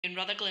in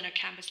Rutherglen or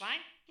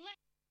Cambuslang.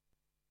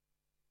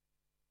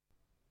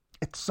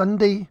 It's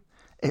Sunday,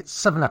 it's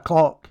 7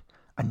 o'clock,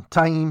 and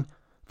time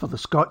for the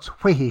Scots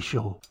Whay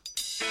Show.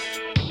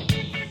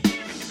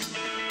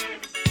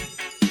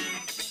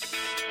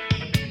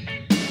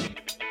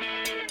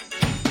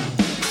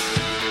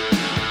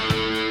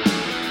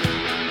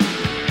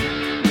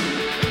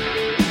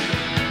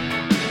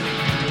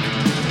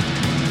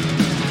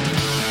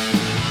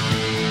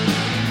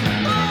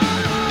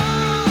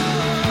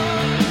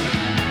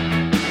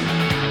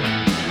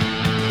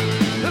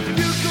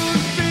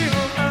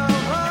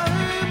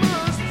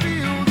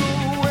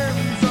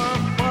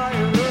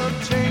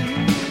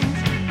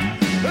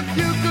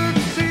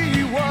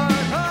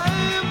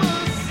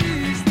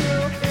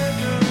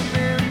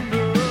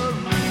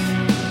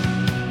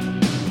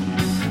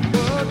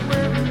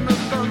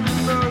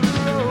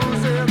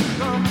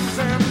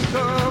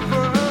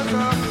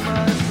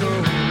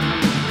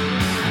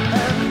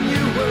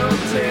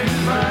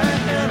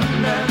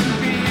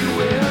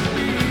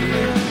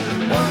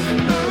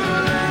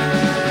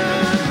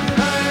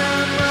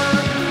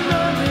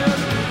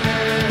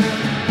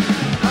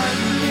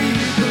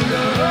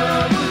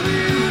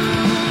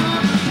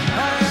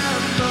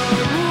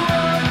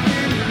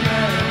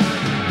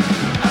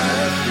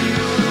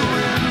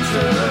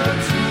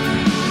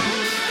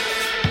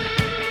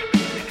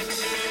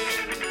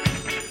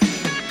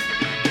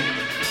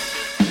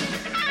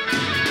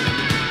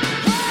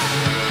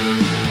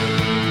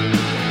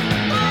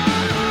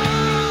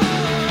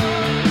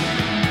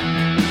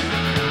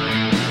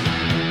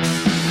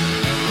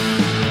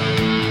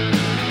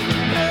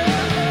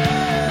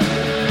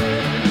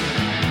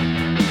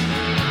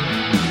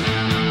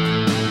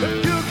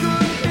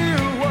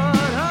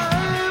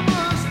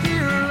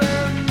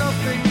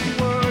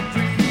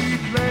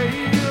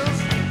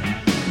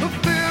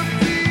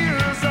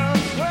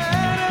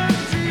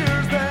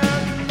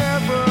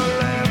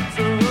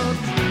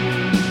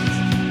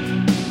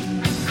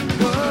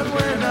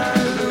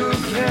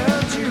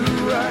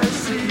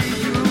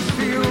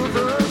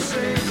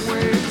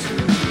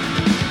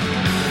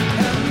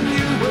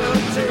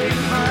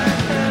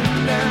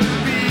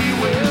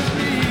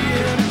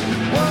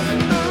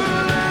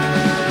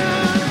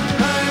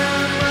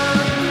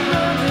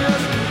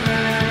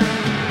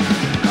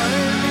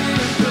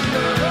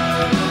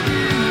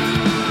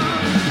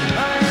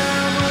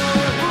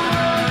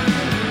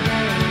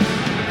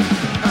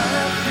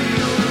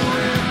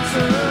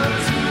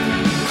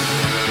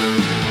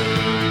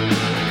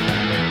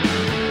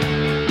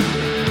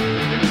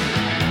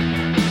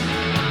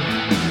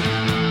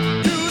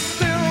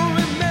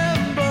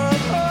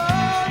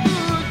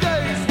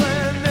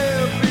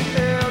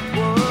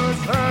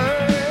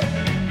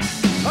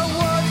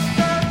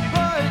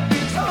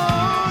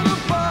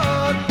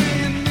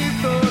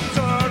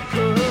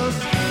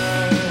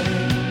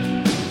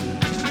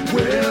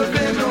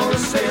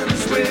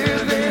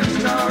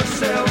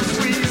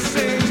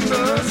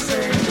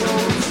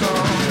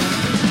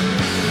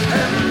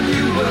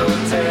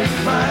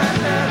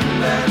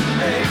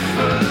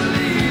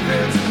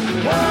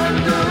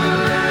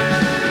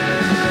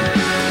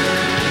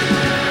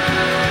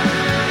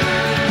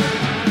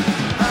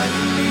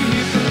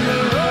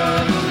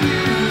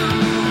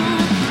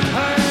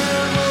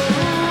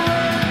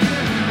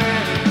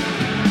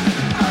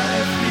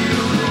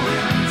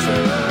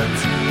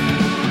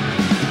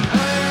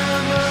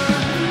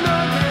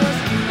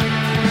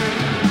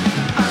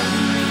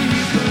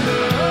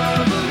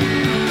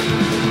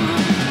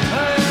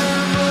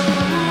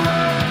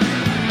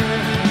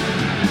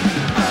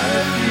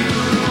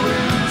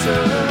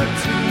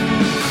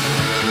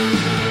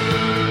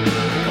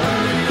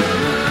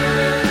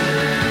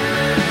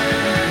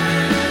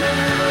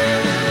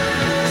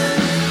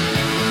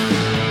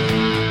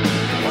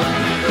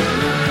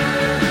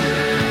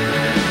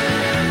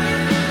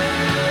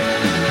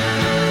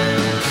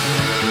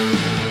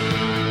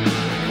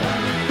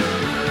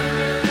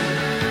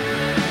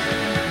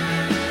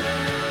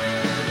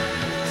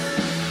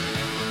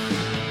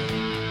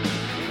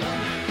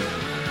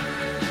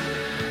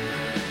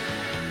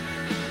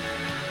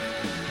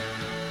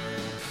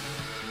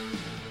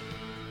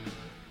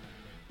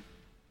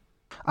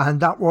 And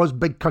that was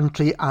Big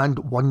Country and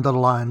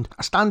Wonderland,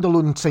 a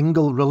standalone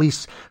single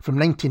release from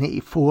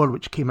 1984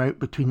 which came out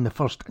between the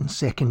first and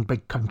second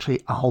Big Country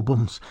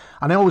albums.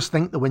 And I always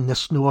think that when the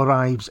snow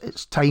arrives,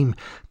 it's time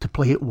to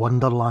play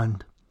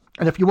Wonderland.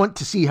 And if you want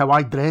to see how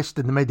I dressed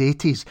in the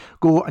mid-80s,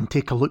 go and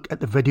take a look at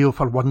the video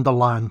for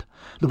Wonderland.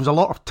 There was a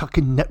lot of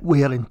tucking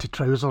knitwear into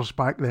trousers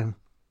back then.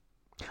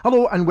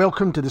 Hello and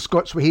welcome to the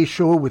Scots Whay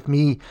Show with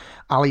me,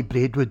 Ali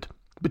Braidwood.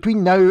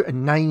 Between now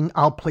and 9,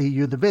 I'll play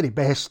you the very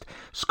best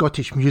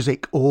Scottish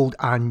music, old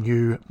and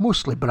new,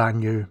 mostly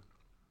brand new.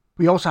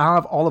 We also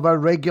have all of our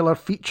regular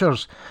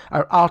features.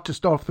 Our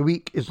artist of the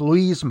week is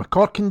Louise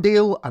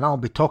McCorkindale, and I'll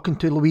be talking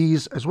to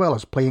Louise as well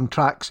as playing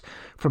tracks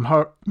from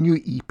her new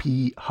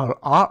EP, Her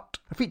Art.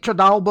 The featured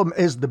album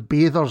is The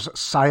Bathers'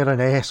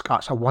 Sirenesque.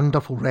 That's a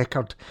wonderful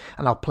record,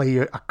 and I'll play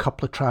you a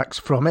couple of tracks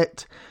from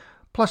it.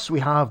 Plus we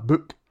have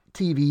booked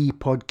TV,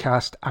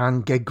 podcast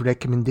and gig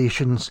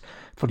recommendations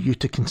for you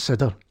to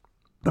consider.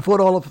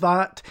 Before all of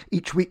that,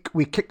 each week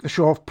we kick the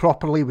show off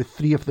properly with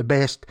 3 of the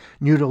best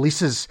new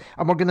releases,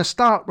 and we're going to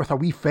start with a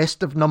wee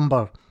festive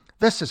number.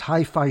 This is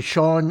Hi-Fi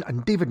Sean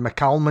and David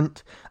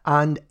McCalmont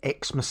and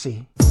Xmas.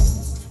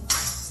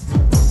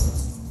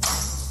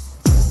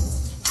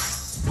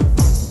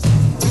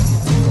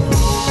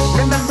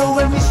 Remember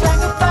when we sang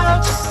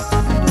about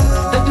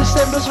the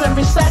Decembers, when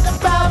we sang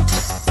about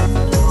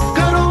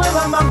goodwill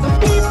among the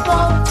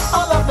people,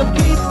 all of the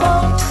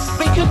people.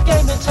 We could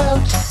game it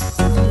out.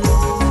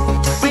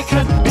 We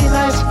could be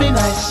nice, be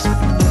nice.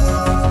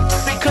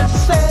 We could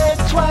say it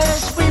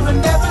twice. We were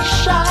never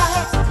shy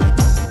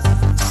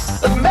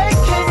of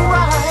making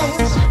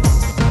rhymes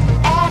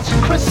at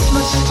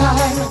Christmas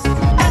time.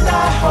 And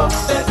I hope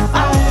that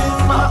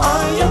I'm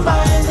on your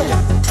mind.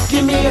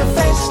 Give me a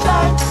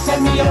FaceTime,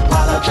 let me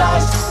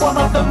apologize. Warm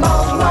up the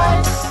mulled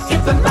wine,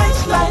 hit the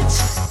night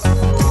lights,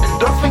 and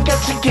don't forget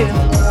to give.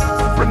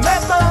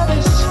 Remember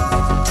this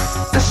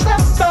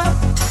December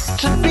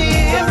to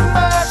be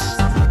immersed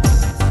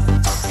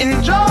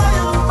in joy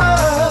and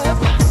mirth.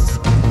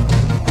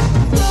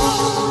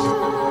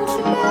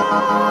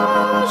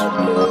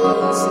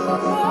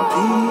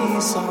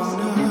 Peace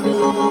on earth.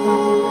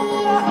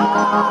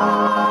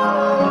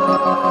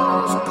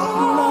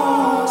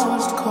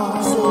 Lost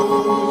cause.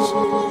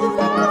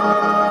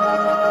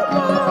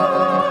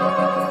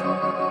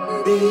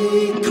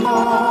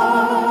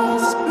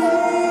 Because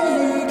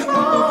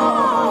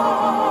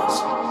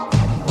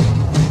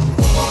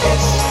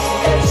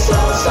it's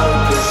also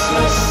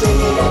Christmassy.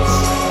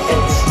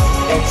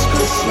 It's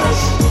Christmas.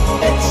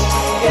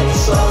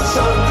 It's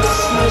also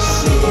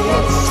Christmassy.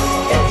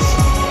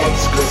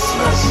 It's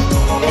Christmas.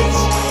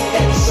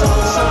 It's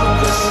also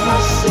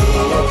Christmassy.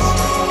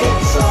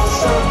 It's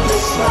also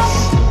Christmas.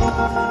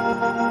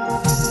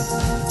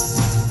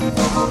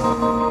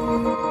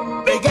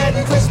 We're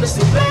getting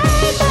Christmassy, baby.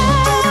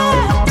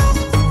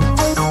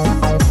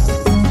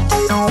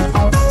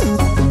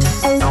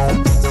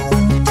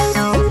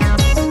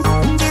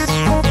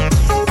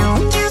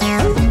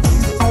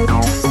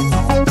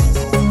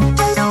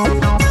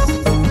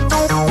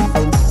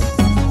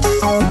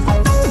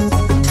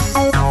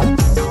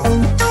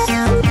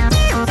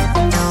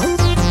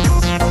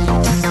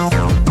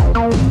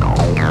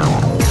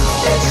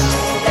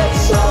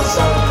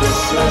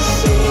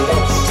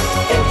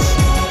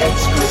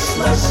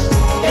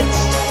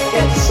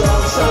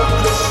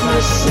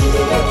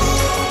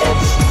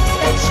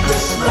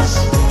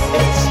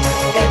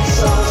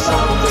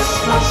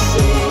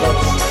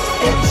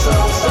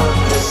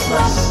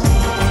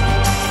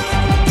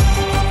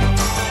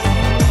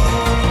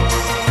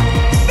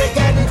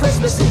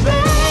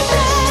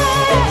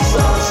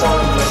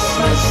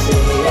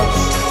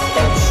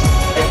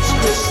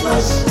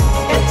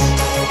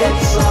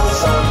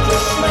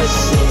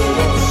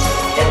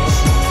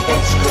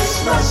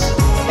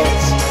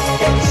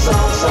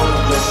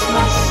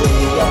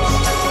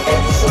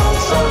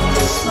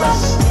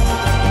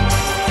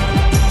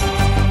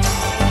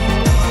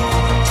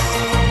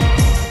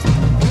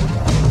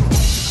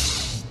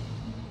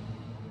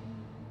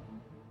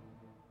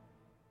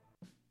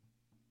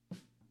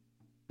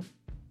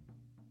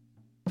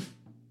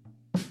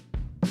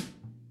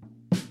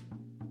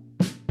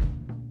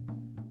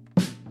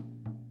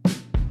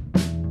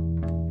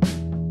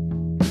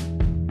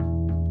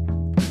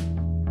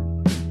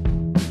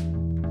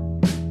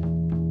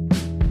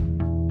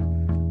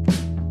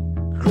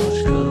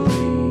 Cross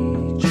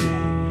country,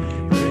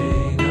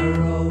 break.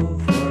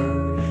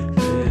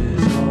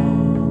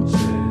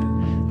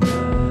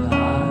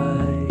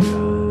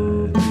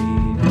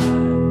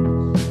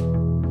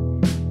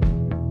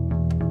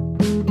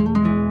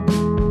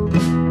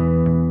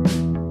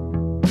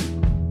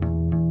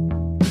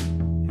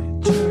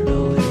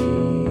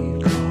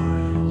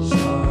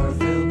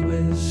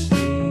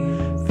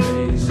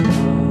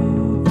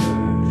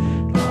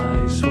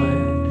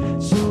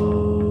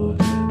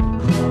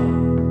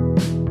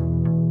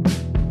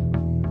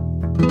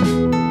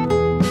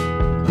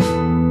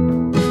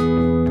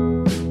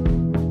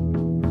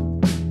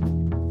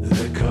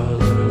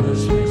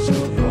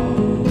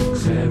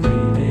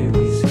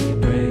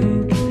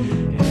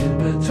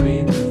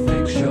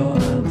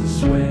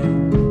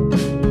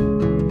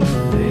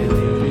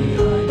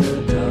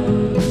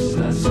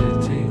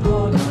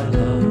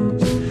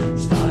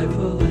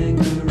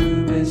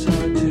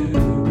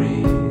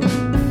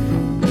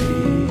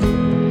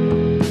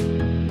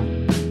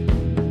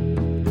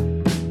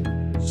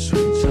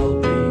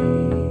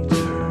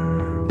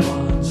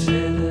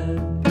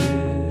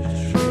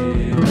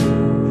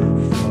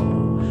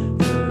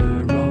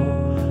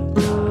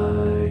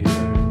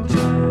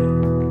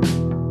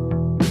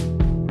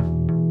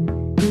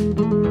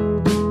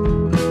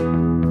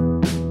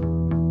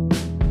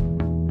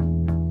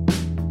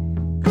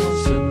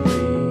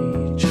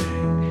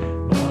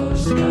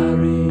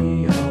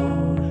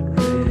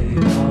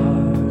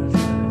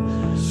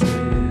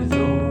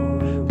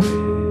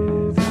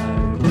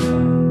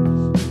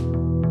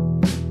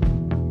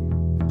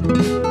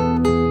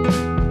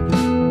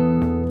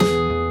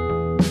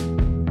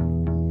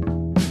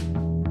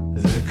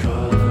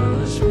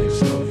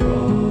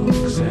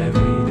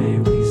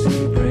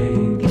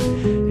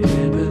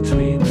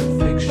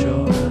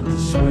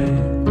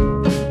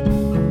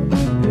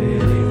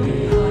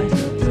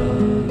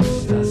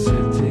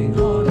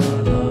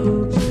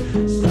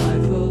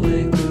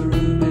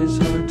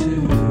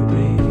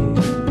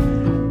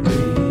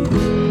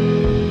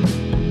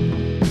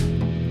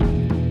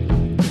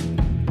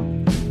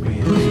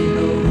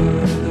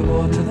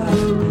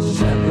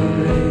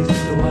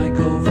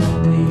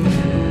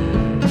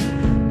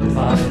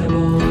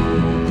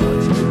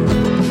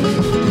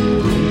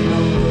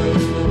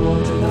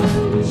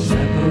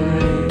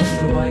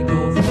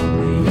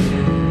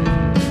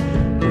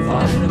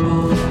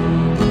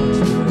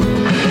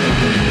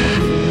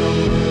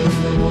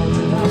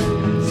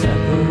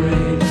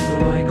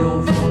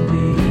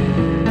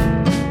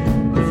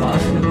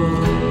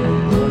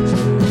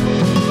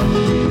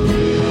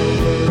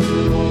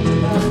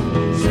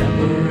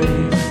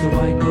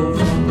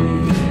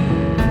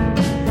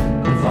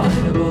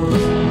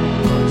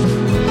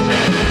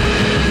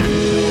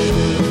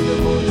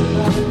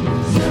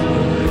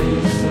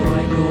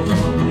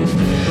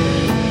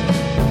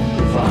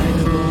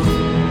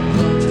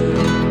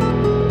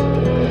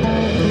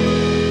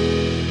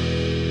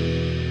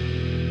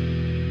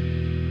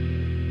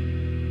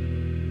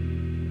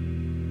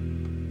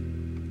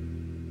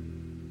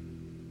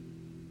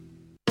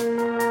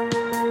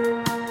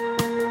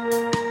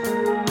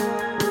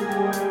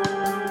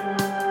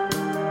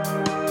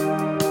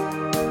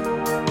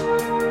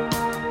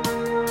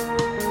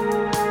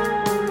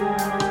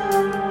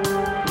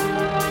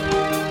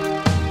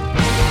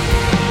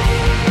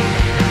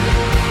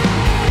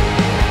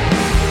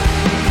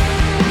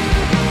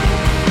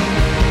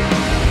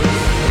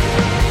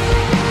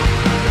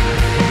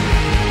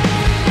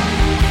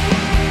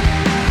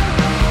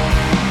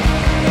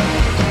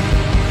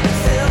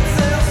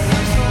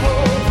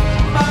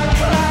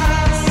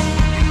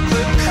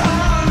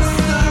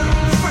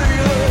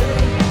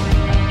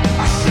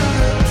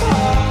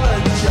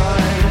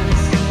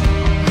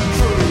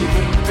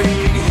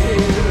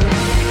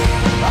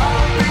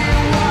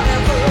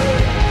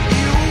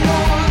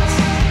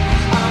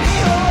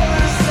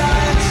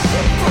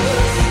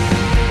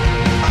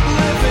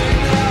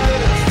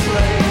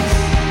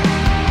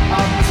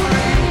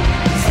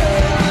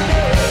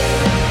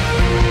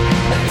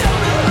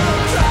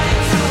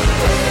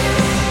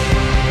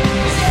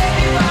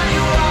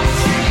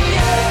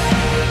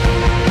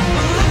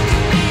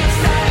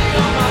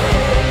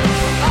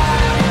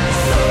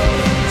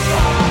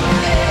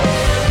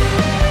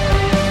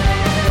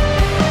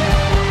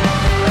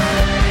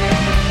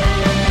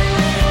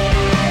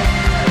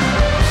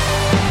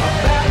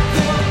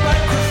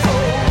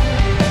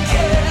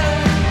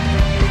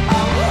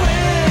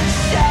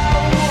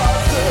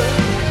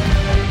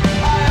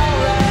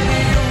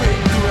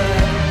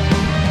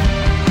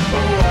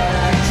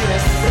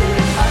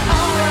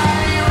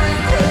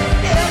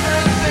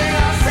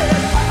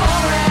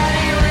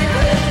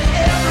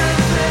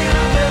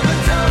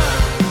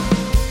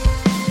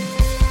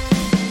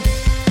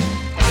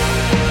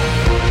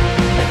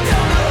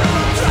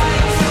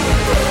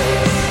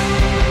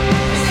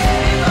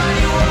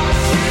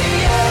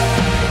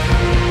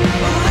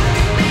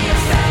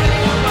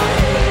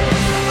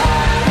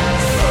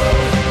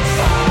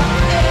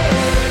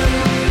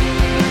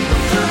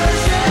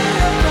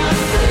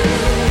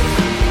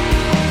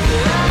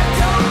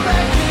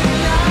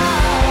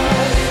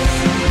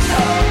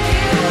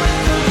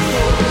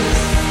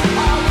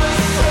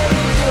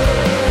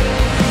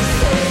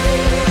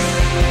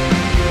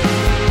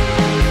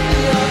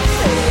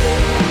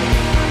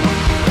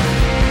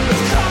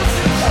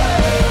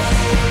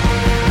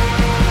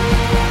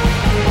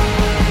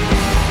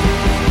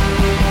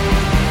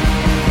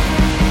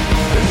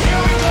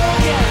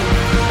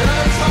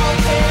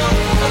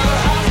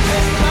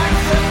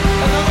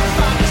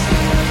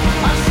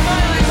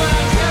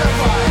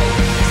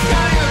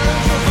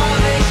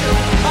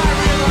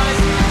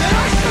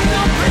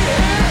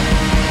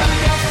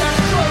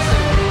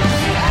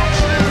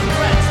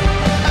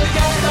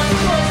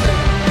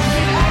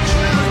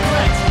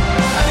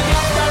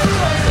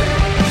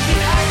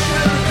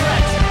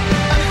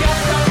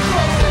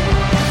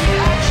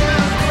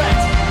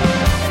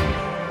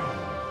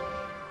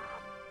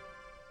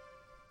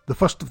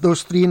 first of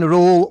those three in a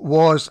row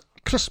was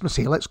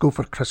Christmassy, Let's Go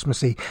for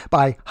Christmassy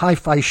by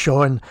Hi-Fi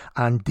Sean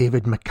and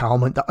David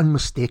McCalmont, the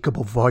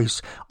unmistakable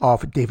voice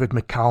of David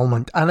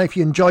McCalmont. And if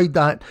you enjoyed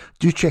that,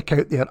 do check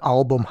out their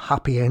album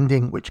Happy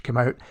Ending, which came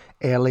out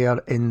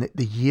earlier in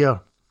the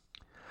year.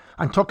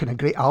 And talking of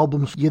great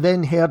albums, you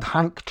then heard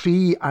Hank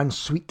Tree and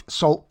Sweet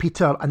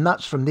Saltpeter, and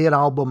that's from their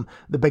album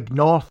The Big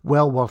North,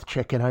 well worth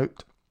checking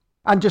out.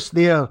 And just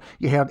there,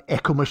 you heard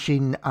Echo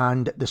Machine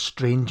and The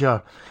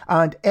Stranger.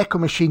 And Echo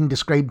Machine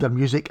described their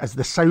music as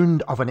the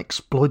sound of an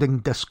exploding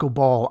disco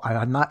ball,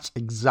 and that's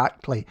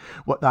exactly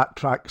what that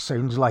track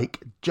sounds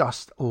like.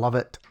 Just love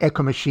it.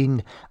 Echo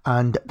Machine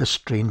and The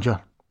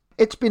Stranger.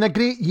 It's been a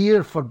great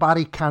year for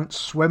Barry Can't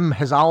Swim.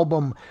 His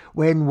album,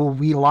 When Will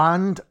We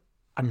Land?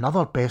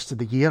 Another best of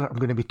the year. I'm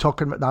going to be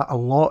talking about that a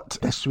lot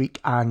this week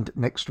and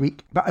next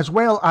week. But as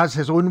well as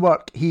his own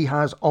work, he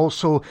has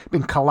also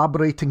been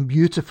collaborating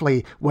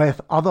beautifully with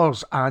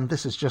others, and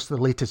this is just the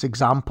latest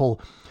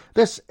example.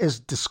 This is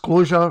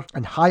Disclosure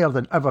and Higher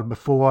Than Ever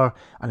Before,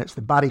 and it's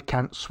the Barry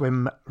Can't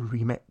Swim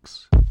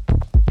remix.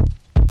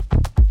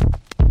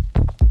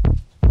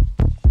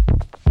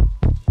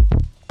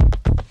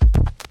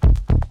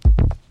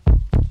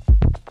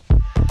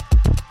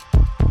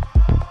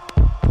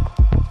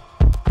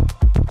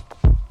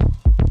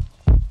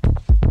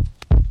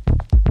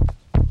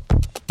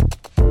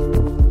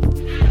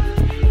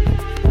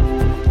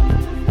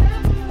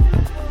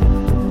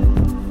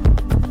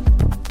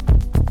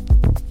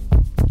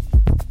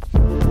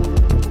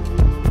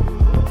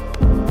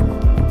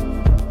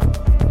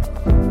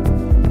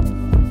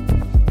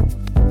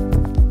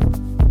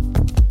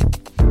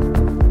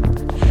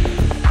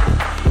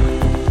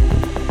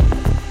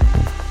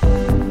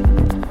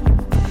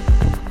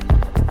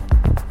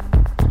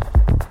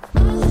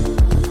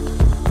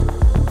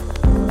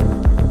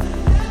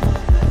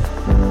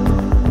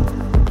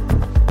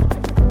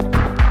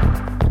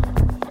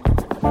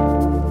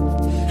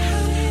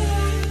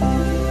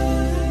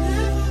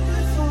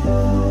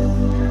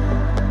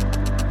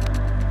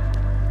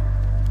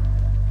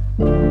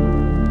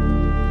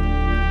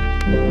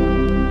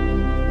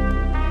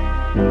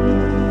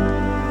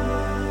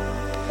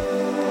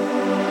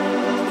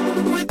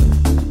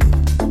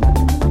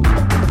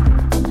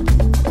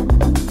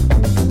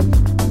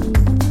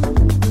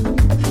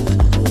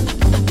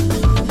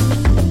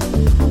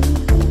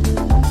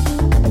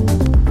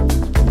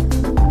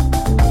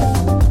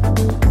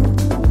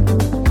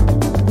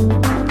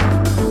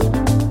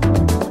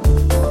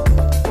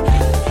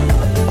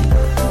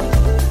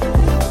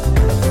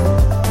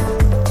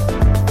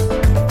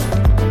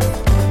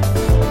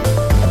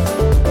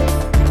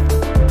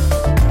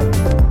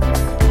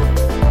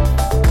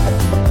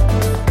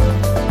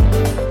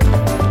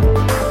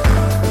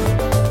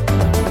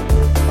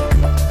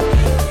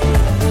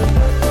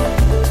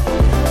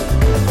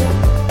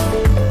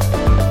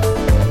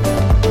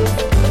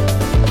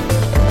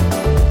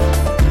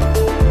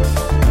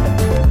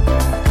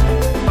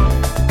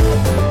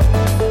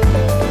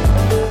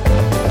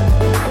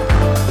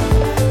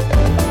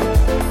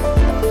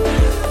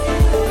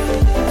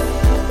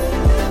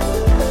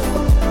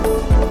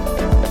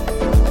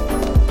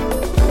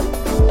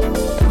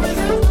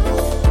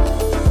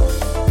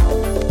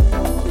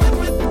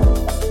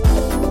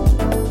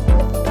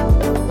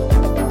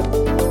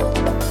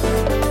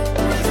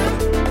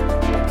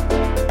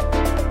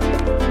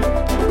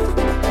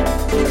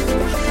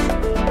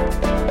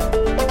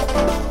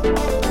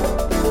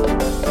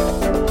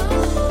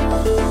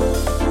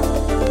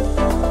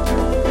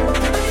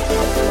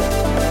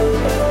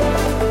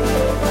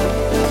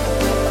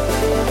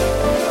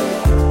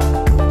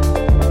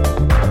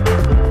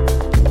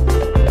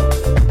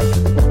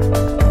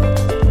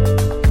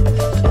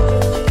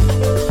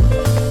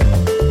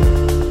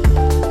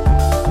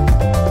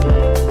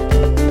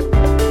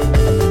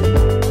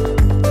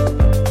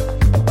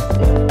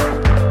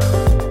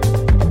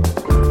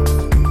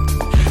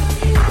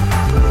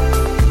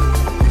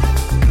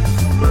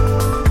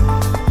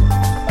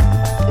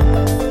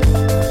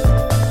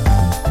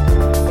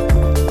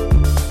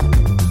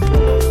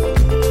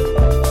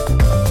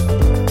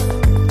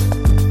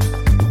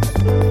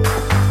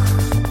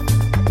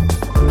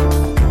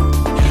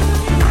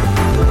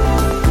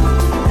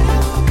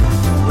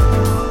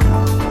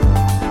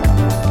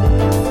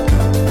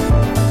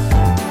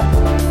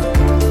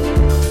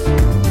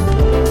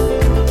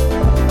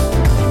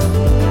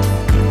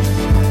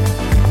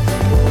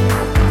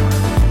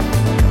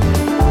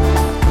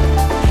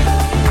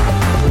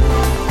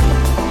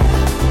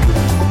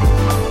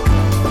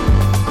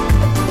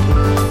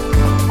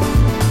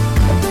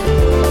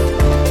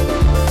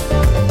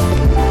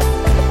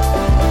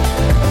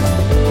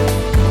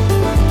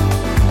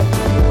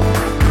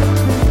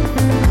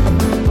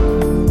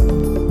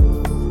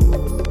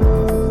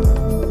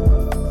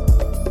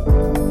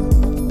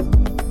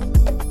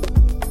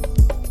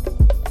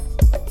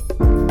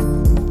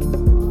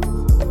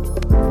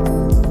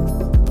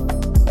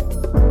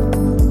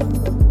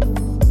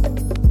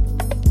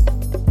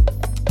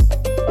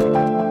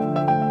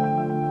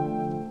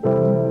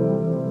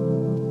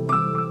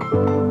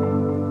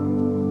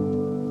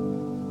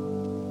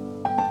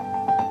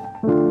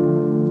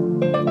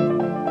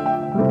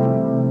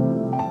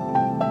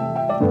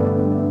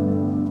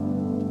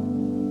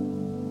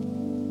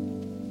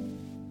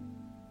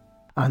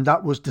 and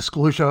that was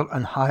Disclosure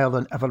and Higher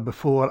Than Ever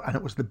Before, and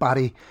it was the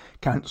Barry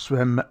Can't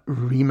Swim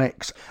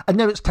remix. And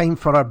now it's time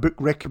for our book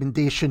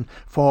recommendation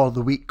for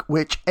the week,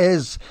 which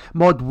is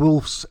Maud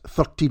Wolf's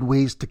 13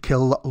 Ways to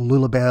Kill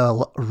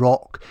Lullabelle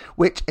Rock,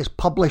 which is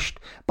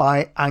published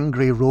by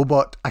Angry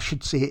Robot. I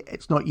should say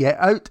it's not yet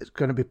out. It's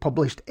going to be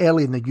published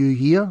early in the new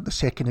year. The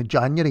 2nd of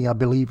January, I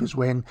believe, is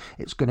when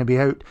it's going to be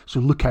out, so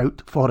look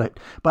out for it.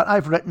 But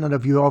I've written a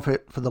review of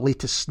it for the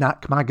latest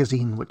Snack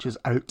magazine, which is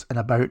out and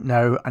about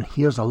now, and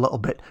here's a little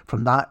bit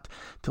from that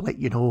to let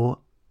you know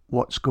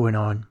what's going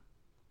on.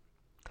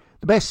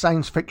 The best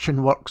science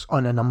fiction works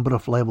on a number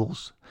of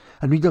levels,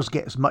 and readers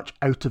get as much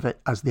out of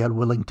it as they are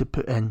willing to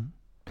put in.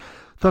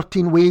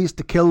 13 Ways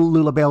to Kill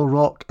Lullabelle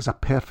Rock is a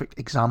perfect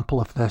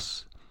example of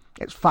this.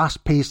 It's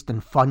fast-paced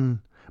and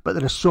fun, but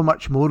there is so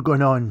much more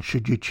going on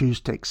should you choose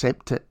to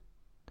accept it.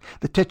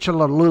 The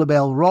titular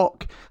Lullabelle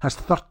Rock has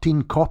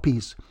 13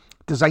 copies,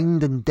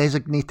 designed and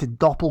designated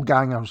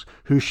doppelgangers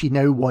who she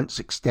now wants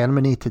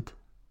exterminated.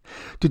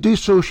 To do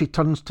so, she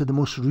turns to the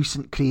most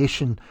recent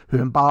creation,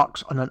 who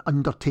embarks on an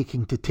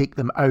undertaking to take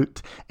them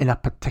out in a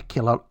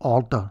particular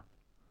order.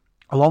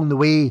 Along the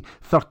way,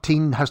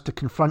 13 has to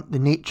confront the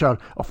nature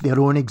of their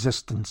own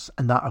existence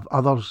and that of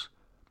others.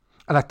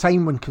 At a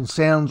time when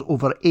concerns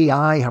over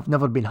AI have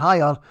never been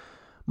higher,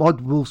 Maud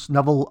Wolf's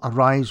novel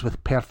arrives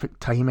with perfect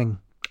timing,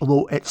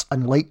 although it's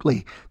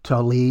unlikely to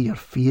allay your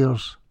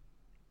fears.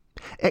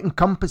 It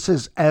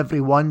encompasses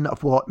every one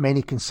of what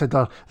many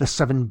consider the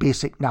 7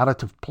 basic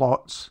narrative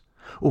plots: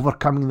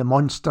 overcoming the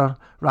monster,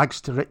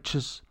 rags to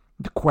riches,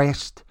 the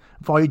quest,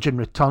 voyage and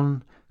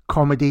return,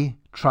 comedy,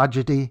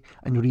 tragedy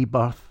and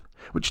rebirth,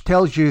 which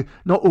tells you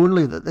not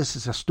only that this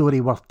is a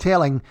story worth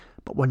telling,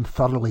 but one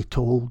thoroughly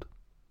told.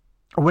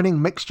 A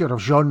winning mixture of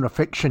genre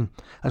fiction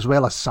as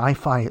well as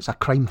sci-fi, it's a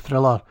crime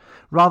thriller.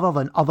 Rather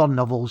than other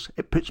novels,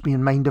 it puts me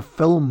in mind of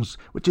films,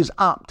 which is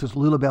apt as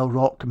Lullabelle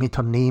Rock made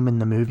her name in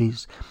the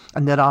movies,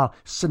 and there are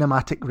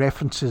cinematic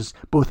references,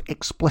 both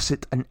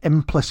explicit and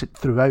implicit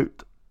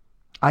throughout.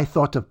 I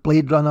thought of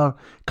Blade Runner,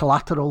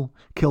 Collateral,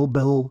 Kill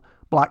Bill,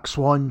 Black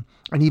Swan,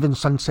 and even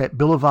Sunset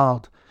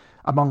Boulevard,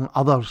 among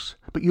others,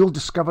 but you'll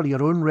discover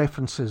your own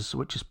references,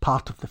 which is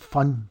part of the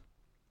fun.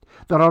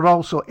 There are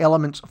also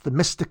elements of the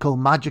mystical,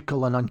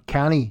 magical and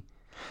uncanny.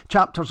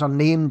 Chapters are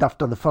named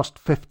after the first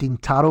 15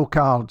 tarot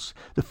cards,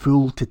 the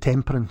Fool to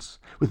Temperance,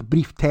 with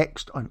brief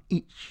text on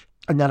each.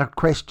 And there are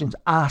questions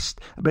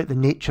asked about the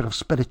nature of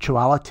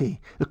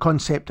spirituality, the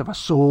concept of a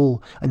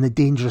soul, and the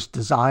dangerous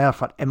desire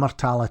for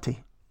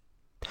immortality.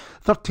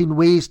 13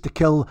 Ways to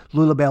Kill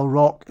Lullabelle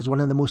Rock is one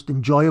of the most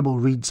enjoyable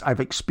reads I've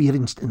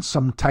experienced in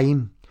some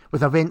time,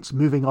 with events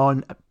moving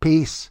on at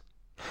pace.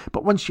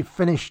 But once you've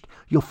finished,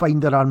 you'll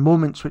find there are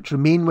moments which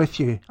remain with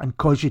you and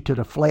cause you to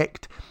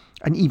reflect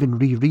and even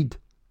reread.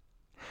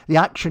 The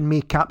action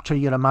may capture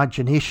your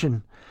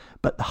imagination,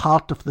 but the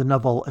heart of the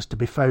novel is to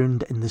be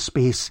found in the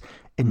space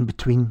in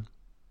between.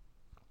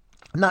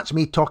 And that's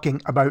me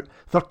talking about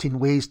 13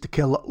 Ways to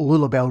Kill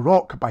Lullabelle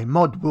Rock by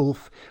Maud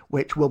Wolf,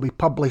 which will be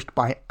published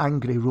by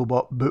Angry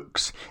Robot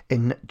Books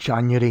in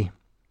January.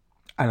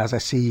 And as I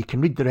say, you can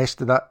read the rest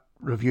of that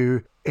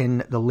review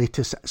in the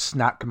latest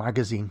Snack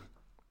magazine.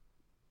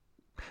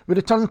 We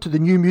return to the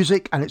new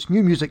music, and it's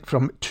new music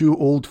from 2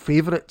 old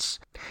favourites.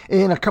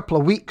 In a couple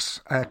of weeks,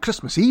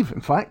 Christmas Eve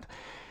in fact,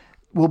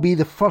 will be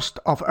the first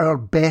of our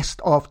best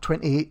of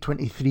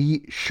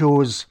 28-23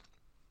 shows,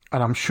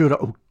 and I'm sure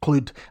it'll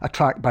include a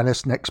track by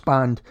this next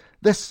band.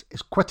 This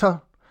is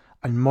Quitter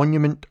and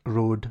Monument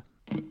Road.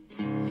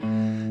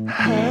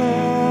 How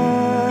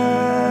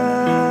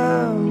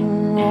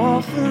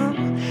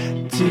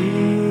often do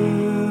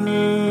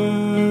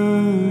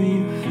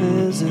you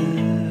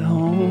visit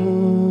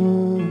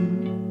home?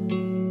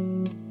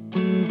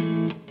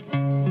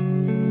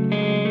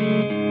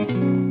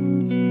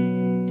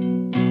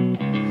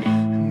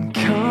 And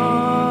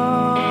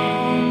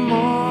come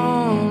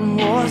on,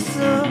 what's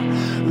the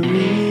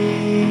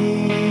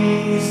reasons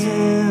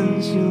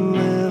you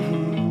live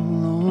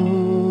alone?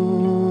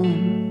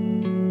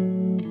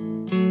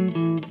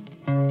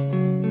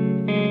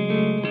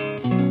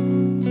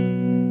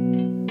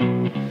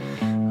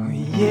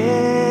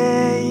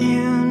 Yeah,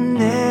 you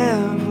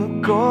never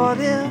got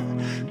it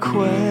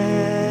quite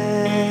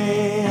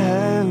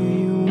how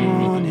you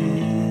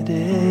wanted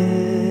it.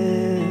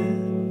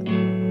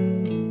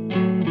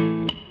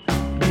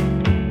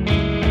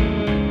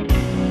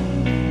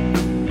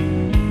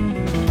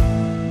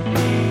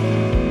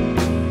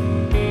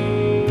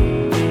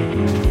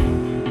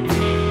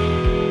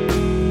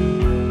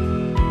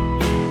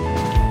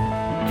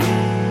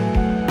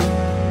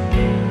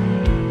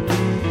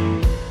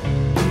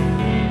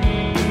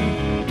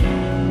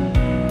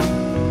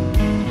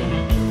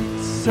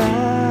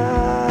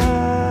 Side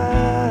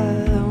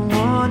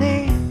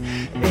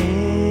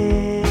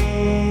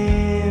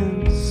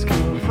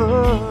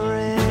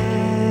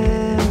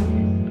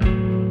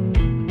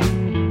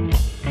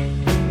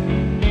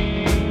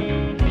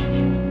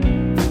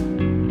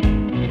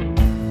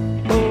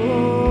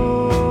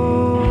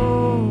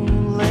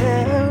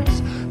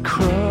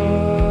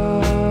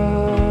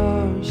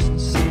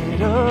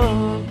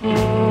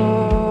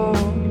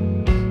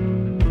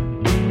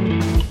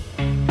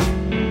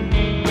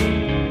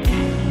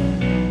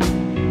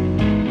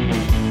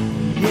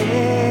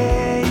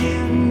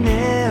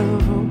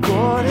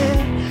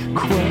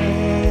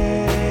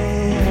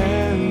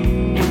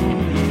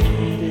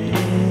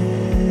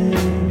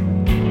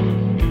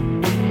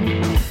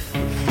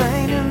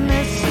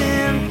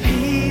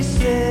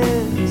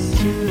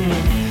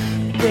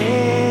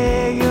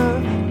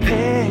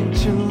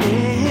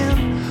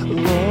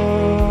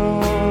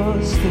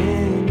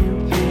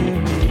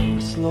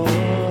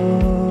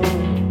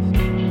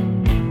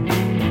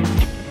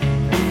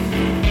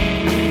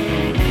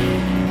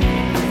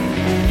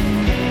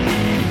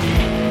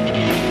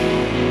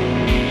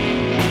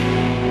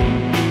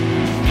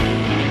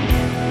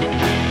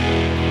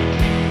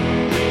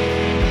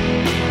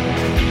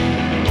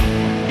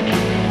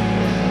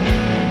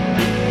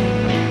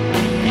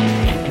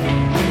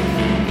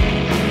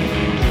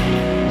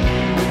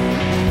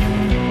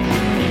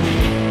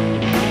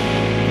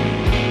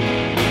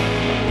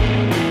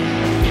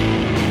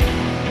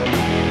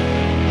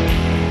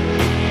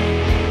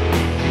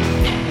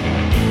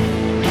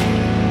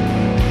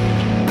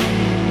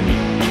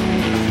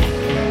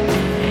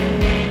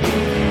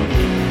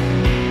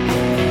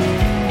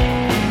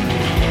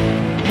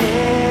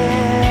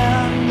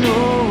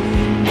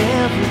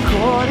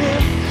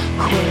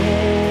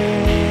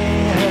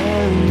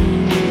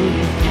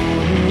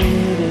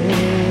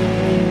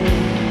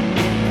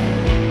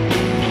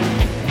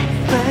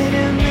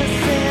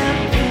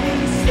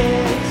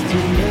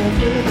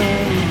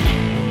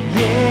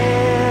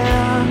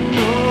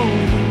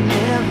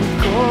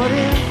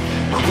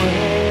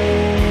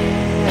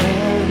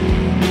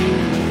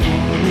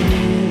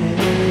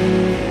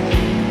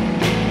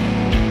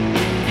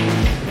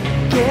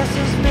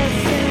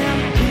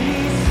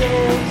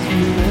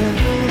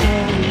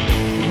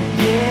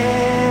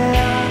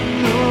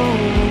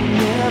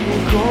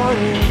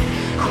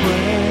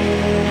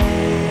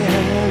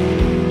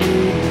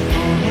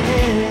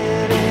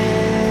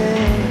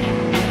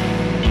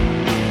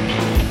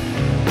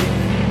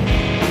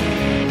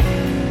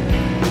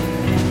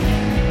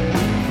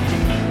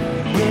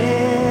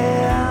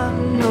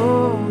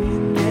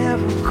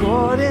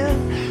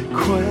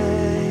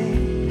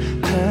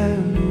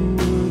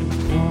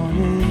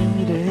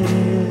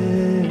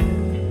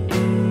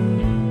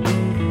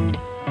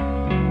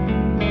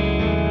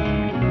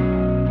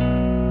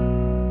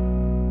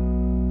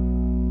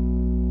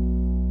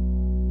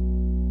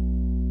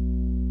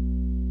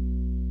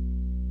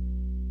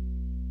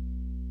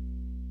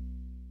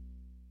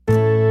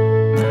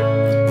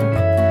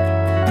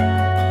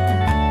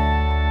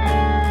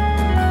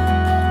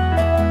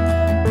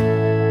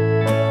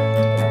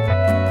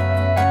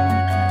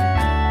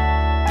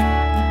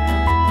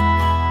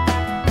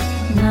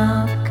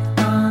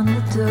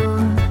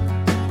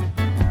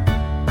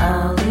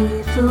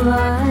the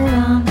light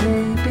on,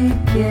 baby,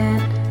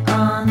 get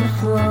on the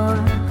floor.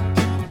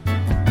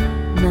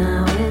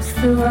 Now it's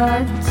the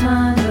right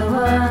time, though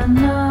I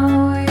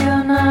know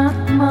you're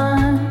not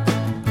mine.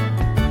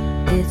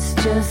 It's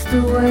just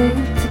a way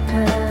to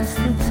pass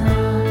the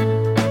time.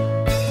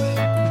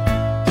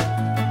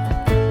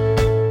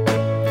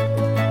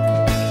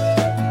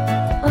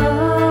 Oh,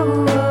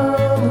 oh,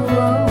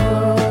 oh,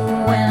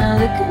 oh. When I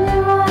look in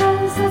your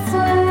eyes, that's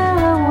where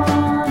I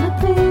wanna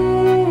be.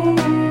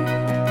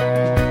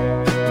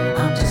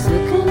 I'm just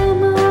looking at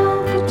my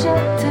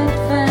projected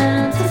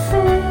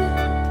fantasy.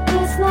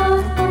 It's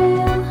not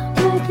real,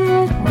 make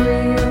it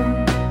real.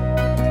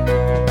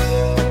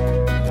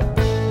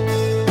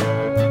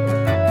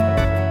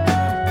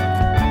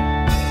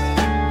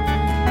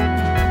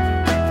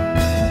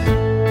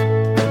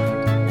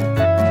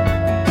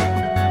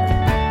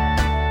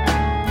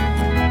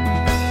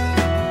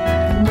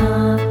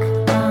 Knock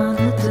on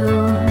the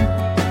door.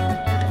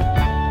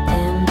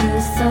 In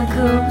this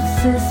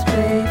psychosis,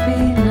 baby,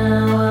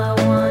 now I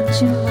want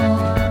you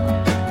more.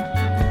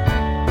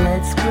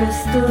 Let's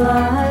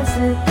crystallize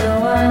it,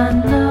 though I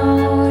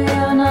know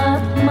you're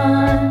not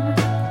mine.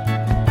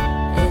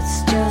 It's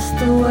just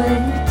a way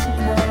to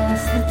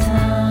pass the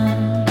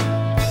time.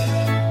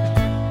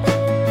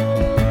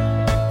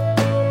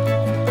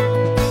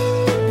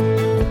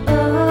 Oh,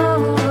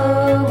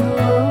 oh,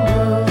 oh,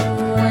 oh.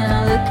 When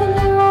I look in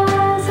your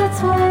eyes, that's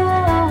where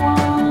I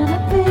wanna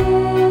be.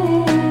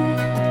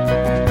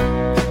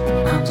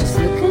 I'm just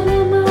looking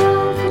at my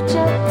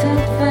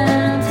projected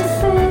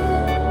fantasy.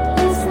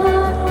 It's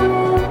not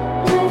real,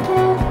 make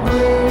it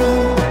real.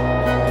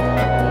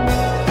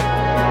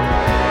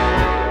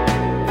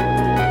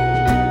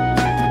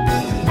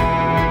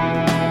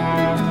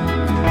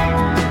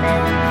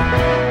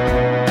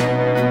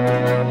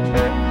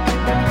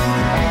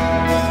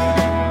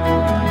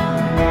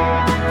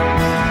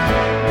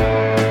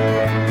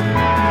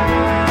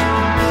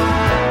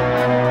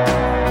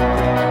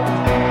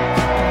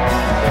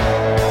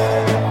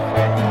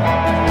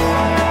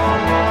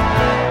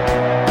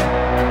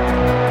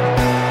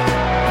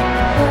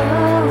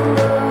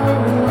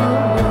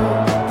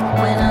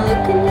 When I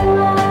look in your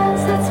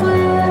eyes, that's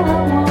where I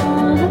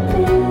wanna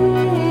be.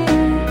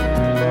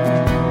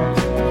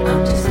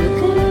 I'm just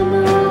looking at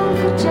my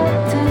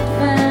projected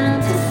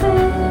fantasy.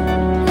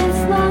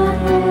 It's not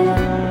real,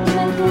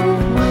 make it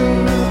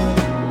real.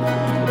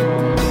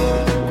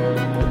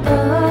 Oh,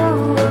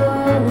 oh,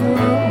 oh.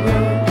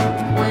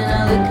 When I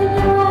look in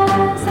your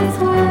eyes, that's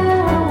where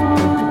I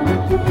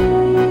wanna be.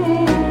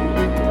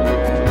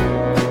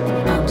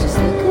 I'm just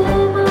looking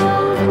at my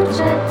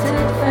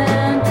projected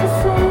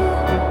fantasy.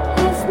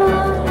 It's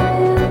not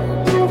real,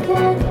 make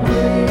it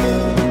real.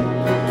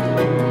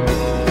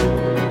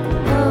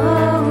 Oh,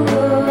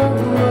 oh,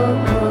 oh,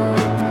 oh.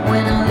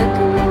 When I look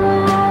in your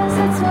eyes,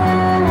 that's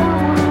where I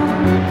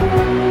wanna be.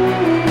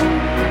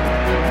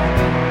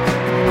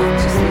 I'm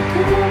just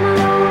looking at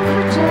my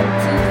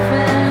projected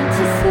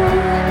fantasy.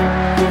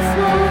 It's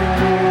not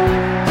real,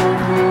 make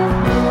it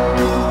real.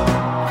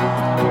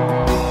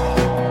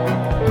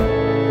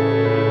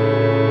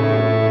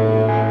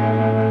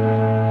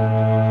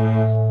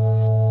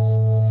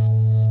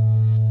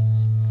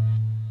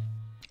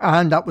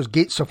 And that was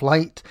Gates of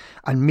Light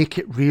and Make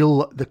It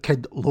Real, the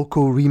Kid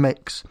Loco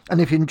remix. And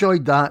if you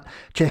enjoyed that,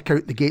 check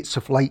out the Gates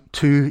of Light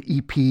 2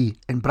 EP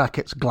in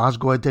brackets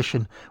Glasgow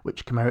edition,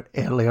 which came out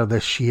earlier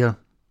this year.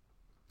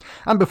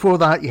 And before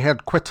that, you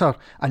heard Quitter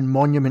and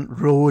Monument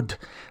Road,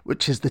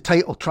 which is the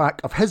title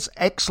track of his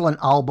excellent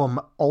album,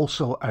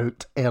 also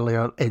out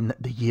earlier in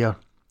the year.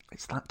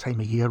 It's that time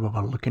of year where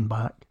we're looking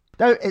back.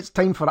 Now it's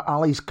time for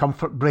Ali's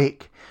Comfort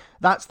Break.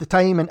 That's the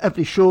time in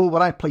every show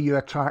where I play you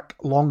a track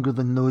longer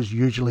than those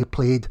usually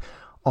played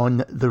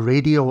on the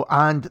radio.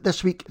 And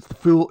this week it's the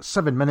full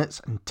 7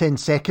 minutes and 10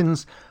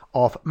 seconds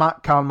of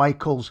Matt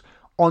Carmichael's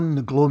On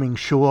the Gloaming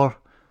Shore,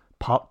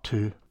 Part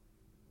 2.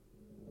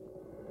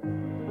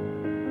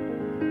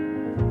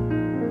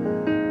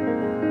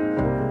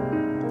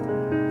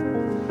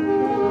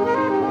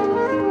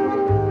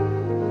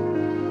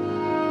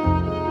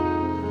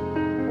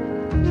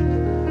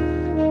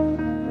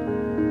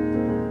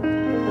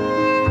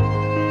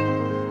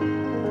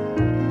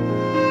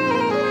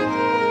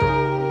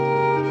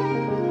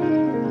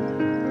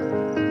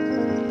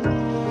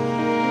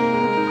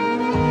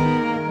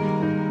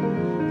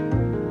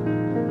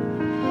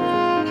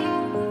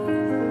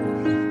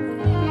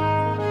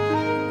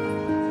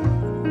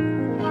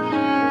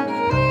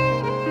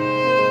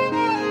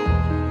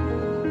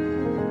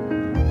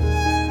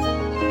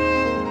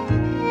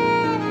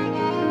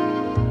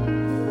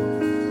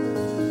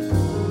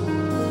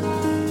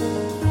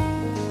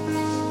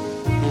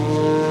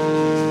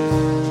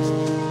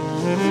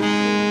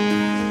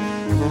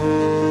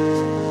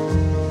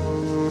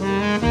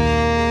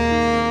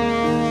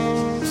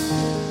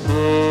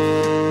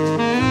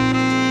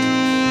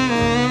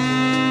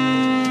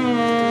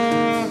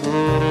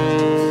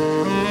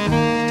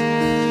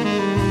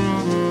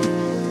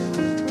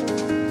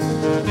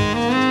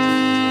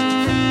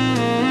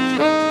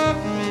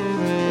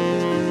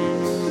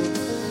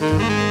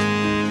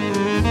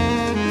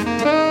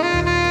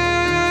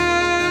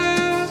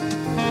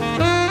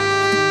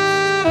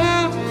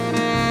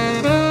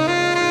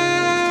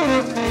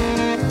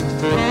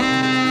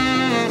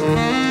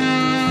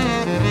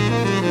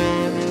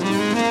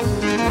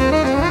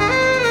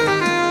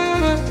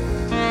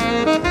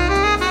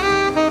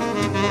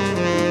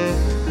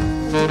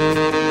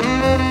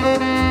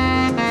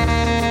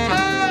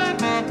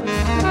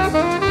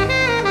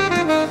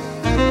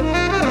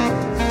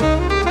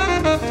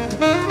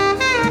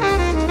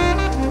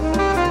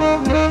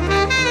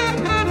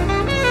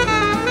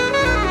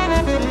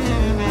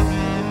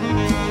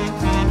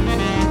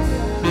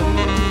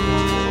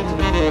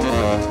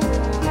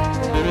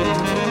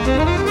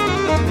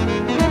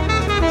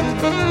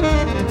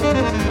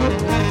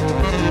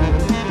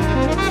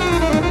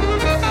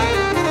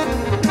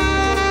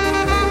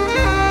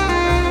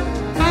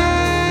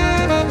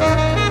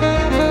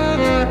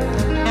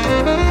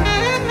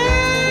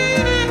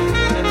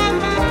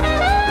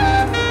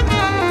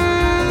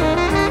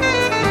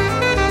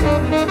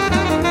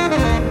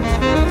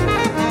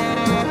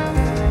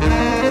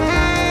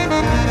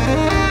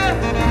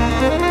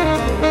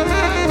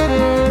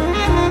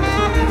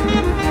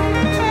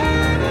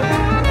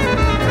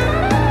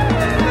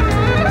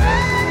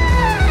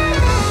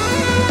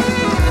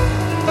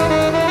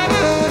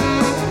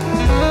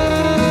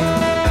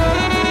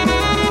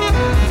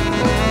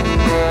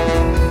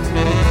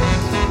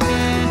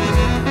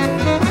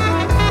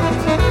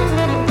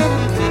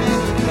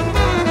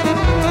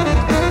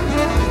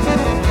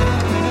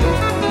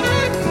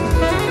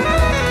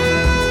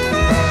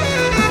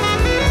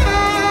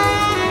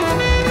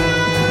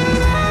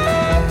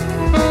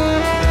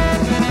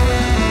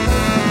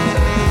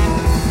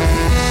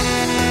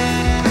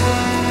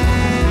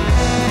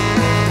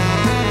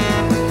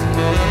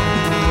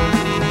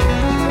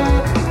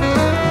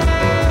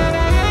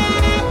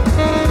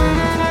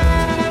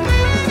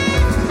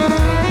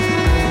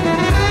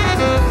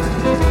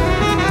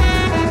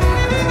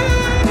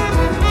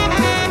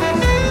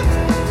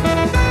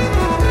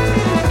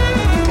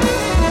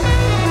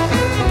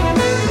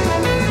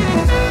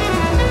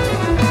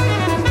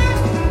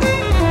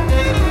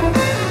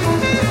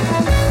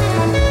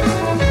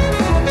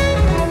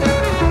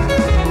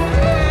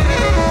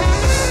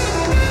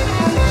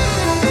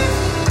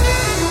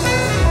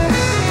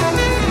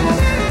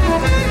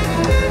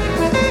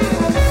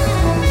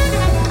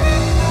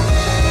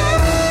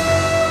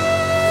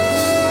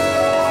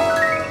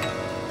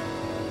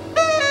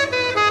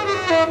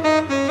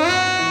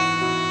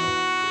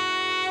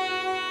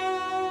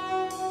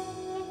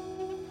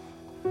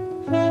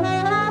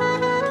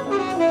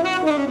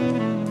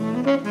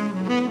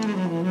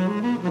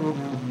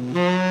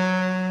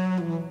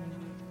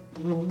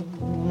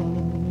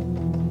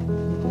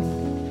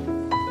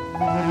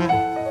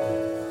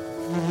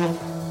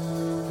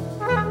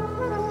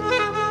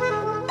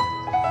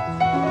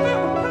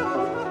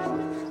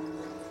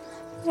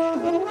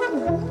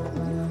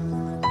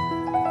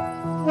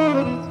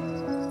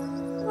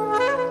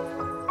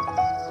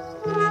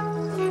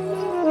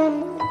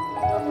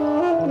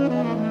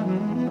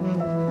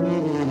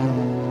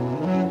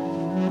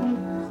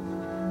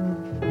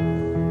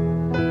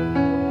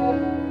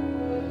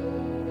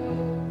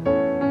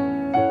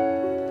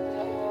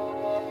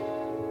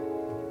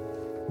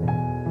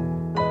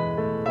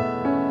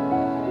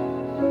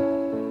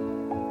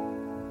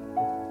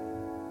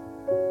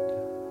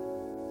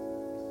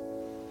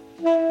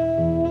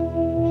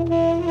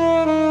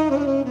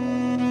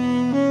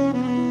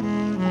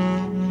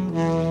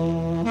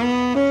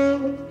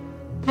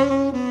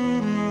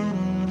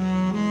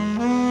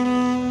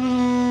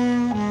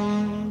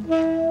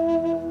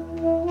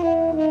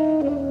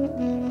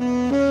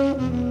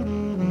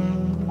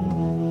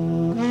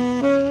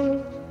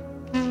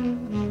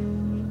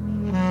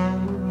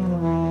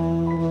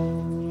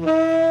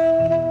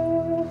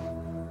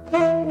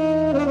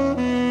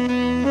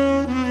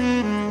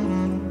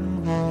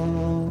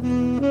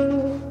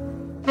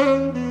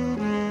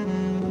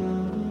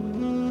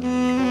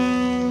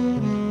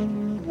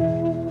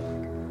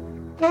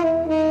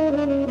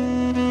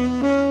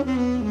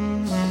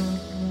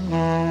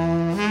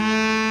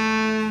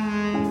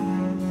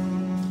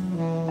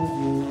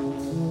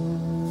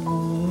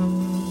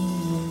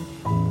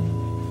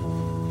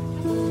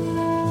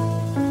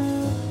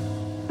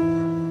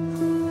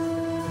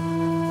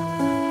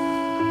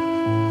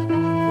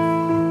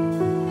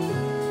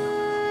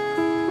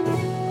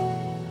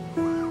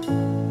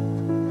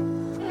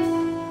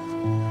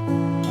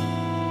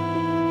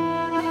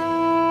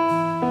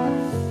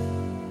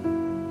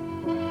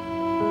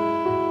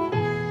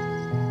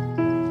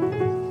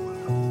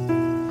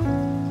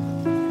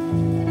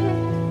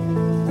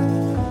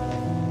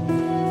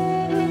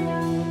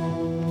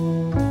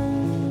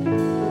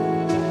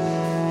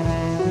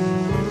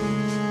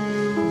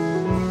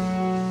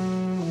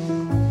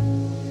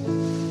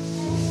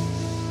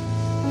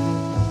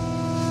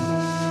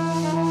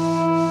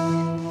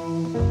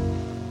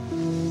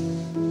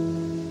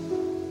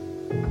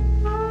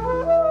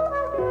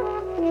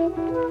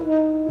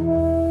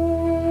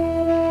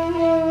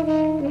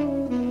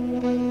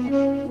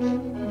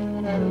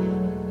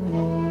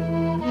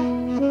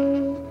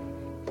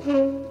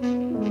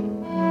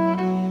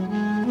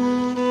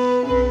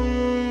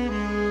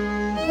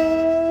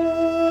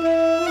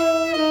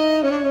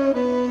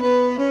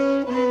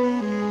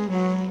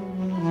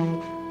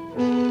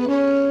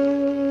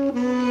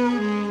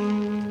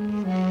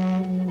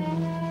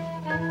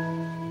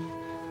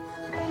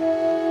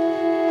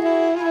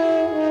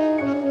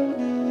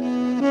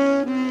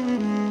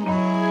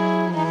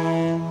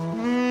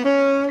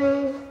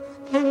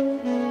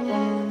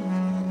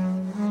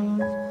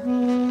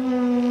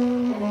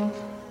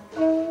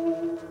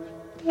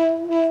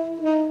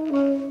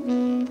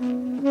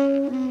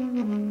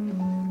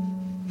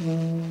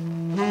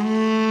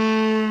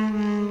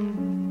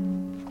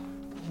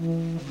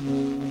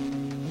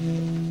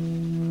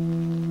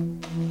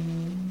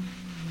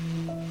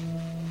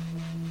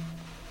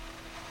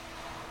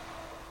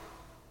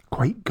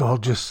 quite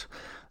gorgeous.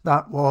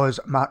 That was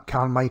Matt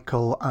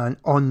Carmichael and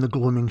On the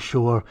Gloaming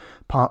Shore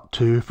Part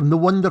 2 from the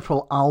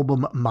wonderful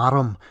album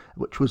Marum,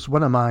 which was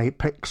one of my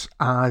picks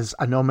as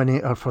a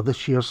nominator for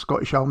this year's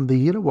Scottish Album of the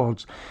Year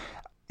Awards.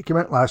 It came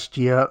out last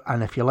year,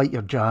 and if you like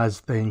your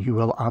jazz, then you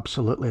will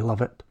absolutely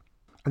love it.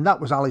 And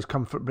that was Ali's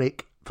Comfort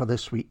Break for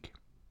this week.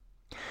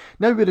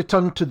 Now we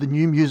return to the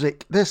new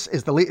music. This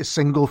is the latest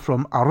single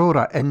from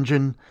Aurora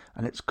Engine,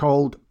 and it's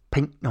called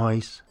Pink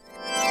Noise.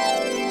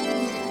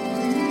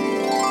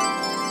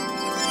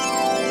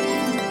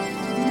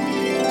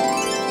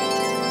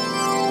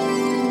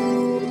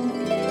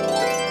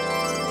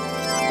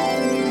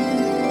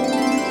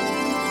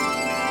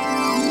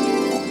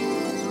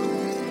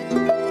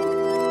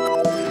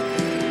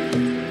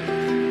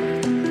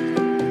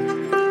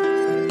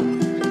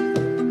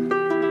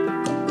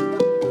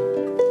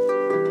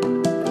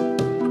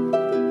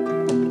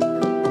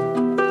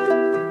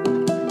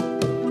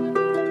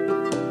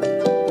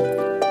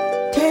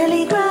 Take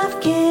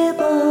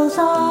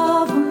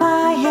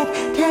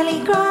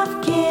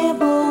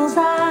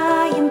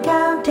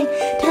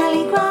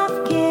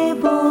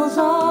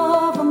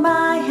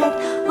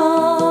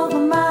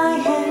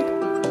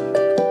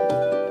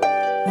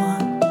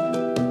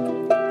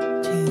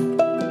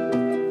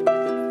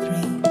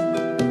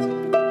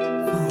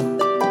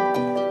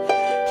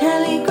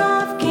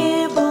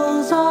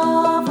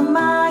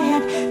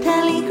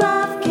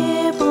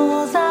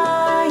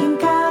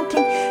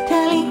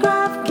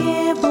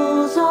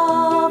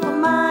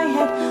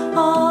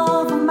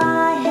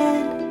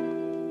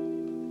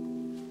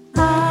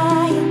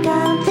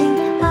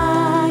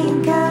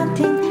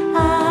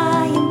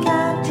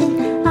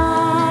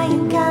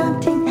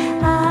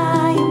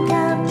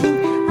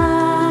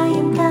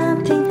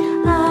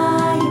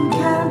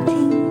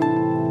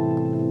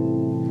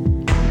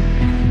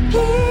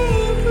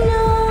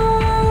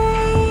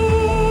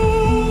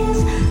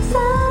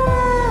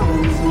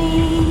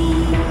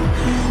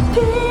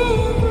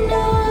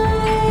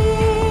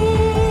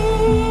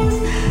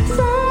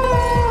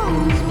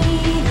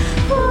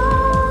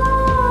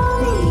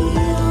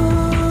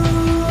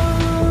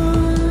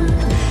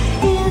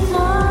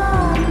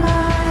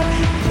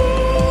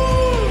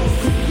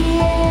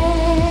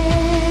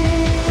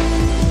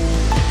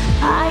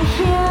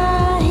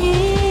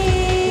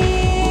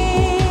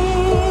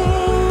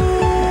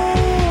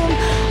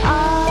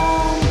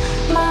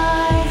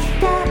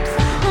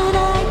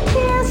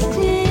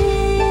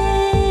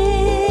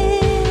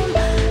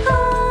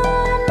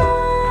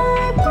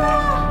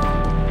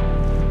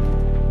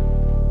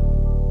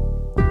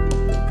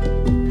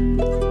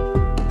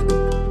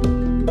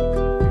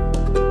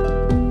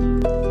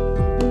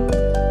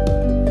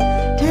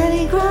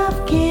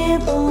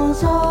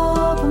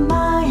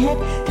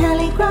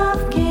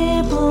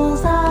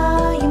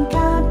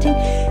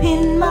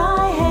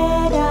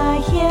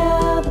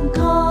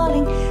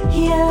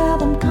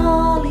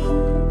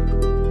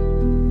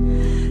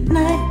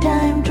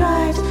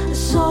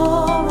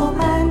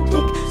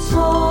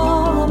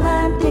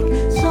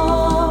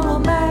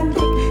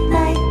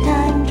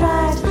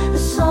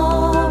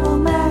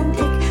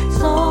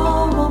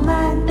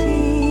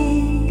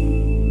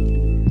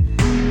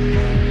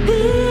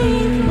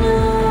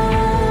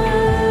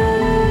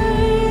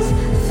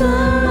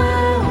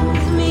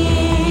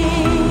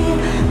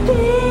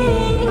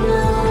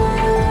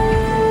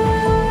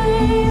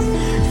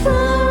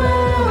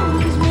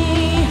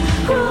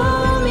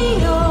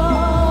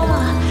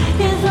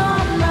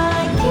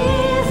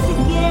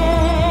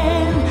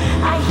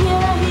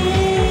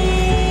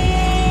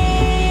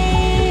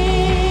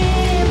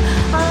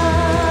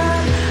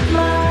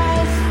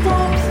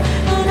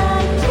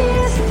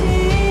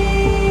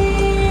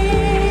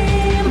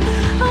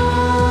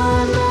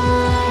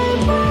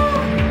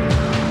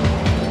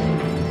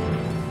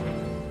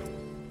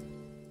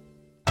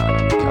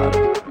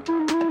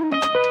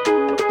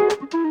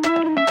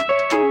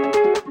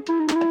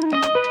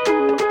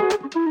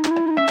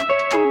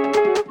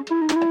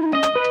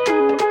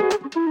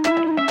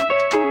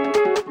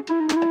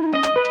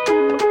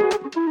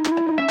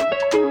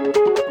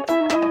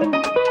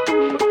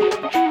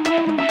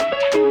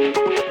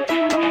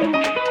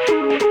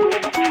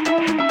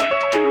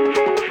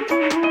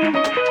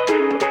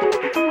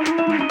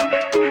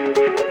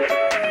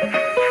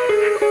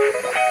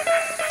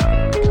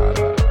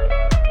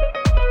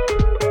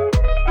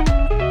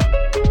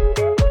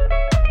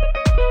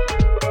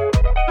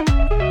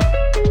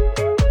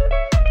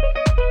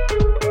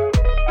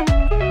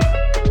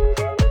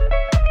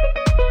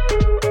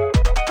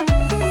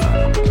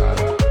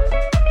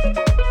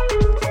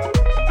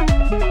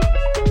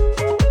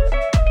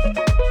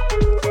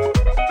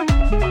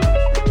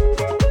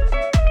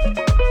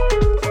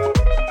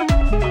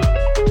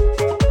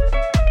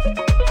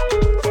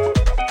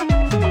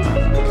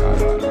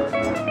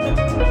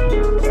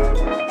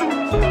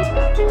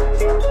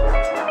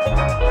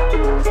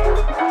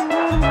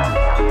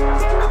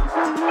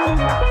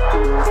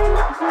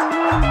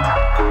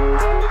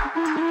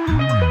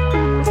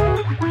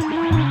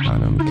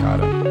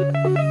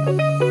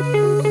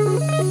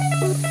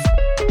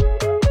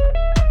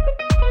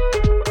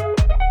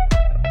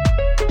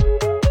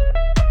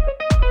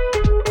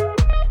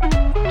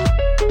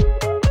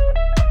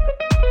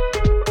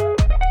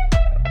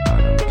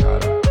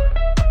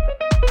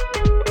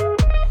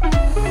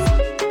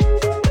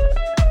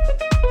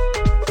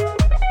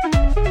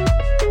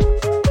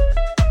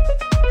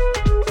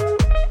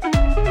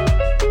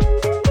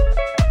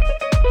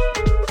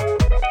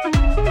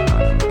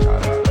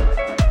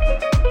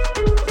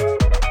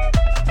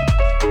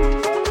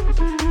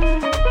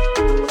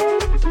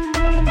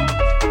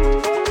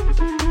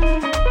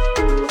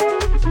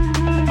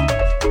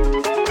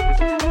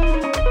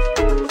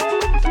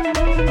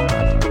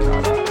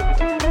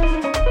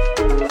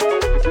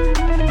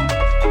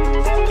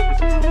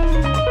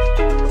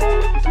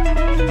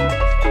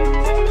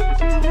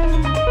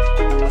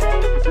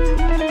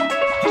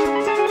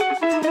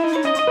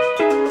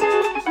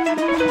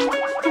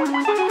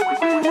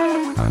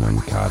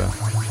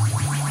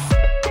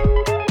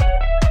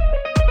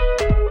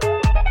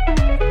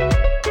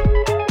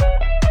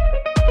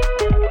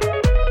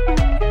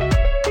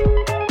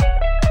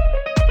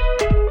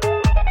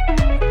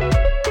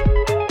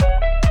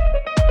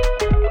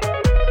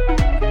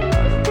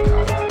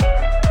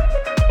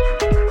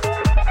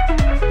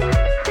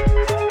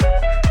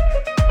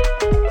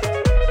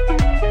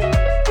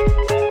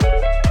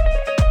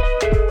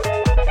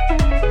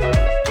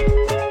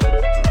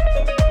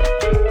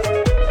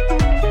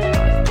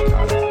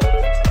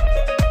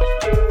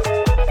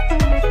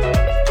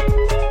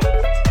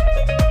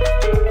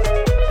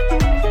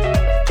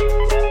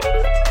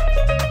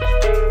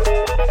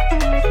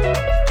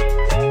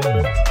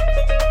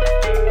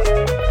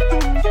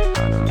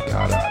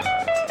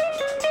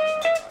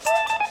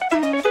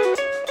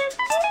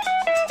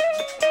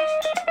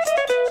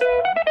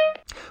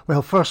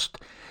Well, first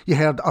you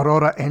heard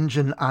Aurora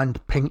Engine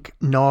and Pink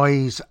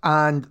Noise,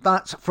 and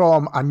that's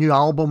from a new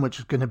album which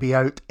is going to be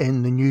out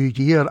in the new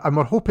year, and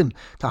we're hoping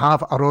to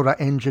have Aurora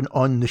Engine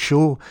on the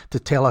show to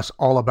tell us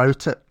all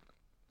about it.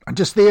 And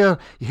just there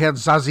you heard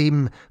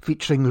Zazim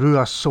featuring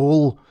Rua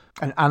Soul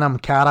and Anam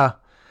Cara,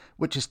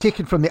 which is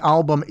taken from the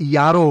album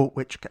Yarrow,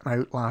 which came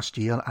out last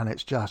year, and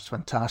it's just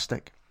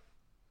fantastic.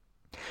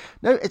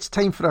 Now it's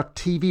time for our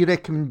TV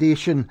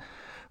recommendation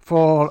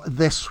for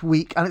this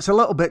week, and it's a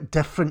little bit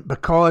different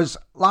because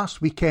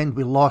last weekend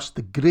we lost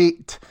the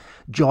great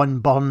John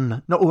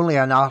Byrne, not only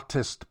an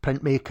artist,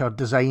 printmaker,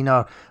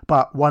 designer,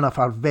 but one of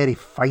our very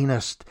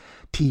finest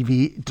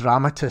TV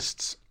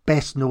dramatists,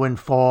 best known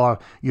for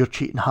Your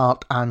Cheating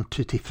Heart and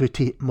Tutti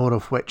Frutti, more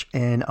of which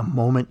in a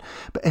moment.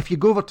 But if you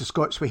go over to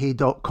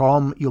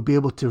scotsway.com, you'll be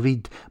able to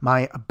read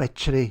my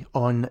obituary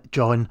on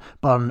John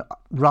Byrne,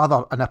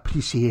 rather an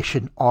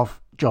appreciation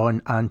of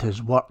John and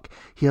his work.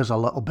 Here's a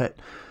little bit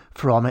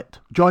from it.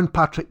 John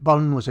Patrick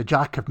Byrne was a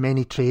jack of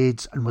many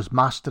trades and was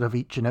master of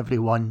each and every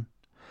one.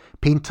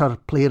 Painter,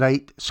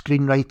 playwright,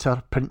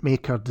 screenwriter,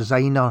 printmaker,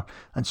 designer,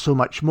 and so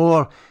much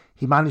more,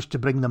 he managed to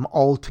bring them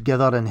all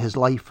together in his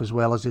life as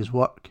well as his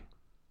work.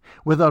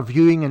 Whether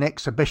viewing an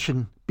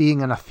exhibition,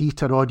 being in a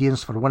theatre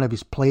audience for one of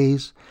his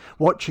plays,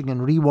 watching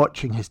and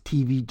re-watching his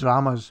TV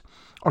dramas,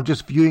 or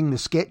just viewing the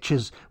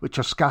sketches which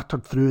are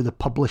scattered through the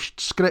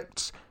published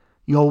scripts,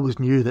 you always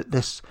knew that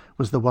this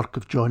was the work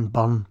of John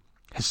Byrne.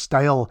 His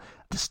style,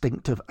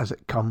 distinctive as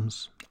it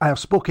comes. I have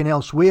spoken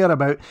elsewhere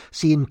about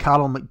seeing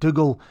Carol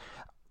McDougall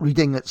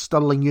reading at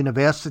Stirling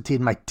University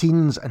in my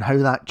teens and how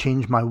that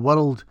changed my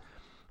world.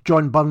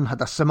 John Byrne had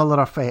a similar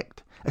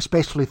effect,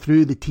 especially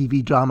through the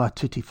TV drama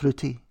Tutti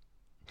Frutti.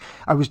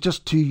 I was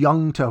just too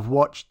young to have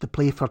watched the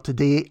Play for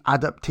Today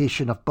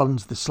adaptation of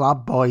Byrne's The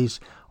Slab Boys,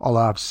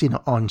 although I've seen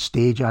it on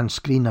stage and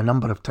screen a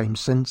number of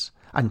times since,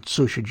 and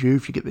so should you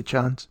if you get the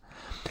chance.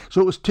 So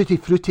it was Tutti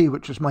Frutti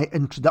which was my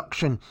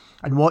introduction,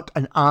 and what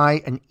an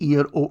eye and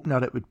ear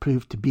opener it would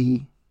prove to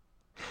be.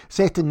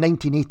 Set in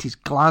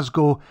 1980s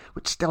Glasgow,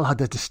 which still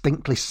had a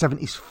distinctly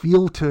 70s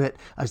feel to it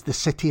as the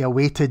city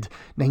awaited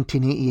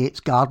 1988's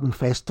Garden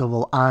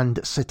Festival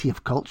and City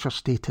of Culture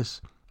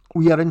status.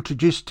 We are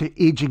introduced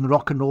to ageing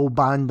rock and roll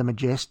band The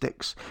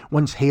Majestics,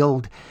 once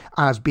hailed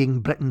as being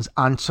Britain's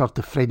answer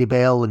to Freddie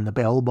Bell and the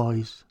Bell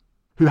Boys,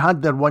 who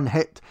had their one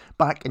hit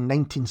back in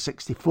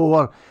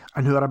 1964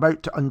 and who are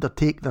about to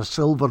undertake their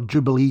Silver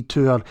Jubilee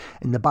tour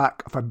in the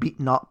back of a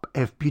beaten-up,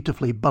 if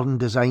beautifully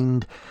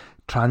Byrne-designed,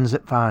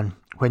 transit van,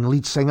 when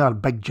lead singer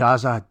Big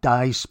Jazza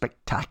dies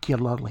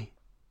spectacularly.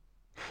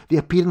 The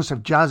appearance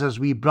of Jazza's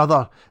wee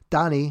brother,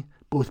 Danny,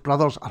 both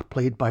brothers are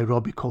played by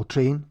Robbie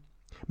Coltrane,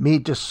 may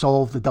just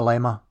solve the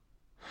dilemma.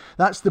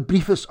 That's the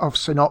briefest of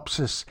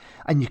synopsis,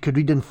 and you could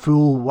read in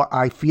full what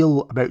I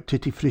feel about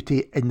Tutti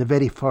Frutti in the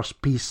very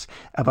first piece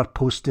ever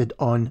posted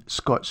on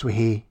Scots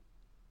Whay.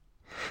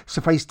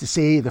 Suffice to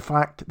say, the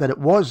fact that it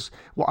was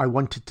what I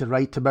wanted to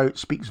write about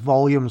speaks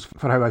volumes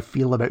for how I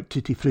feel about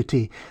Tutti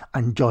Frutti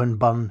and John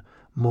Byrne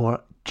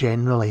more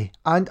generally.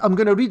 And I'm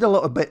going to read a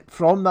little bit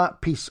from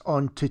that piece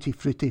on Tutti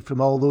Frutti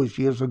from all those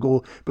years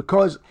ago,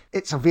 because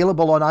it's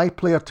available on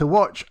iPlayer to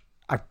watch.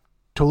 I've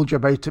told you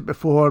about it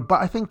before,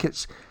 but I think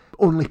it's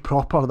only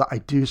proper that I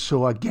do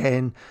so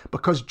again,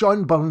 because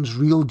John Byrne's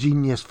real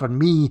genius for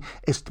me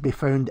is to be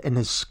found in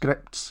his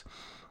scripts.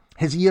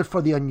 His ear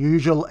for the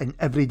unusual in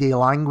everyday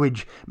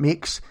language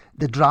makes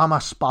the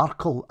drama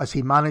sparkle as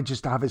he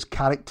manages to have his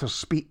characters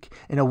speak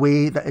in a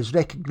way that is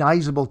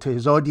recognisable to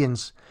his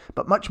audience,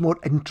 but much more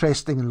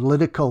interesting and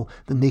lyrical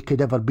than they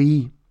could ever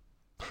be.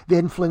 The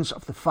influence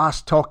of the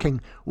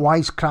fast-talking,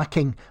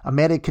 wisecracking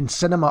American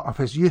cinema of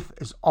his youth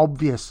is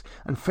obvious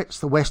and fits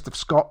the West of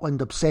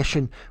Scotland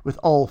obsession with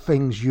all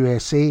things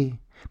USA,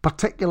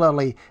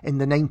 particularly in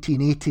the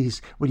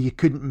 1980s, where you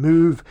couldn't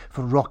move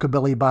for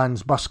rockabilly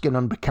bands busking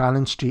on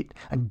Buchanan Street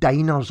and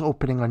diners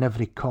opening on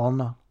every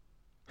corner.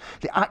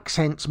 The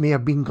accents may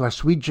have been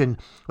Glaswegian,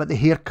 but the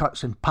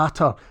haircuts and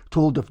patter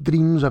told of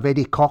dreams of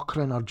Eddie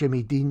Cochran or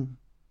Jimmy Dean.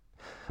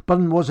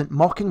 Byrne wasn't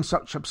mocking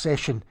such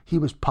obsession, he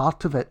was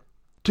part of it.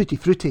 Tutti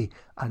Frutti,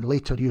 and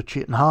later Your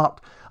Cheating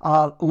Heart,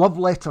 are love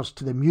letters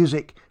to the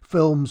music,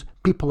 films,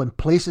 people and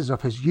places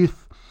of his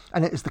youth,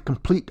 and it is the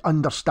complete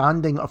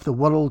understanding of the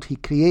world he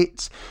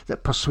creates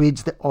that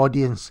persuades the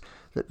audience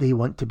that they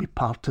want to be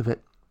part of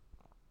it.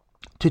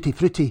 Tutti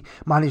Frutti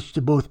managed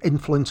to both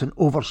influence and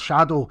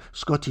overshadow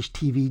Scottish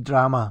TV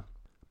drama.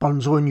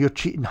 Byrne's own Your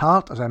Cheating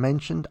Heart, as I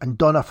mentioned, and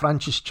Donna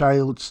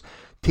Francis-Child's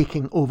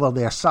Taking Over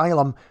the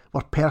Asylum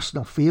were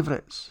personal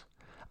favourites.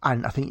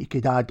 And I think you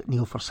could add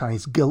Neil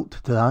Forsyth's Guilt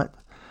to that.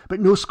 But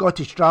no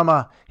Scottish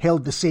drama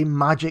held the same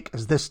magic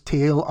as this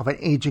tale of an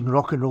ageing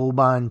rock and roll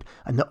band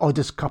and the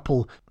oddest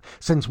couple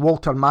since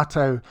Walter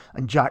Matthau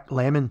and Jack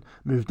Lemmon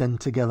moved in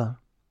together.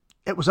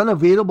 It was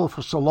unavailable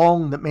for so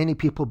long that many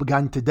people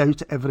began to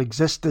doubt it ever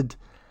existed.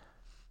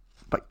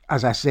 But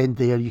as I said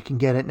there, you can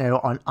get it now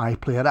on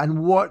iPlayer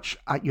and watch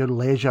at your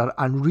leisure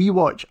and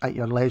rewatch at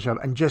your leisure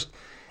and just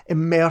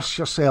immerse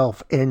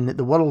yourself in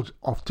the world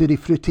of Tutti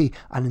Frutti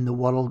and in the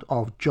world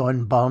of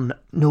John Byrne.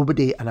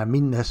 Nobody, and I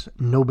mean this,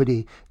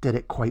 nobody did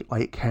it quite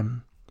like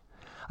him.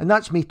 And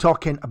that's me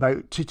talking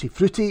about Tutti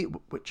Frutti,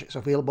 which is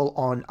available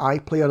on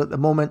iPlayer at the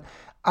moment,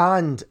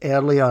 and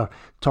earlier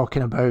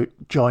talking about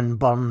John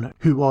Byrne,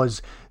 who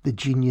was the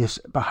genius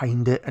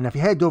behind it. And if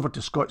you head over to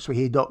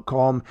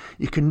scotsway.com,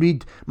 you can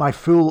read my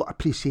full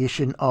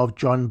appreciation of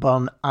John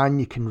Byrne, and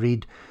you can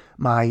read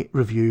my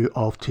review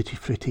of Tutti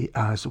Frutti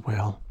as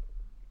well.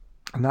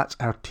 And that's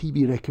our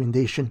TV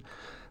recommendation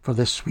for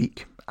this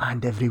week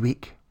and every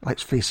week,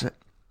 let's face it.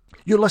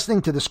 You're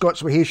listening to the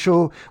Scots Whay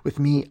Show with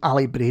me,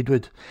 Ali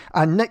Braidwood.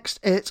 And next,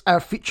 it's our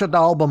featured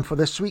album for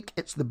this week.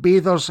 It's The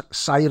Bathers'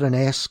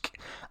 Sirenesque.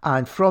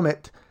 And from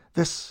it,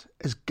 this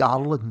is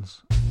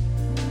Garlands.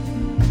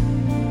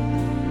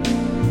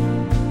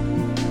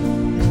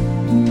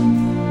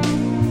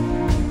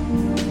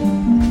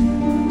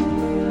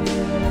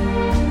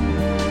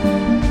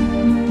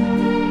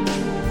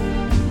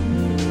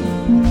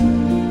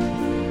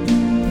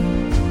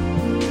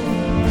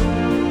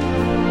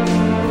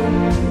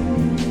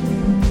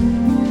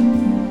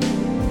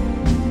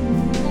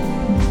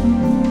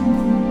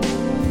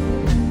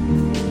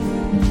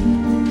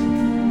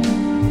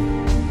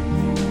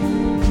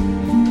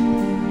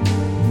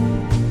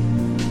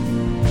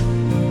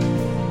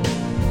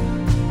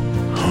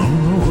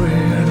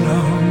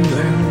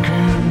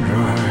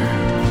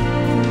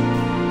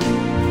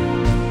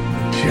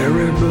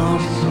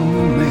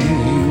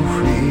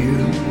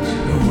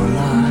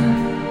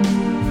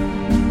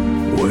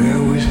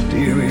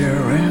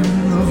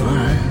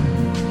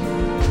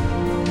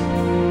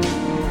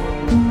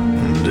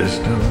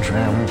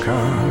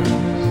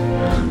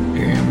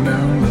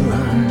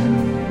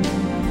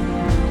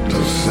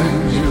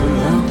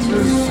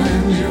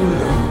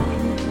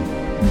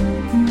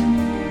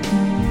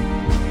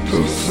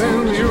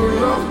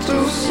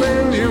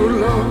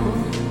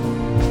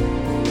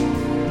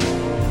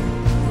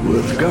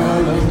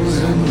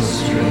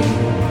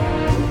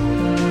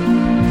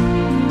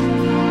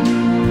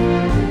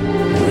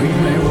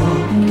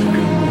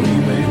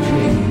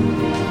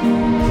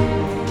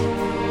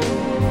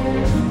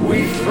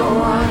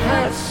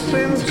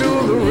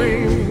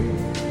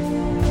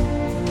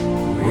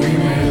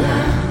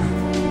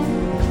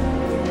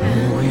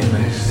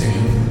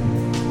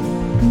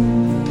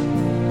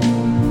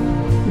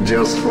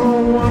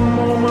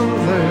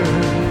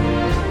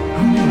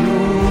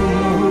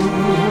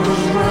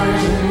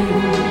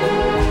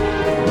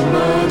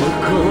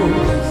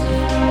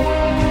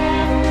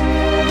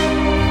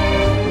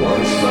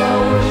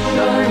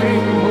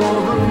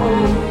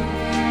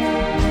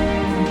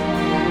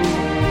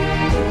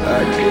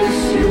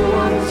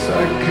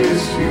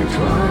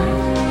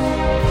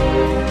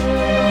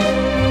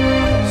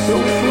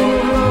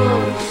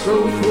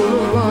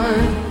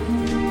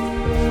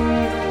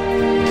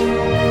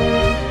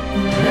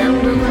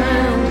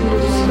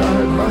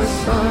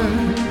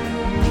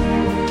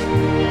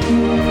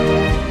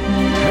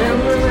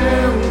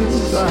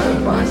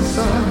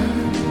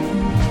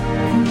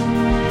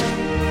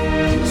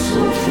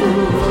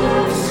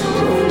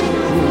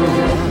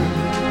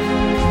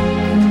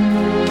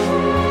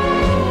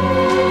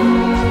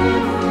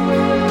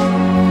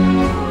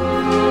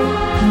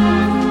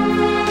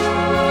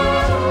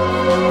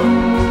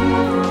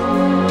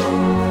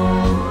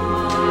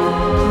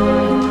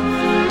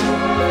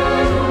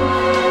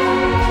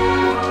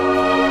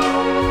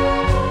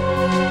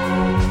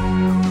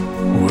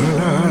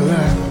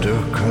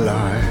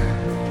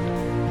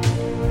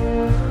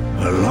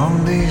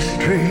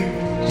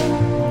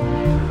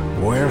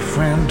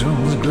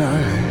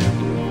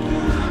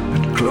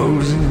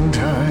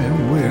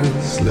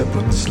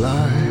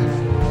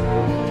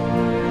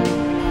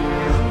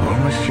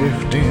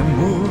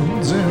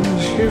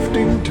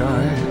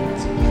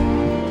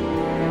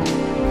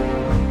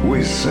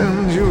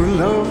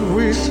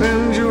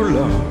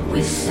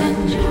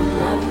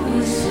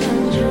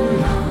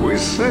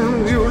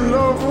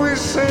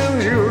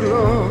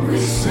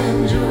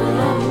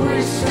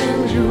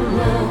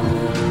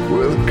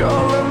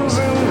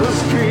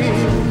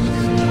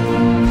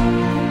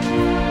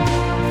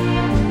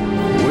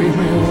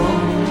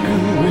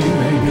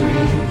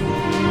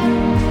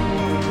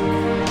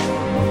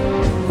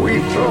 We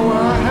throw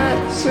our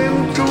hats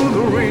into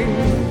the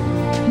ring.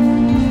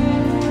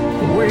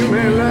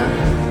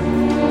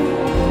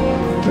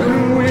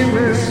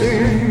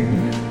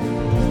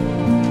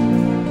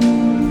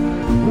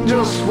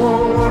 just for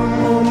one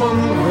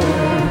moment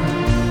there.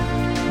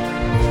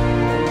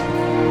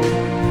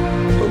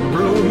 The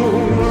blue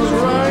moon was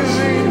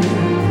rising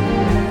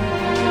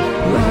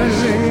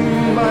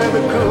by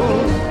the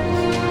coast.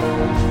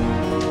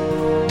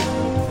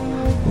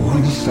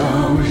 One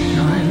star was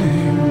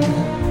shining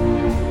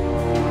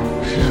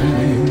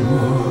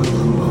more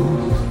than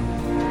most.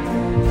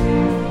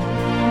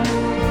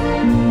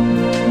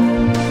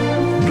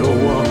 Don't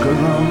walk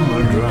around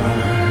the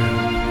drive.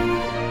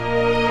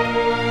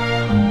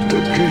 To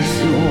kiss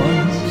you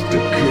once, to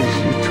kiss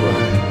you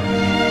twice.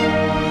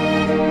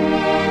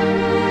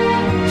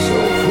 So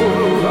full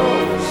of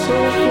love, so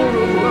full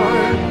of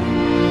life.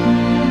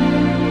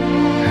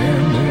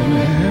 Hand in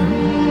hand,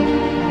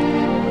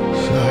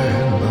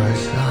 side by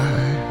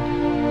side.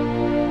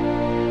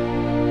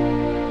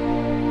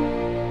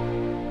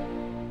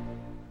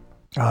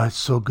 Ah, it's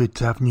so good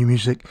to have new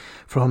music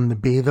from the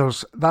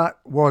Bathers. That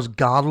was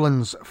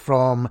Garlands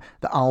from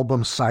the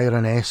album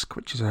Sirenesque,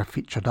 which is our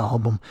featured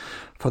album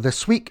for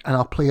this week, and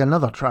I'll play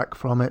another track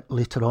from it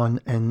later on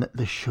in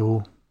the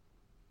show.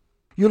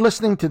 You're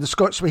listening to the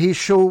Scots Whay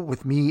Show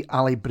with me,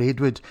 Ali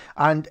Braidwood,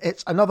 and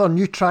it's another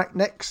new track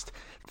next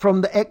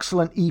from the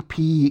excellent EP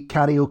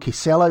Karaoke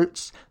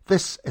Sellouts.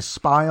 This is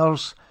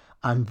Spires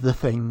and The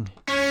Thing.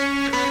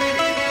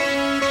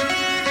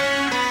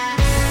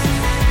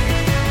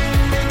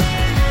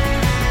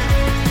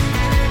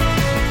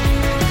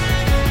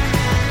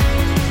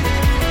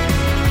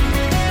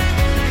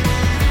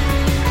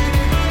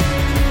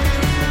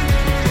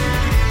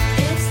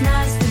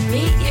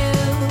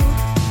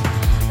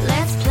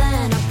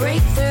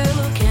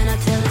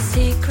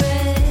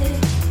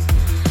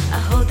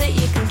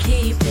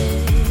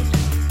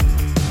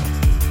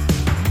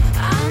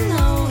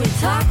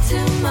 Too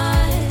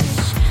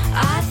much,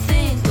 I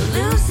think we're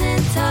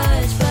losing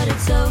touch, but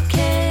it's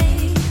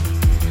okay.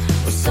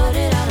 We'll sort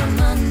it out on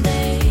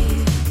Monday.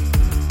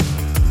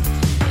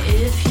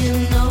 If you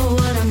know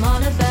what I'm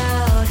on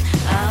about,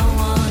 I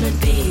wanna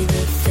be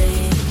the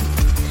thing.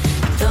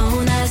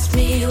 Don't ask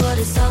me what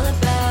it's all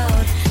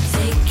about.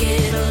 Take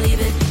it or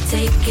leave it,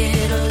 take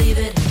it or leave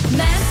it.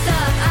 Messed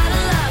up, out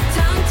of luck,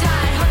 tongue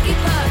tied, hockey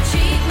puck,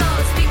 cheat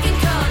mode, speaking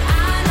code.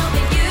 I know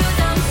that you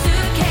dumb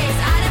suitcase,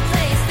 out of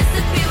place,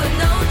 disappear with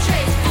no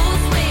trace. Full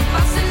swing,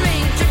 boxing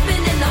ring,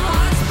 dripping in the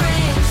hot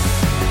springs.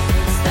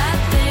 It's that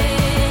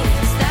thing,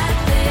 it's that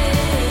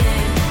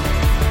thing.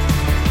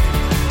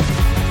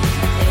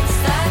 It's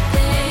that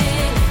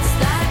thing, it's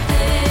that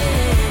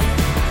thing.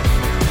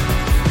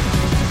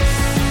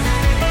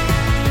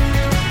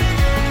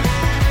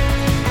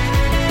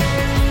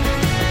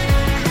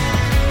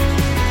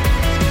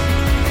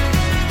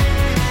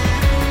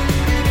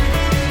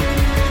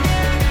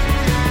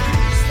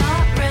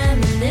 Stop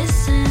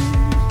reminiscing.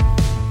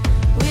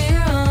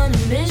 We're on a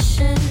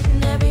mission.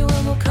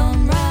 Everyone will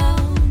come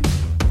round.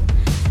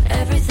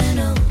 Everything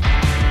will.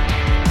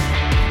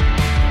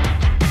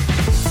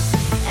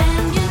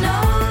 And you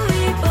know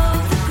we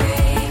both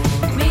agree.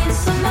 Means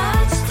so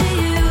much to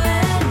you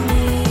and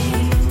me.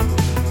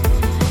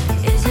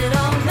 Is it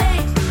all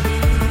make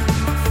believe?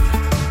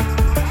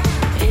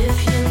 If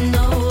you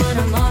know what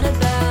I'm on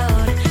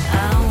about,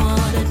 I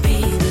wanna be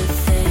the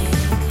thing.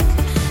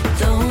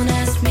 Don't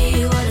ask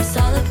me what it's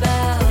all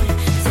about.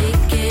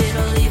 Take it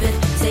or leave it,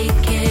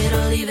 take it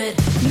or leave it.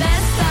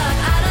 Messed up,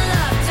 out of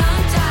luck,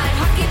 tongue tied,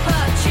 hockey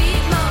puck,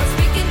 cheat mode,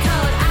 speaking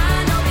code. I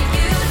know that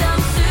you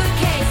dumb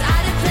suitcase,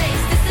 out of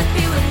place,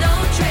 disappear with no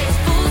trace.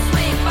 Full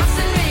swing,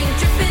 boxing ring,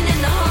 dripping in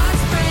the hot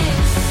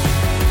springs.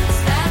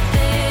 It's that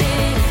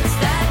thing, it's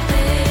that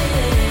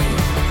thing.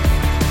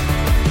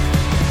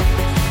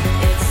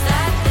 It's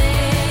that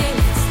thing,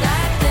 it's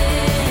that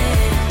thing.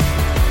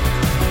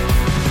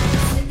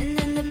 Sitting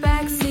in the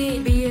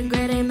backseat, be a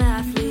grade A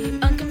mathlete.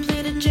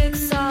 Uncompleted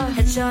jigsaw,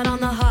 headshot on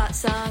the hot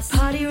sauce.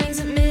 Party rings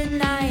at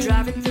midnight,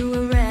 driving through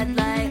a red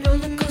light.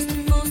 Roller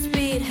coaster full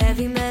speed,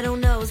 heavy metal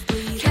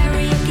nosebleed.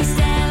 Karaoke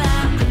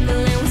sellout,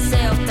 crippling with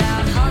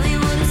self-doubt.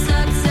 Hollywood is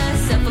success,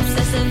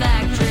 self-obsessive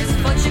actress.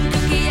 Fortune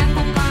cookie,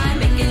 apple pie,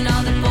 making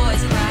all the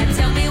boys cry.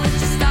 Tell me what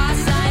your star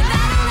sign,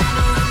 that'll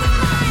never work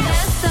with mine.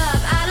 Messed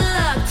up, out of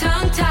luck,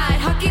 tongue tied,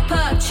 hockey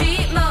puck,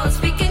 cheat mode,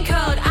 speaking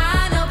code.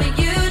 I know but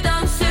you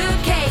dumb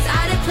suitcase,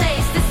 out of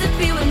place,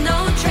 disappear with no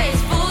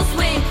trace. Full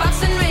swing,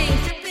 boxing ring,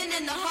 dripping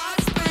in the hot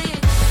springs.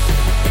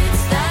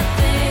 It's that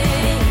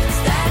thing, it's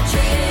that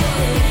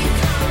trick.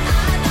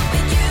 I know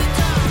but you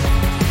don't.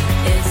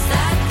 It's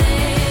that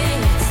thing,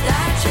 it's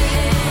that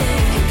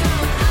trick.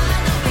 I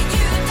know but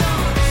you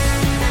don't.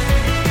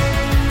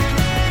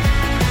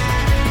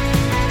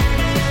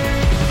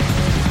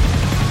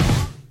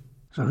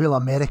 There's a real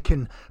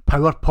American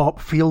power pop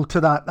feel to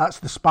that. That's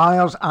the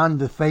Spires and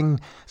The Thing.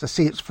 As I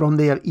say, it's from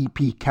their EP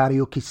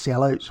Karaoke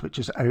Sellouts, which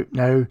is out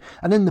now.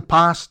 And in the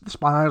past, the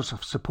Spires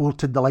have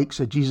supported the likes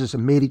of Jesus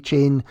and Mary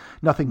Chain,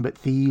 Nothing But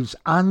Thieves,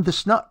 and the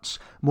Snuts,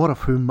 more of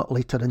whom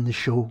later in the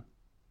show.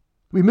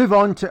 We move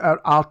on to our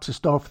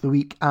Artist of the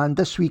Week, and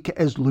this week it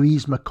is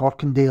Louise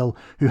McCorkindale,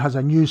 who has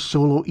a new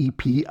solo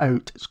EP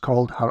out. It's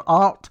called Her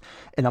Art.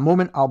 In a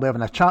moment, I'll be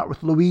having a chat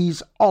with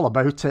Louise all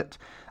about it.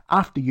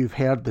 after you've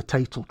heard the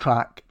title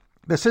track.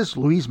 This is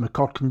Louise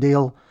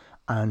McCorkindale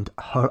and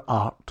Her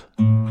Art.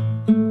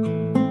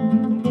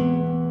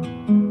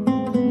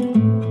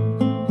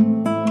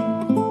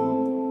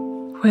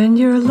 When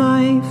your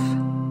life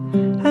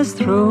has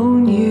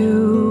thrown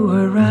you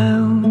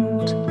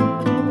around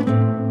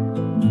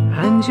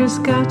and you're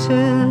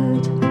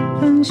scattered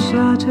and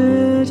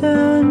shattered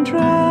and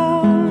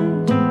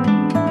drowned,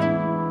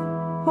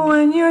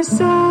 when you're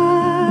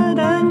sad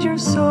and you're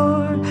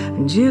sore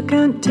and you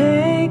can't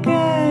take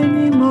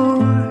any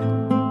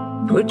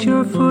more, put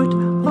your foot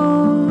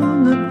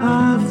on the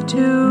path to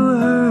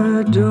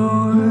her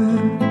door.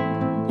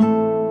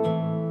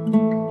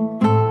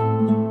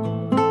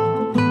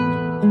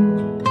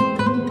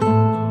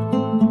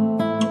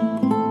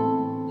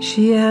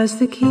 She has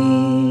the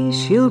key,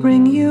 she'll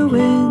bring you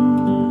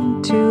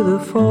into the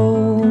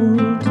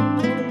fold.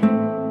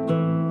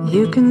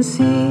 You can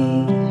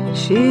see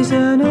she's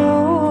an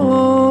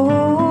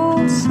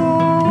old soul.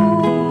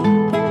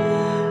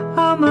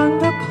 Among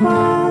the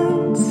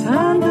plants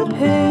and the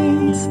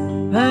paints,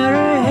 there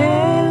are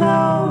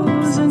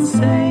halos and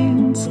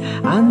saints,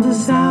 and the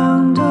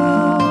sound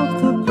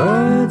of the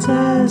birds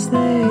as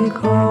they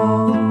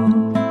call.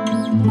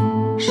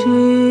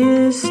 She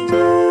is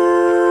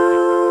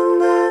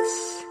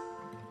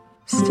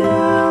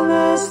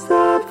stillness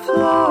that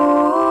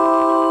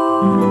flows.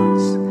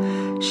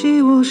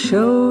 She will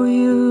show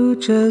you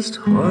just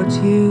what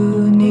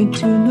you need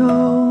to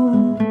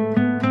know.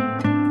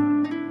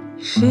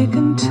 She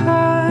can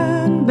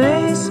turn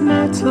base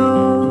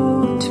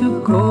metal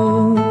to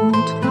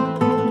gold.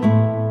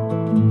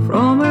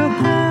 From her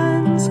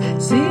hands,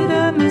 see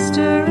the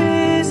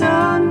mysteries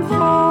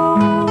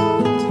unfold.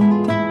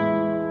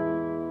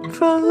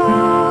 For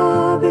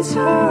love is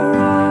her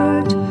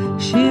art.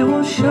 She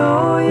will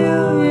show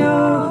you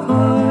your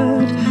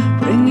heart,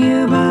 bring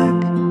you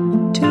back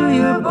to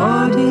your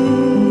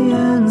body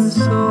and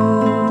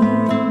soul.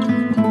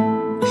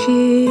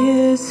 She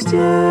is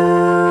stillness,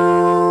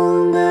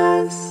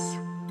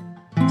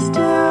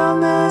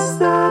 stillness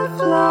that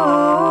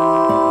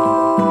flows.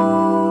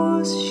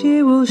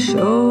 She will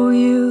show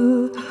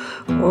you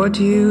what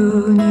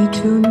you need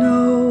to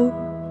know.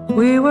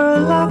 We were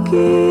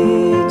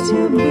lucky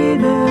to be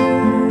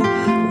there,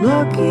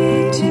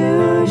 lucky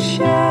to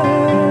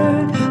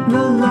share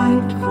the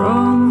light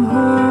from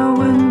her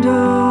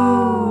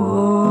window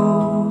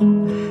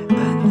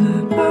and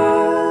the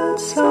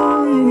birds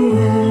song in the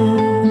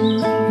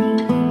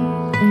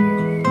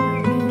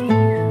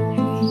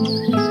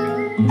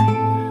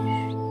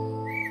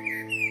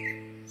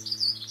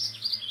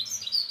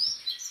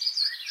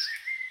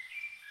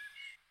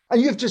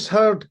And you've just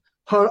heard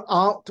Her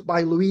Art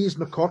by Louise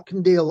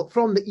McCorkindale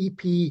from the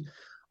EP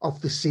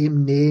of the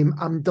same name.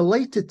 I'm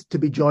delighted to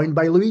be joined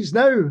by Louise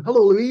now.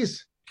 Hello,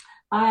 Louise.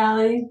 Hi,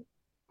 Ali.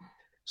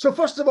 So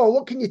first of all,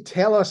 what can you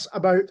tell us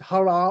about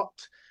Her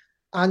Art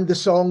and the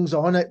songs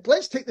on it?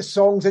 Let's take the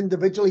songs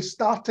individually,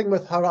 starting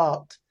with Her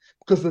Art,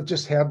 because we've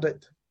just heard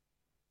it.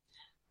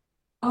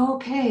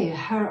 Okay,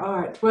 Her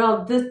Art.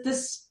 Well,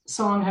 this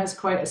song has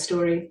quite a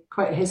story,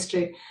 quite a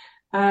history.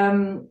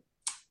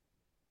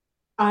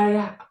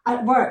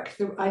 At work,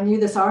 I knew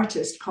this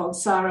artist called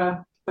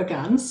Sarah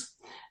Bagans,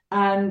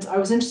 and I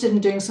was interested in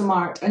doing some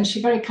art, and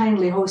she very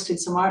kindly hosted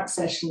some art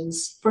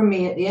sessions for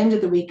me at the end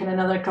of the week and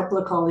another couple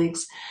of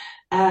colleagues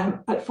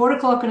at 4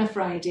 o'clock on a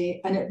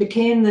Friday, and it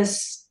became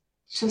this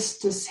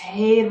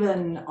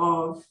haven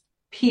of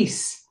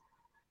peace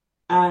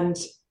and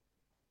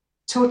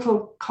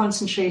total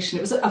concentration.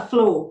 It was a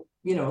flow,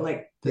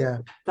 that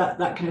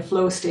kind of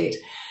flow state.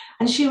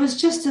 And she was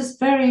just this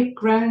very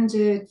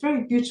grounded,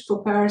 very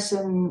beautiful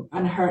person,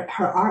 and her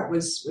art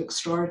was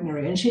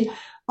extraordinary. And she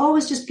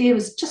always just gave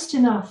us just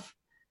enough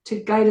to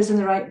guide us in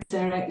the right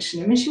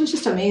direction. I mean, she was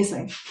just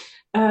amazing.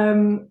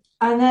 And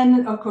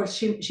then, of course,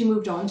 she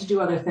moved on to do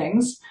other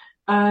things.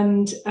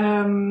 And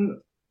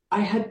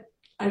I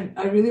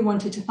really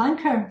wanted to thank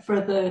her for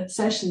the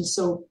sessions,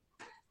 so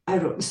I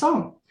wrote the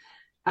song.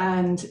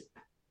 And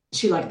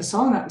she liked the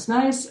song, that was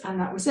nice, and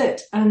that was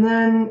it. And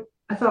then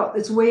I thought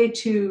it's way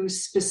too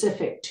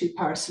specific, too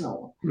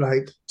personal,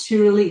 right,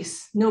 to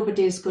release.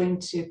 Nobody's going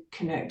to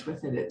connect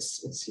with it. It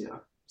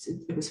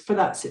was for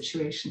that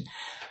situation.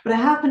 But I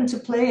happened to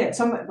play it.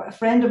 A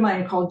friend of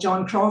mine called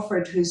John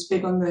Crawford, who's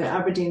big on the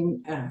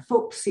Aberdeen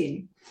folk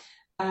scene,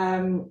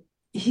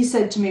 he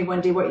said to me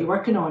one day, "What are you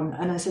working on?"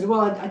 And I said,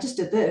 "Well, I just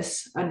did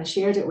this," and I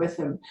shared it with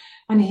him,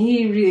 and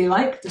he really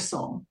liked the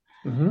song.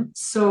 Mm-hmm.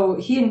 So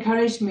he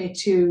encouraged me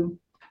to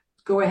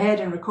go ahead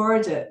and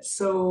record it.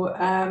 So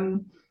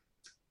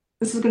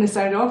this is going to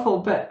sound awful,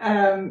 but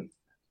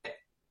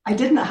I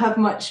didn't have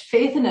much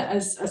faith in it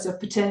as a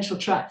potential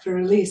track for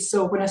release.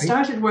 So when I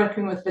started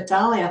working with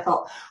Vitaly, I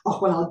thought, oh,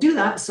 well, I'll do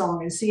that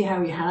song and see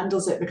how he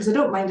handles it, because I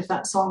don't mind if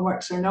that song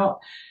works or not.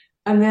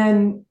 And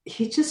then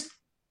he just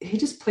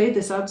played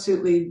this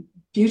absolutely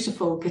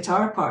beautiful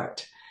guitar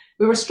part.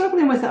 We were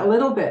struggling with it a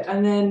little bit.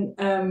 And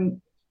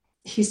then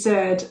he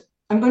said,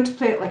 I'm going to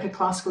play it like a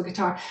classical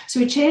guitar. So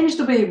he changed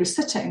the way he was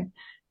sitting,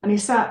 and he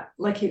sat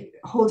like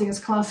holding his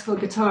classical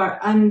guitar,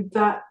 and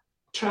that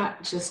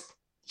track just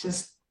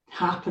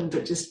happened.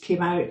 It just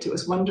came out. It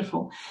was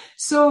wonderful.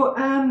 So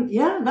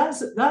that's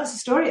the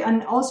story.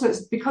 And also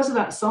it's because of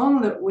that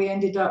song that we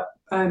ended up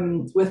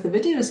with the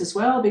videos as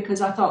well,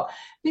 because I thought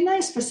it'd be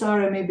nice for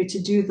Sarah maybe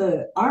to do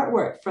the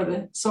artwork for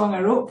the song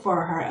I wrote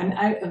for her. And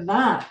out of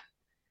that,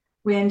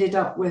 we ended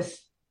up with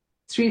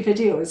 3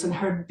 videos and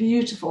her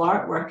beautiful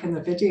artwork in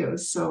the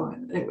videos. So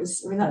it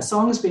was, I mean, that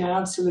song has been an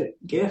absolute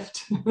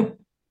gift.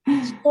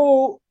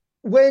 So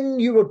when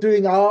you were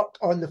doing art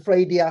on the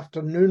Friday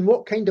afternoon,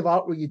 what kind of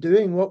art were you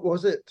doing? What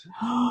was it?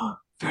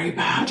 Very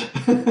bad.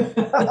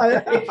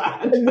 Very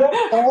bad.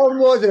 What form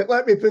was it?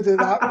 Let me put it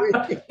that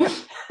way.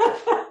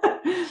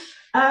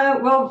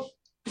 Well,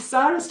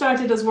 Sarah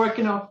started us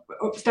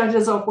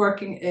off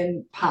working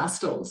in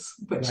pastels,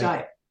 which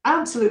I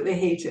absolutely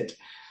hated.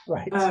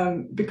 Right.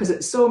 Because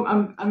it's so,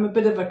 I'm a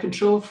bit of a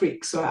control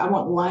freak, so I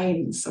want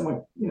lines. I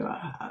want,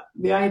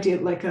 the idea,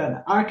 like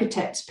an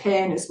architect's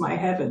pen is my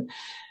heaven.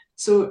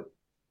 So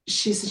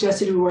she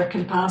suggested we work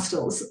in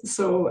pastels.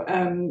 So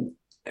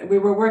we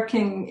were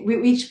working,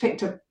 we each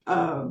picked a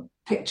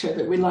picture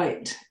that we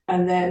liked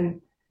and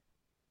then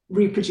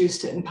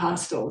reproduced it in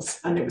pastels.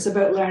 And it was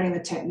about learning the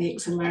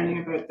techniques and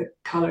learning about the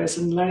colors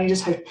and learning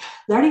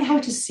how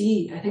to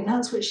see. I think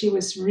that's what she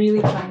was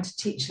really trying to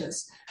teach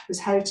us, was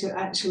how to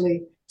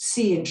actually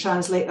see and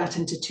translate that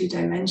into 2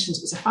 dimensions.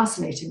 It was a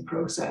fascinating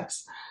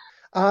process.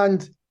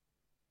 And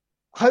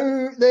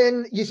how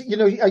then, as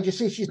you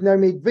say, she's now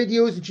made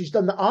videos and she's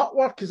done the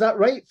artwork, is that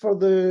right, for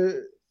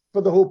the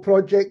whole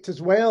project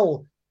as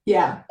well?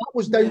 Yeah. That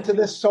was down to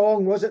this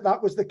song, was it?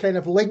 That was the kind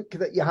of link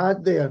that you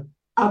had there.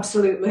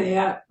 Absolutely,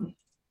 yeah.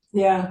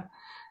 Yeah.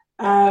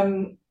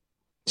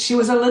 She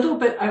was a little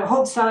bit, I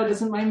hope Sarah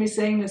doesn't mind me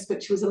saying this,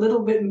 but she was a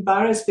little bit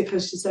embarrassed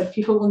because she said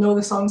people will know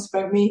the songs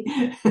about me,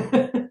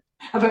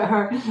 about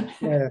her.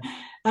 Yeah.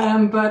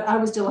 But I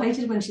was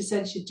delighted when she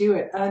said she'd do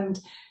it. And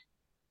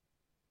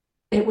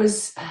there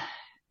was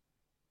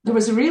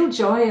a real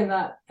joy in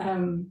that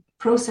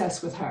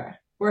process with her,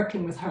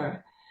 working with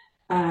her,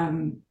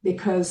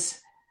 because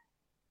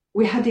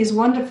we had these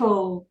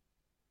wonderful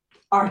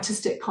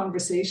artistic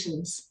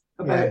conversations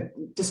about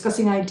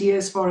discussing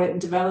ideas for it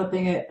and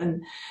developing it,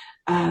 and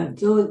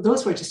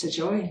those were just a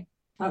joy.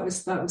 That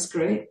was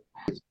great.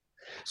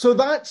 So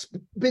that's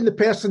been the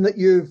person that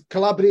you've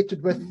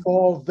collaborated with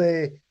for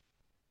the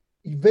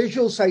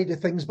visual side of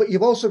things, but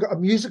you've also got a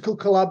musical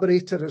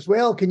collaborator as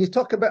well. Can you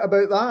talk a bit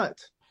about that?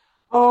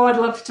 Oh, I'd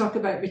love to talk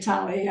about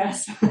Vitaly,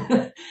 yes.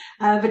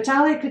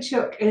 Vitaly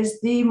Kachuk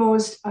is the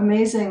most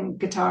amazing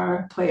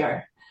guitar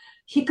player.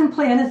 He can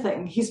play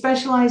anything. He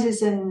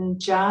specializes in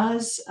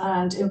jazz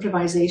and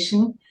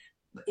improvisation.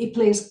 He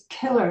plays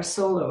killer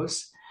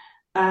solos,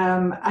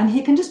 and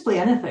he can just play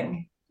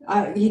anything.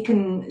 He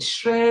can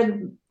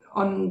shred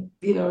on,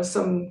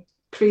 some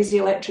crazy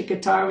electric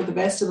guitar with the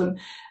best of them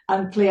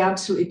and play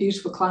absolutely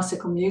beautiful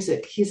classical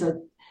music. He's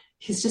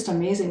just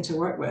amazing to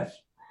work with.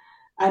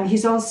 And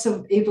he's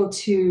also able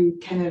to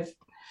kind of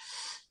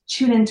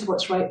tune into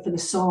what's right for the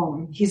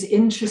song. He's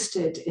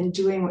interested in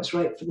doing what's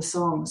right for the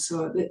song.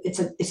 So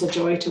it's a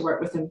joy to work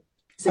with him.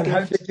 And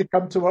how did you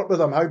come to work with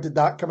him? How did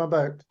that come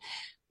about?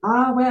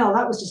 Well,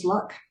 that was just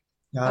luck.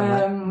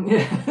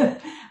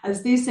 Right.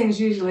 As these things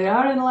usually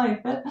are in life.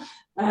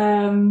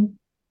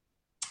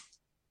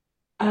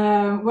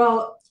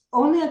 Well,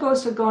 Only a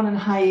Ghost had gone on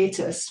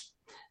hiatus.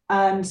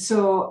 And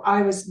so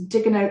I was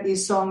digging out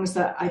these songs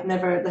that I'd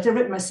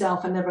written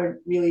myself and never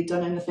really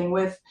done anything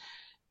with.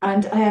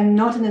 And I am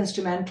not an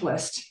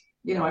instrumentalist.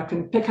 I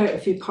can pick out a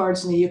few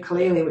chords on the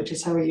ukulele, which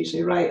is how I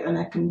usually write, and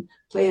I can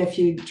play a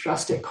few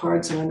drastic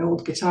chords on an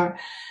old guitar.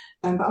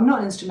 But I'm not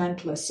an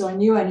instrumentalist, so I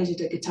knew I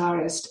needed a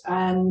guitarist.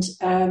 And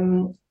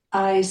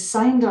I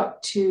signed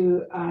up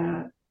to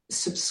a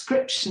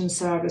subscription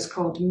service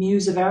called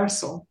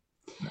Musiversal.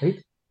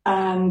 Right.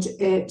 And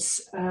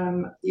it's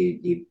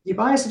you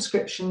buy a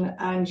subscription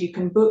and you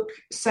can book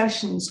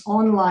sessions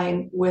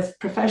online with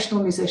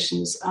professional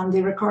musicians, and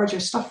they record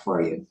your stuff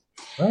for you.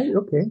 Right,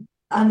 okay.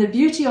 And the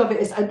beauty of it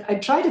is I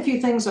tried a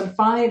few things on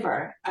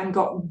Fiverr and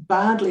got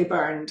badly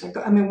burned.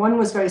 One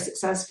was very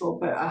successful,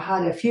 but I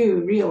had a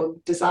few real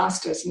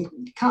disasters, and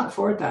you can't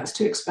afford that. It's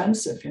too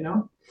expensive,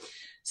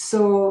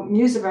 So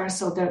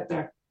Musiversal,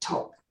 they're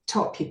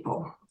top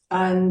people.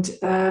 And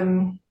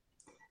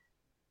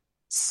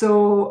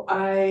so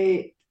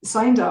I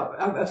signed up.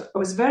 I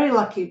was very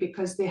lucky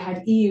because they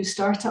had EU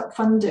startup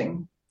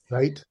funding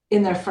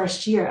in their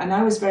first year. And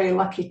I was very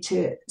lucky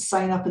to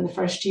sign up in the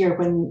first year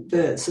when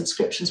the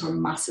subscriptions were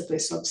massively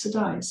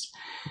subsidized.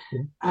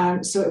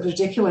 Okay. So it was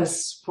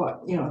ridiculous.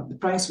 The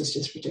price was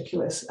just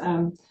ridiculous.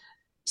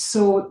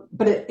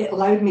 But it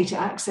allowed me to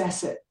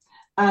access it.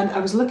 And I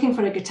was looking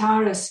for a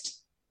guitarist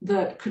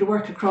that could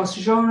work across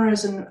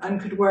genres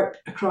and could work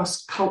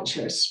across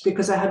cultures,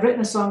 because I had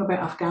written a song about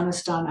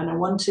Afghanistan and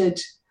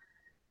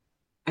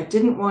I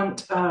didn't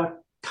want a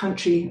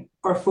country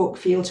or folk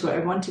feel to it.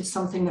 I wanted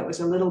something that was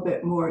a little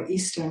bit more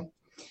Eastern.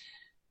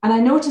 And I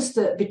noticed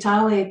that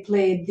Vitaly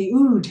played the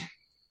oud.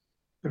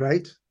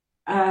 Right.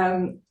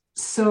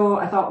 So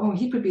I thought, oh,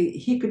 he could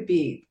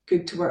be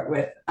good to work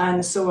with.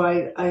 And so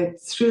I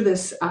threw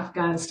this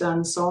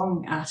Afghanistan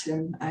song at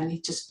him, and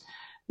he just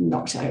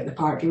knocked it out of the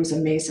park. It was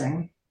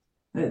amazing.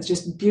 It's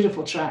just a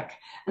beautiful track.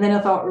 And then I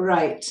thought,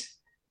 right,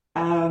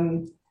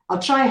 I'll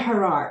try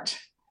her art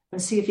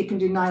and see if he can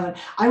do nylon.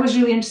 I was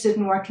really interested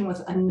in working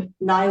with a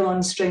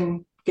nylon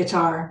string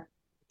guitar.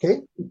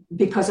 Okay.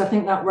 Because I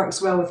think that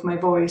works well with my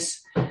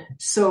voice.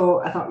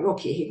 So I thought,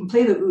 okay, he can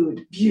play the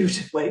oud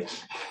beautifully,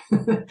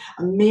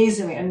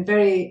 amazingly, and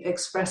very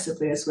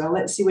expressively as well.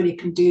 Let's see what he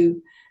can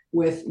do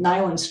with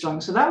nylon strung.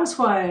 So that was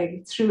why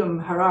I threw him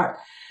her art.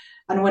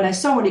 And when I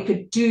saw what he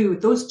could do,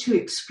 those two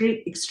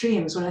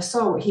extremes, when I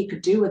saw what he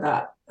could do with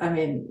that, I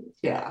mean,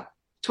 yeah,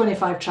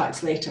 25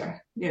 tracks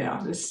later,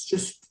 it's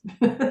just,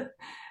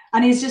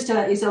 and he's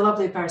a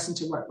lovely person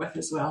to work with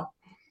as well.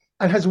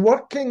 And has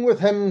working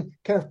with him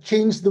kind of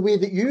changed the way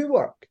that you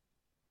work?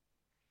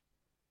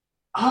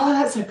 Oh,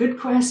 that's a good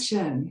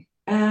question.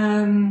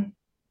 Well,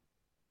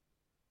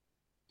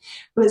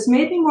 it's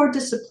made me more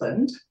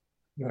disciplined.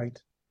 Right.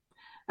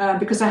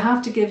 Because I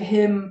have to give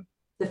him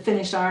the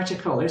finished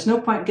article. There's no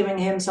point giving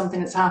him something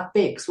that's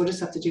half-baked, so we'll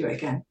just have to do it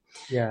again.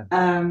 Yeah.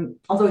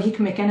 Although he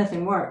can make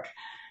anything work.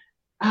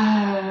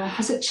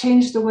 Has it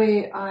changed the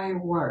way I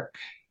work?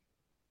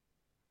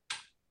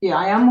 Yeah,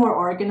 I am more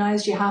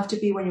organized. You have to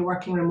be when you're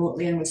working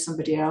remotely and with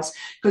somebody else.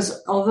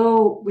 Because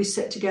although we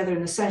sit together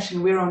in a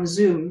session, we're on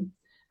Zoom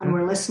and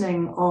we're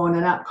listening on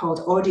an app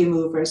called Audio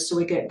Movers, so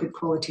we get good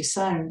quality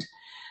sound.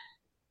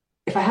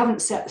 If I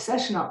haven't set the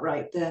session up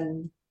right,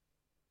 then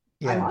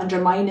I'm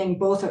undermining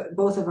both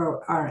of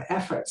our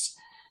efforts.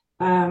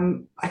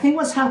 I think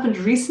what's happened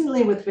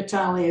recently with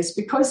Vitaly is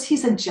because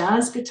he's a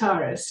jazz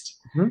guitarist,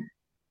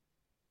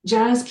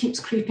 jazz keeps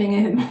creeping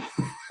in.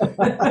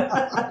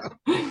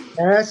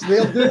 Yes,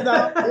 they'll do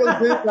that. They'll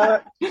do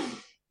that.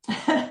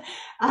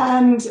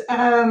 And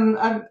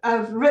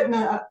I've written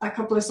a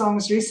couple of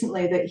songs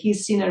recently that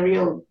he's seen a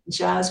real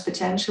jazz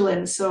potential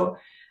in. So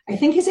I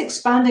think he's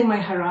expanding my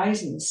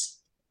horizons.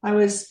 I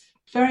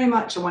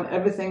want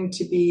everything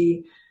to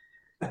be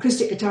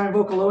acoustic guitar and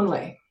vocal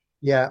only.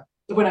 Yeah.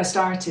 When I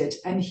started,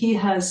 and he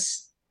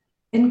has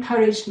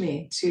encouraged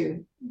me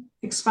to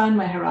expand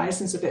my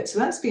horizons a bit. So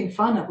that's been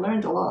fun. I've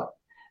learned a lot.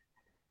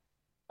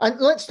 And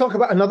let's talk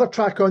about another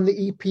track on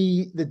the EP,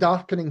 The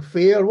Darkening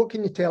Fair. What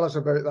can you tell us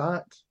about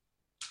that?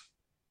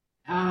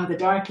 The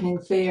Darkening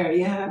Fair.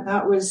 Yeah,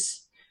 that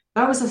was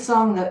a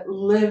song that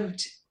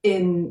lived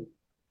in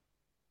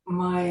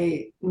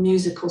my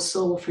musical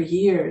soul for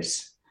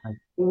years.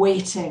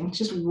 Waiting.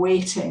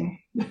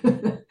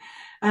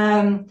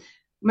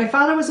 My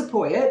father was a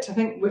poet. I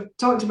think we've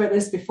talked about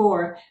this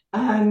before.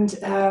 And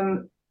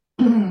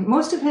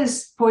most of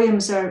his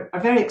poems are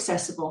very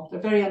accessible. They're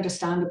very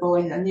understandable.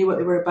 I knew what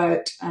they were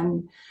about.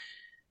 And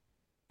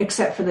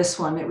except for this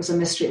one, it was a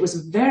mystery. It was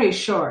very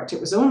short.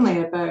 It was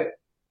only about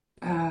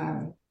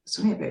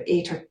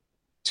 8 or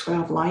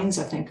 12 lines,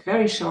 I think.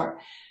 Very short.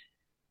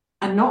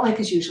 And not like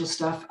his usual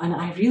stuff. And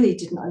I really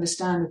didn't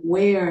understand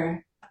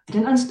I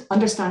didn't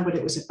understand what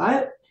it was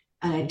about,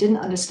 and I didn't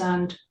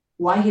understand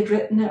why he'd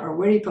written it or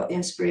where he got the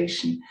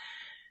inspiration.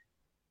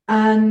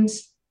 And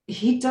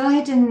he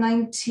died in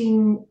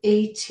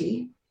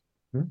 1980,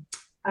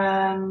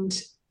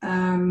 and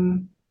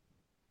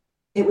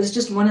it was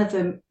just one of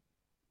the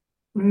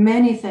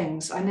many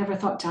things I never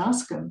thought to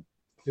ask him.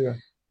 Yeah.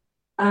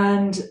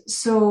 And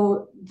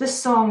so this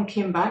song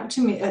came back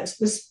to me,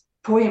 this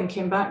poem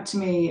came back to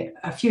me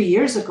a few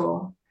years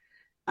ago,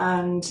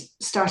 and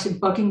started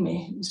bugging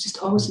me. It was just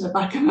always in the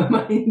back of my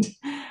mind.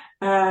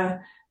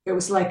 It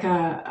was like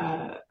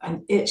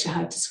an itch I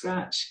had to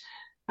scratch.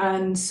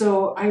 And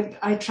so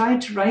I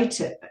tried to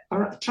write it,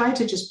 or tried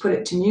to just put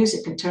it to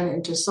music and turn it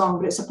into a song,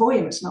 but it's a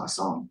poem, it's not a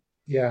song.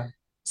 Yeah.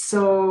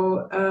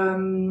 So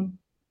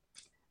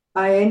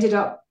I ended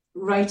up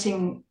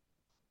writing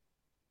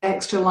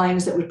extra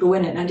lines that would go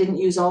in it, and I didn't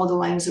use all the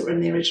lines that were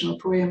in the original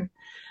poem.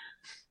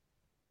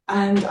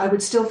 And I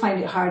would still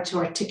find it hard to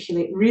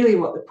articulate really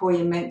what the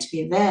poem meant to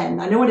me then.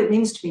 I know what it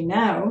means to me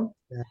now.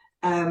 Yeah.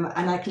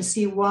 And I can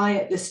see why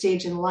at this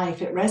stage in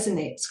life it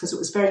resonates, because it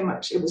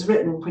was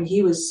written when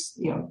he was,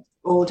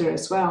 older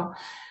as well.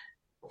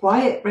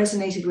 Why it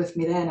resonated with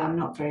me then, I'm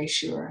not very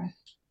sure.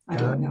 I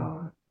don't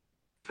know.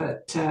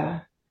 But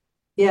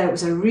it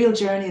was a real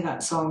journey,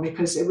 that song,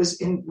 because it was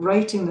in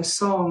writing the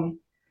song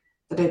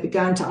that I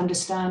began to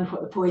understand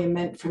what the poem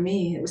meant for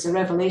me. It was a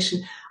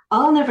revelation.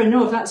 I'll never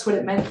know if that's what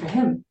it meant for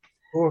him.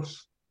 Of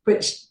course.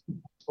 Which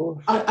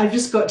I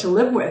just got to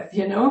live with,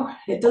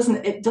 It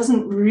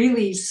doesn't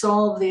really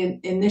solve the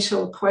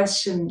initial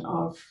question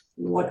of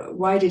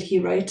why did he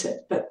write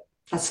it, but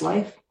that's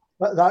life.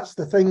 But that's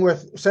the thing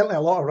with certainly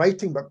a lot of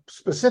writing, but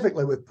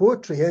specifically with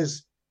poetry,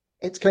 is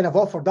it's kind of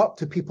offered up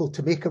to people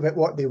to make of it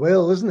what they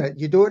will, isn't it?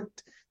 You don't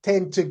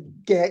tend to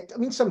get,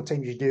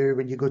 sometimes you do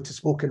when you go to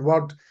spoken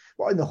word,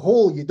 but on the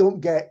whole, you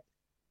don't get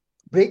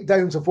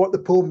breakdowns of what the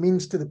poem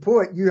means to the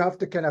poet. You have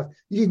to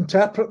you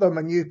interpret them,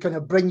 and you kind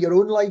of bring your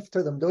own life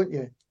to them, don't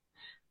you?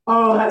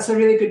 Oh, that's a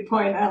really good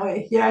point,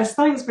 Ali. Yes,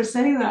 thanks for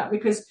saying that,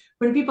 because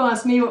when people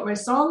ask me what my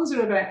songs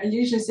are about, I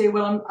usually say,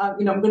 well,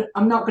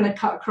 I'm not going to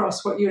cut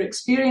across what your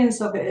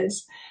experience of it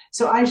is.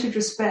 So I should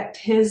respect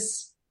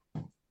his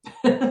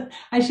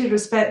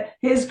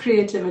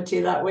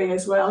creativity that way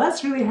as well.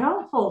 That's really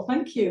helpful.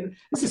 Thank you.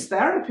 This is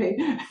therapy.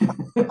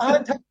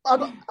 And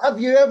have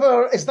you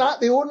ever, is that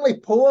the only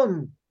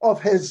poem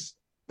of his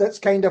that's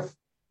kind of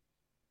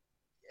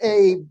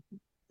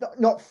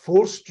not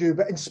forced you,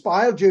 but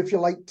inspired you, if you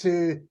like,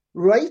 to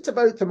write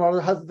about them?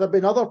 Or have there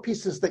been other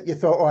pieces that you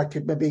thought, oh, I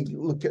could maybe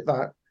look at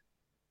that?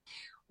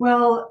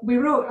 Well, we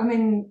wrote,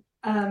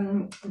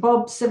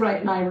 Bob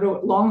Sibright and I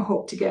wrote Long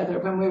Hope together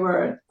when we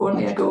were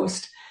only a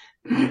ghost.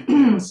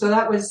 So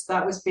that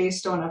was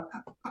based on a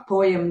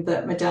poem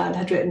that my dad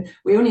had written.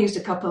 We only used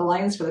a couple of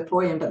lines for the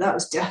poem, but that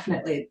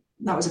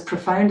was a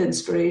profound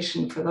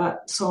inspiration for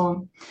that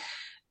song.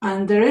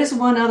 And there is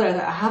one other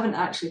that I haven't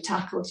actually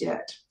tackled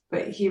yet,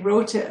 but he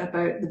wrote it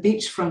about the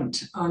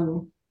beachfront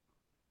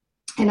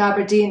in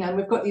Aberdeen, and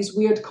we've got these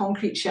weird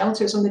concrete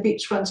shelters on the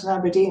beachfront in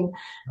Aberdeen,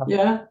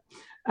 yeah.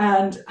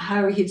 And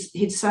how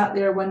he'd sat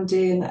there one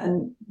day,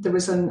 and there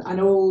was an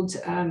old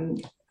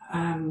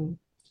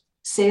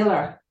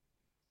sailor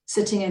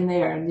sitting in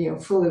there,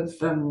 and full of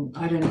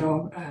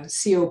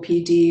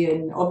COPD,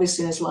 and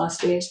obviously in his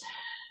last days.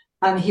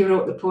 And he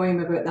wrote the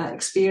poem about that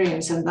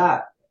experience, and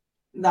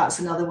that's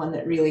another one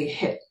that really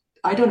hit.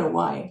 I don't know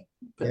why,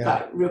 but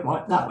that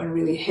one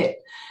really hit.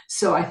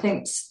 So I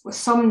think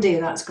someday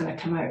that's going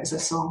to come out as a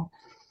song.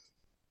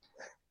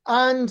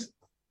 And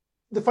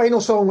the final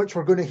song, which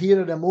we're going to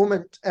hear in a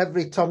moment,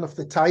 Every Turn of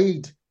the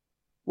Tide,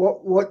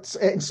 what's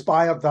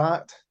inspired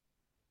that?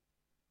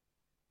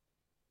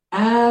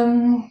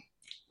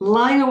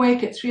 Lying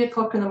awake at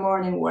 3:00 in the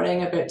morning,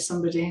 worrying about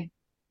somebody,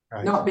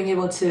 right. Not being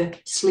able to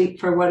sleep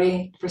for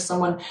worry for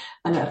someone.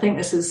 And I think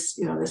this is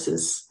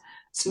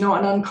it's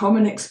not an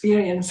uncommon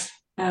experience.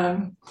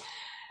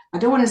 I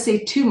don't want to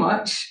say too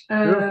much,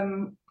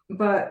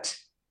 but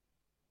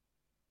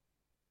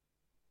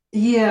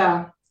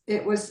yeah,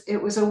 it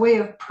was a way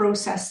of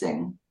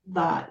processing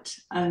that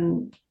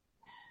and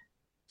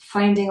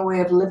finding a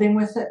way of living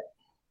with it.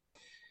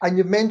 And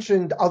you've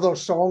mentioned other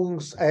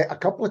songs a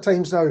couple of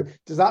times now.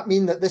 Does that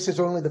mean that this is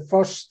only the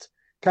first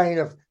kind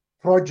of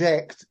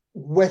project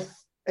with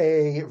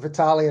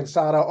Vitaly and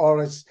Sarah,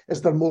 or is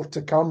there more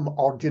to come,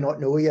 or do you not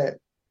know yet?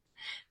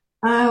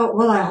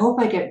 Well, I hope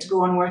I get to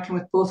go on working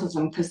with both of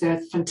them, because they're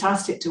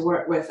fantastic to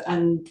work with,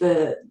 and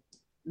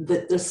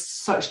there's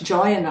such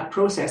joy in that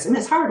process. And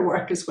it's hard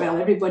work as well.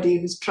 Everybody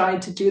who's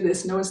tried to do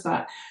this knows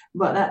that,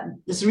 but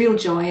there's real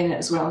joy in it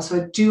as well. So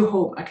I do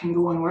hope I can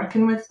go on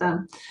working with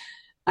them.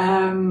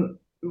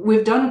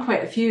 We've done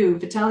quite a few.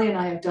 Vitaly and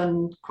I have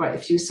done quite a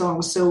few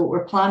songs, so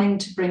we're planning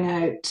to bring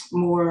out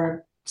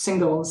more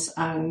singles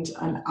and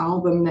an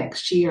album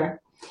next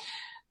year.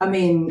 I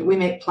mean, we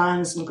make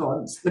plans and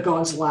the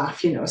gods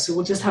laugh, so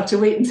we'll just have to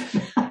wait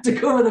and to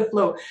go with the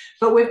flow.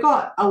 But we've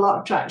got a lot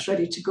of tracks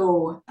ready to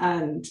go,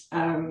 and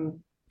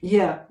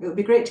it'll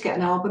be great to get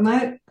an album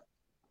out.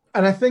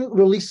 And I think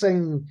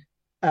releasing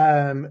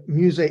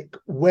music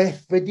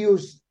with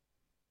videos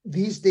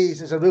these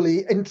days is a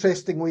really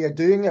interesting way of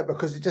doing it,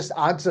 because it just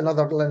adds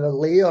another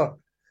layer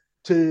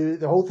to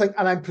the whole thing.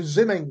 And I'm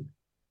presuming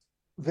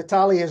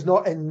Vitaly is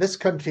not in this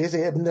country, is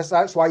he? I mean,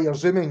 that's why you're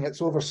zooming.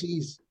 It's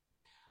overseas.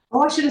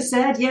 Oh, I should have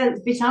said, yeah,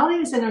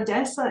 Vitaly is in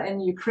Odessa in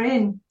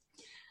Ukraine.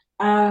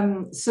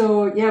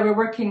 So, yeah, we're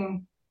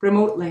working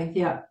remotely,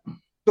 yeah.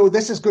 So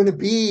this is going to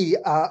be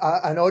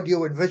an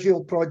audio and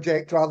visual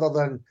project rather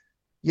than,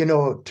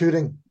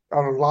 touring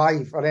or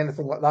live or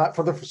anything like that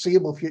for the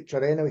foreseeable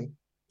future anyway.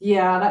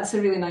 Yeah, that's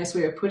a really nice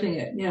way of putting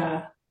it.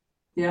 Yeah,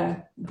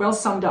 well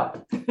summed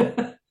up.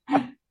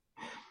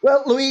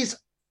 Well, Louise,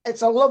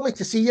 it's lovely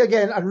to see you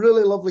again and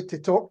really lovely to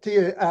talk to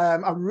you.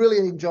 I'm really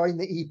enjoying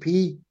the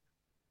EP.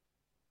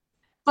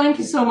 Thank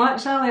you so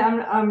much, Ali.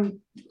 I'm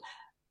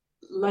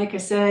like I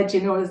said,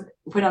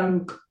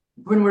 when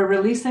we're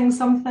releasing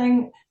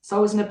something, it's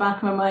always in the back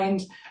of my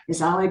mind,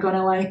 is Ali going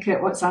to like it?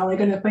 What's Ali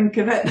going to think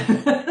of it?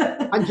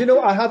 And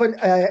I haven't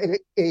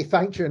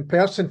thanked you in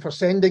person for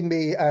sending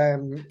me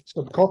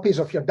some copies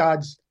of your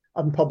dad's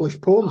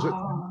unpublished poems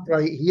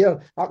right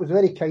here. That was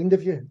very kind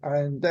of you,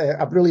 and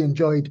I've really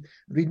enjoyed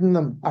reading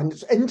them. And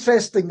it's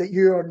interesting that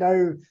you are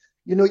now,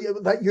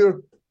 that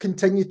you're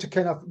continue to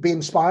kind of be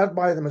inspired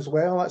by them as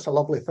well. That's a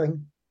lovely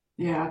thing.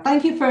 Yeah,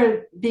 thank you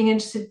for being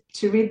interested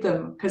to read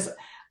them, because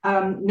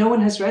no one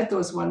has read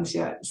those ones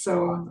yet.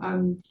 So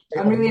I'm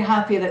really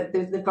happy that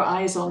they've got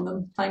eyes on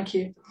them. Thank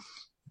you.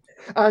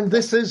 And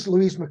this is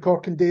Louise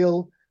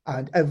McCorkindale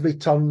and Every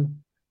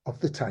Turn of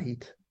the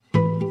Tide.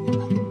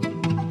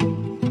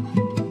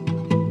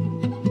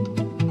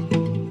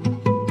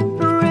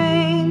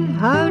 Rain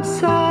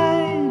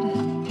outside,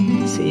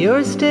 so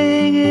you're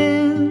staying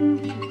in.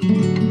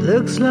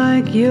 Looks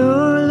like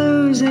you're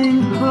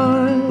losing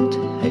heart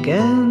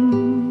again.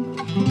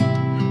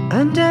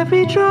 And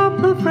every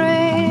drop of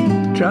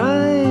rain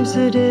drives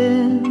it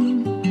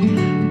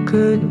in.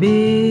 Could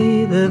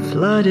be the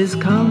flood is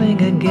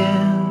coming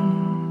again.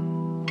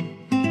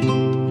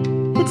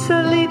 It's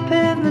a leap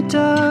in the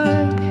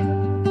dark,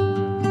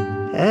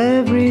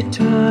 every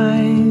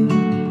time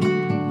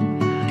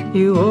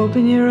you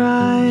open your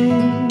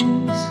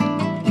eyes,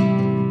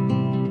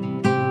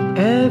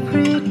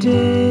 every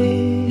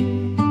day,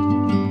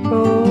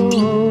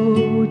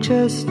 oh,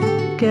 just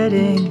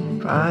getting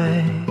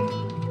by.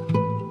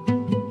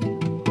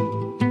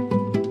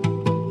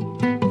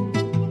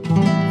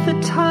 The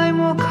time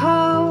will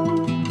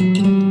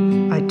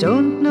come, I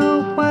don't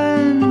know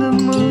when, the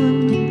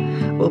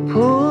moon will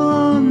pull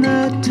on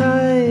the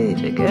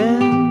tide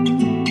again.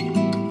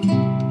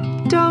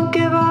 Don't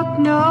give up,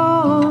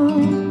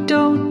 no,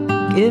 don't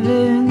give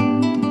in.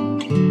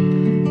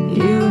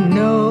 You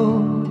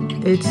know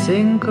it's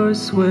sink or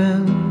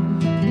swim,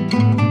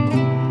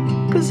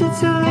 'cause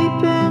it's a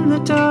leap in the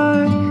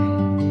dark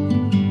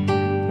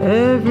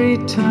every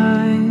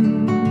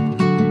time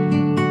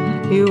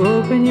you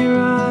open your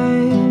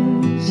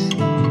eyes,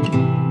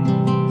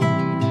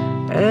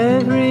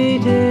 every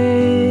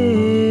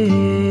day,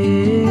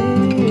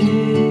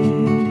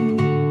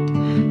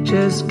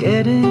 just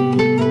getting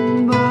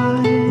by.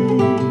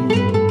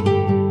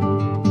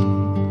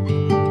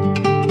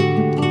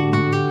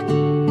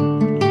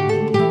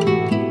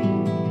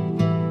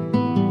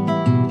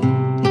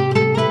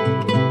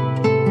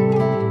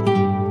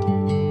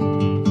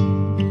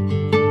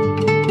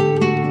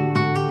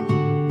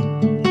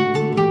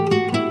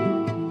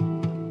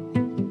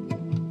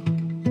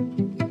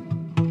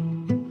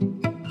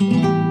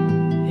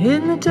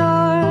 In the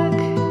dark,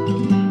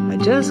 I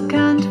just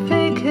can't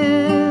fake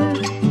it.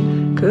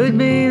 Could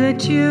be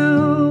that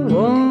you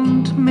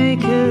won't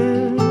make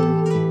it,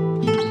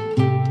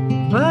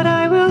 but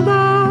I will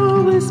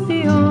always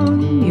be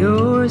on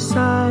your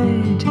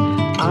side.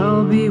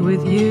 I'll be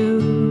with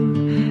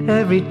you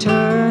every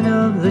turn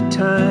of the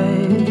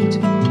tide,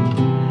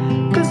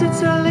 'cause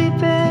it's a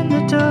leap in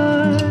the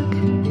dark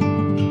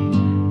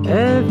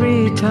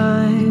every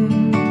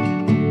time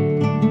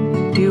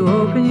you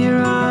open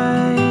your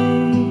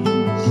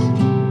eyes,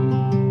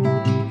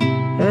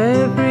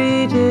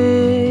 every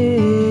day,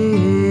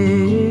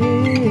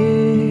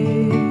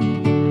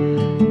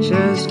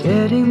 just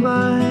getting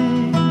by.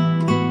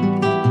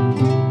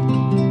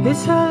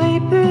 It's a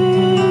leap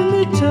in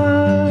the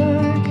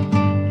dark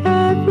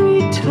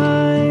every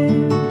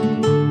time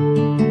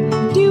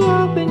you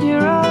open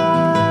your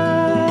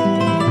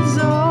eyes,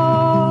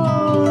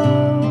 all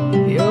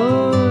of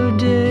your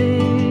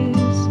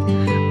days,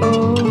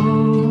 oh,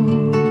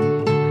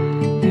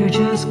 you're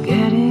just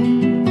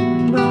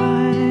getting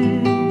by.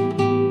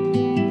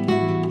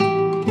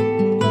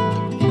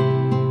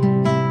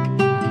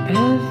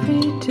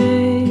 Every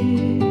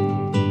day,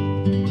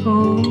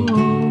 oh,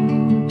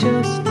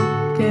 just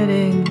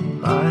getting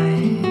by.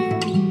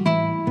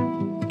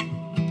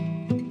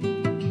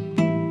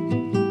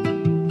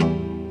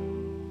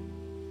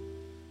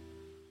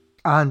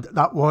 And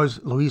that was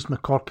Louise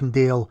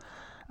McCorkindale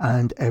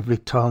and Every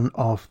Turn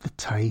of the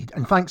Tide.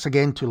 And thanks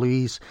again to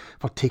Louise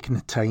for taking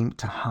the time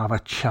to have a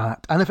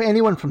chat. And if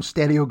anyone from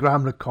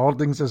Stereogram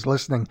Recordings is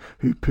listening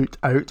who put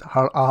out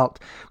her art,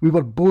 we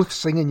were both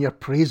singing your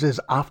praises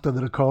after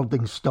the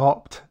recording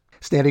stopped.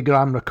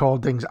 Stereogram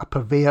Recordings, a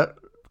purveyor of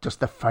just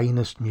the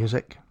finest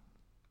music.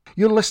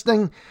 You're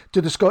listening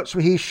to the Scots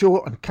Whay Show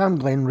on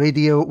Camglen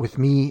Radio with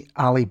me,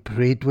 Ali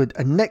Braidwood,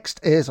 and next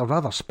is a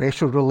rather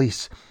special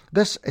release.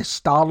 This is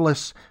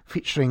Starless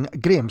featuring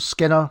Graham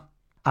Skinner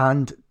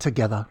and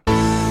Together.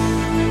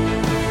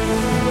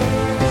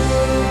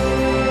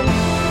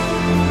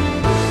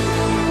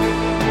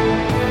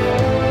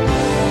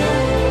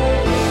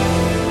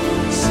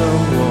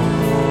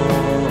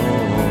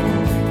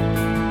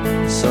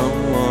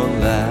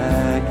 Someone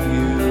like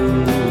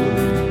you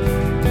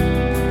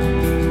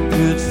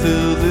could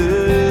fill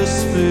this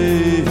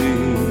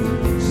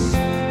space,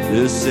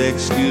 this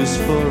excuse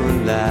for a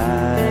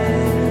lie.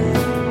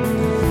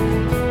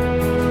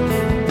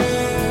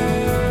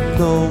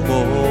 No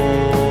more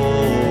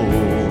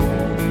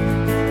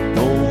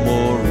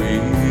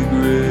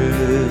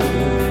regrets.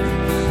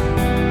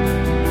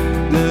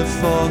 Live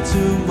for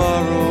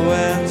tomorrow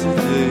and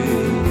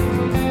today.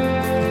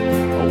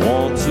 I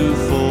want to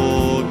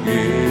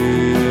forget.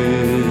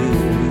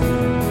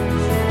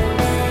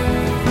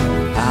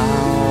 I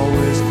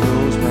always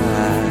close my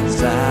eyes.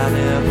 I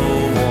never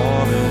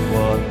wanted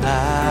what I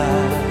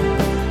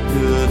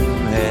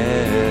couldn't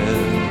have.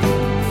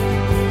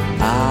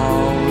 I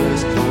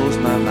always close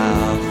my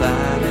mouth. I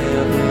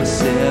never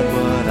said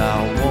what I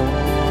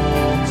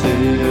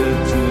wanted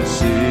to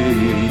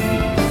say,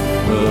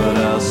 but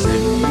I'll say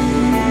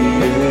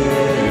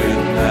it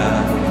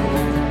now.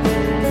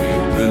 We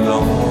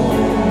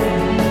belong.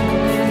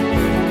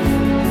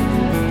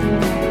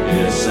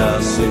 Yes,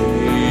 I'll say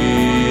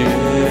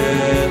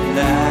it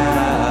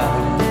now.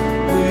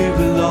 We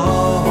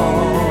belong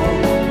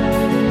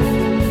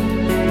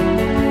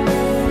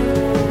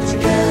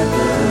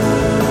together.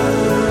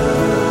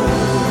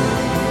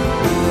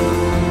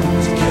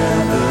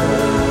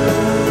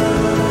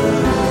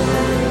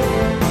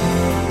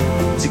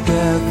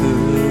 Together,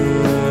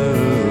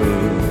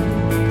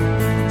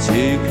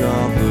 take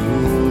on the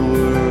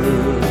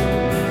world.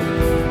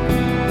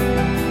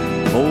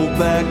 Hold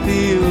back like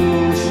the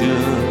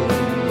ocean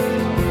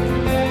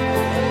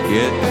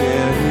get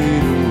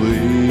carried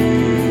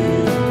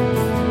away.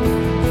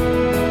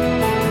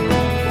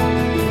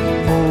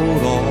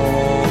 Hold on,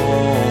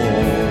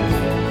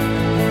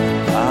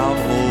 I'm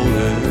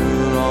holding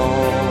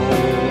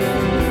on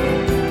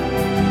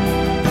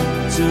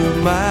to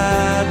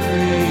my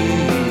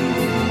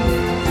dreams.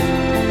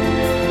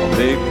 I'll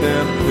make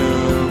them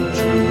come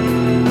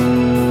true.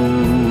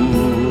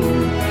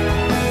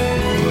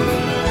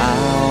 I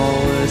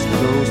always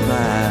close my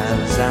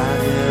eyes. I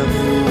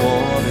never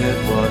wanted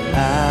what I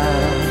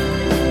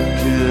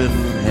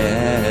couldn't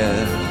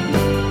have.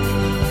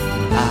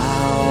 I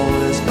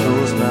always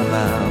close my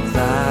mouth. I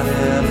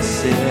never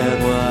said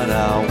what I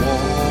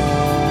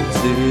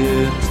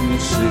wanted to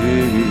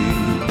say,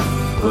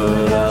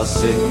 but I'll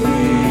say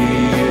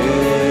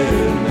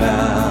it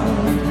now.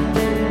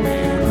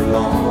 You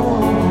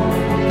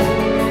belong.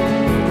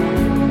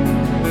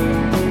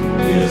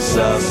 Yes,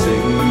 I'll say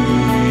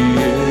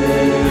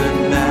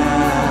it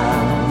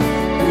now.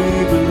 We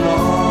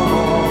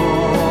belong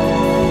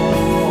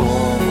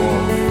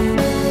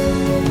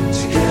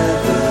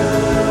together,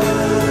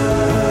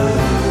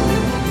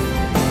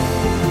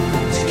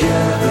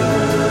 together,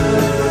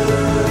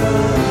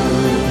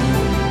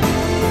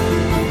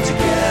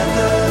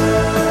 together,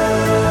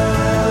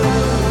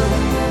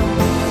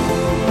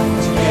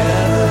 together,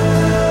 together.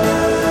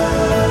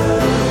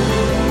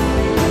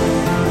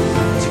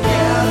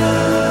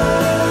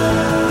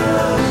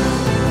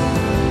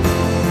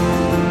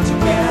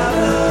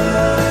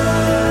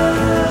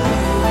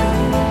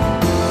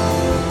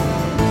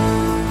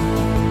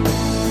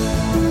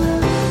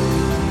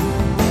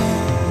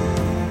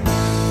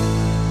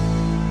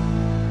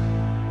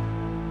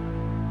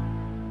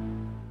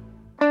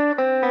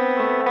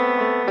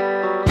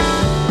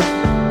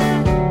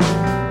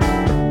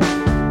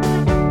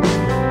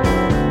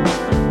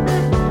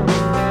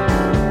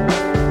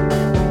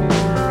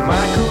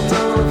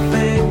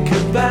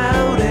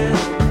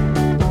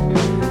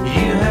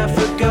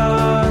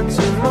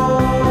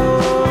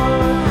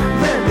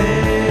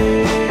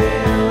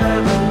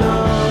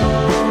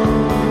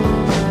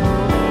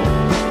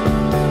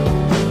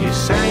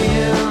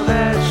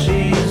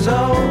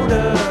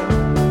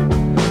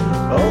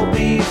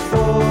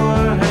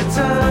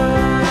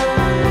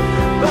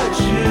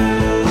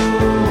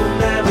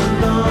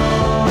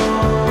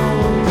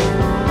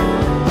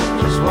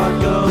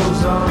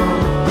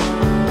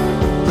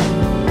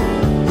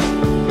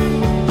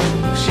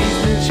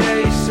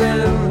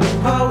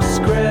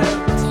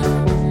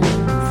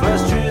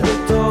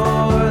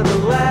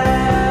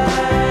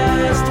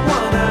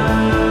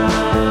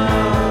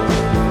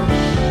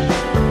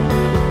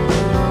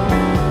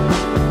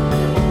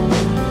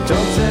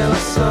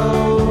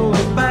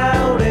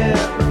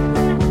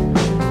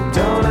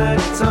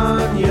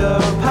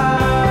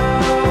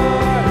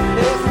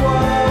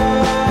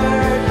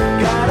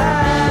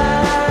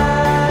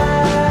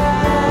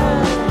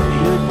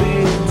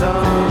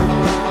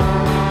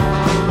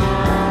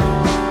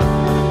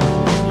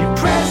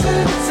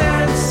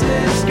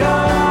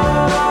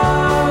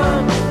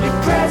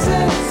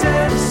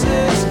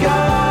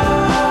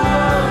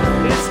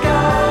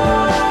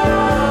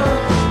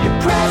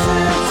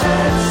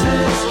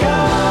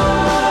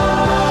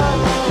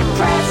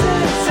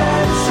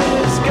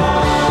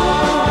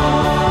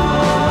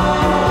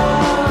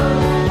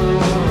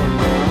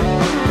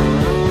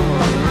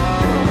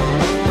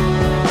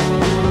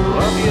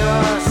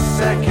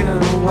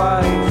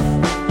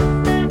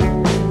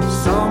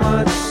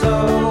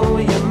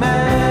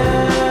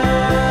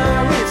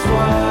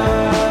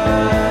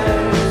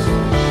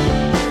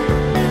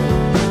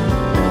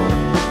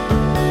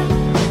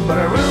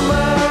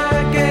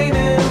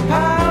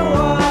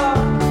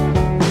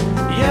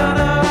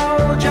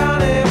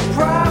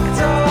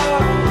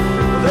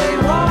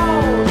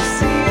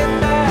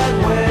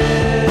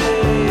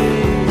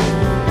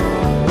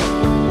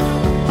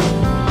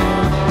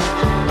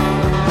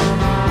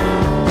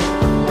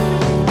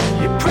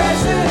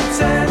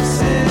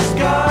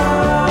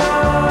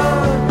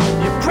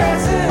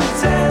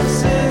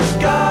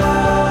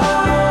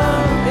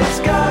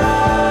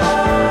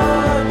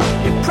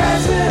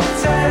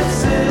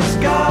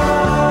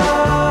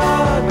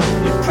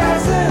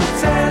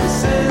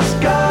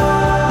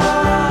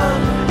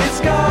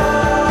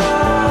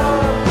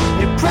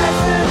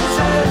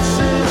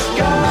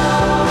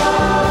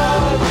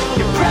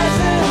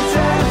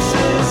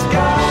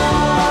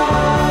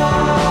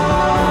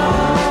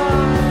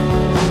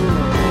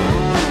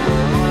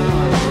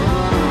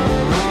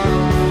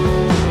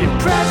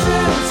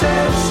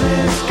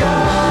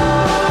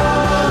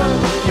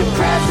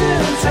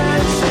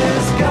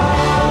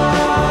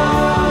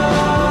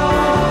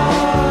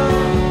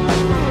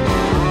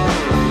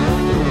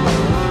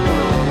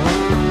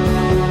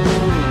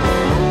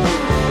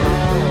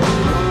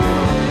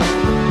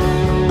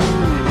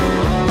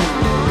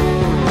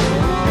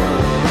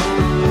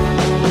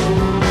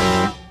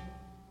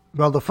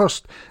 Well, the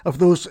first of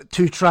those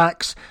two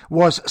tracks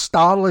was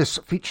Starless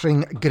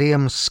featuring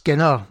Graham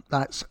Skinner.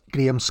 That's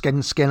Graham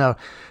Skinner,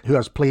 who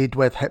has played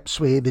with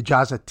Hipsway, the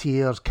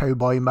Jazzateers,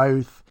 Cowboy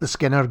Mouth, the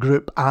Skinner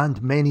Group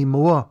and many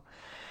more.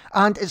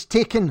 And it's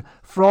taken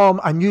from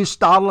a new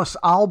Starless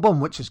album,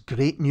 which is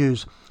great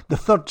news. The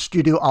third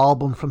studio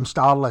album from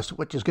Starless,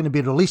 which is going to be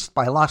released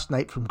by Last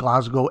Night from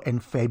Glasgow in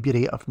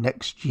February of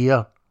next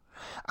year.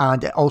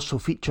 And it also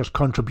features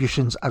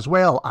contributions as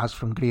well as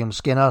from Graham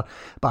Skinner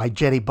by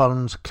Jerry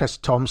Burns, Chris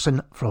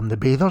Thompson from The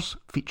Bathers,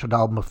 featured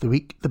album of the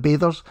week, The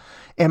Bathers,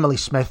 Emily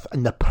Smith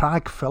and the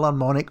Prague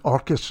Philharmonic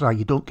Orchestra.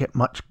 You don't get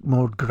much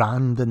more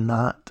grand than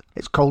that.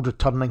 It's called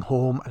Returning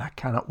Home and I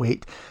cannot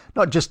wait,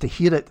 not just to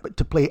hear it, but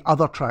to play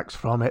other tracks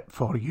from it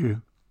for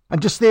you.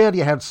 And just there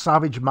you heard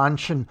Savage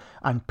Mansion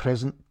and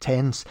Present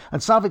Tense.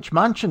 And Savage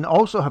Mansion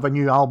also have a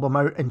new album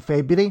out in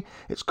February.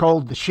 It's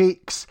called The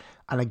Shakes.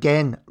 And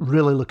again,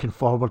 really looking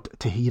forward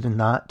to hearing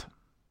that.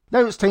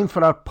 Now it's time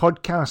for our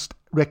podcast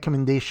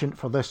recommendation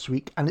for this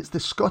week. And it's the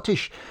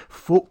Scottish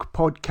Folk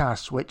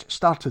Podcast, which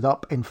started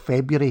up in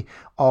February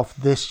of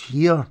this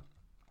year.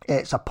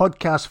 It's a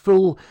podcast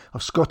full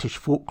of Scottish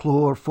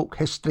folklore, folk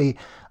history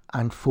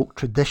and folk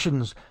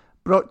traditions,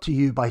 brought to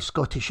you by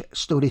Scottish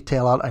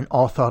storyteller and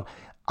author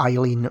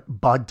Eileen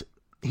Budd.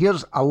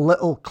 Here's a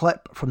little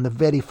clip from the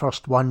very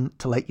first one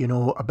to let you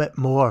know a bit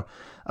more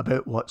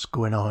about what's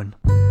going on.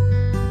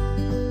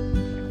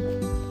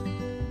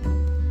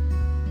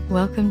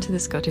 Welcome to the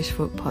Scottish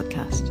Folk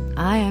Podcast.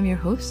 I am your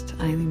host,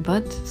 Eileen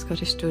Budd,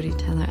 Scottish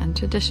storyteller and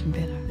tradition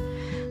bearer.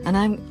 And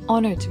I'm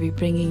honoured to be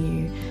bringing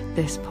you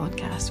this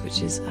podcast,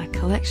 which is a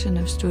collection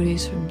of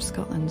stories from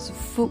Scotland's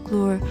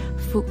folklore,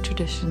 folk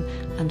tradition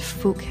and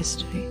folk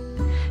history.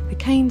 The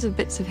kinds of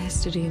bits of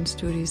history and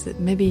stories that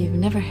maybe you've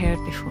never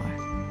heard before,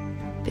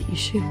 but you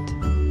should.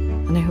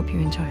 And I hope you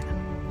enjoy them.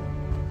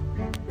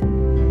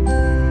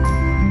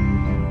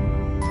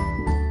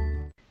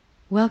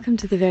 Welcome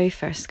to the very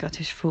first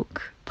Scottish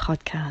Folk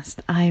Podcast.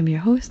 I am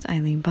your host,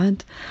 Eileen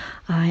Budd.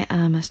 I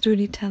am a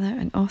storyteller,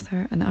 an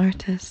author, an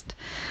artist,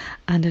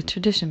 and a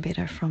tradition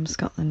bearer from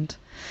Scotland.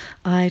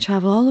 I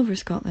travel all over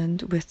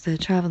Scotland with the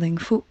Travelling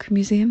Folk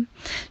Museum,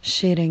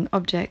 sharing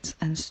objects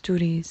and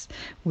stories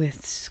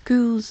with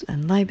schools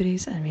and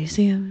libraries and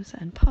museums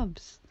and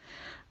pubs.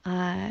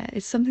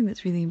 It's something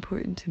that's really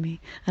important to me,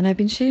 and I've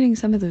been sharing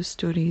some of those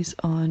stories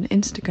on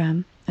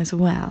Instagram as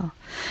well.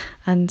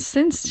 And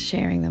since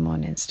sharing them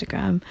on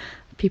Instagram,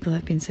 people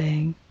have been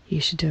saying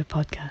you should do a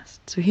podcast.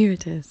 So here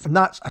it is. And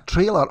that's a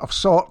trailer of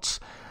sorts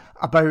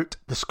about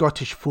the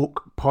Scottish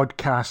Folk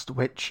Podcast,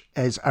 which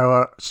is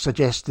our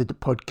suggested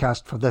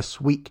podcast for this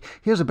week.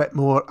 Here's a bit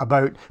more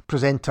about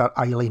presenter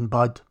Eileen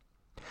Budd.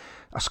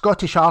 A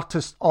Scottish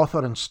artist,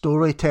 author and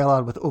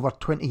storyteller with over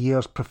 20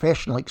 years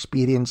professional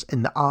experience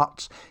in the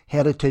arts,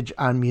 heritage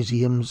and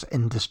museums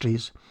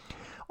industries.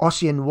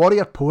 Ossian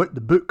Warrior Poet,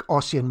 the book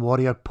Ossian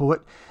Warrior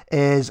Poet,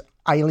 is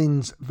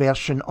Eileen's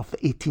version of the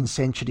 18th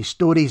century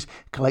stories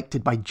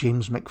collected by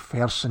James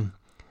Macpherson.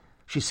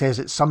 She says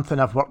it's something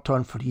I've worked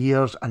on for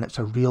years and it's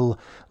a real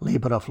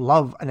labour of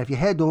love. And if you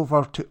head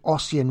over to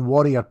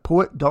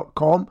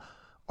ossianwarriorpoet.com,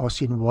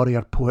 Ossian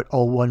Warrior Poet,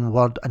 all one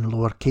word and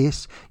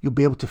lowercase, you'll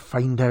be able to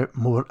find out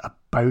more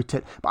about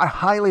it. But I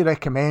highly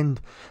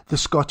recommend the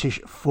Scottish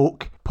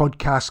Folk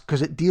Podcast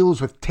because it deals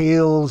with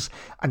tales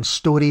and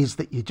stories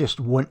that you just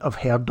won't have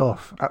heard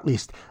of. At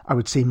least I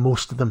would say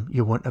most of them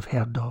you won't have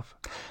heard of.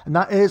 And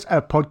that is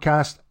our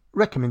podcast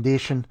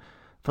recommendation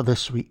for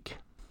this week.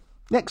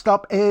 Next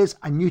up is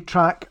a new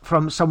track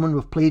from someone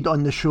we've played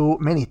on the show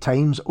many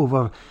times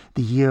over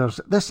the years.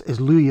 This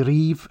is Louis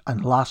Reeve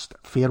and Last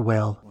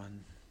Farewell.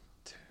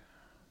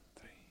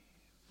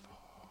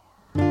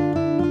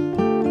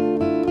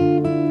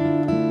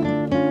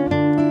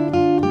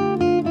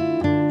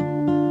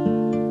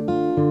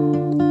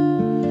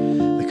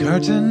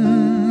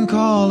 Curtain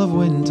call of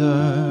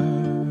winter,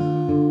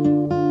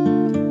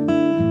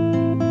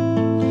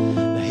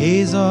 the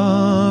haze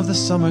of the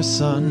summer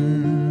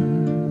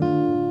sun,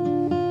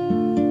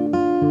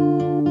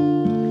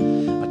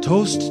 a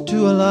toast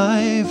to a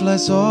life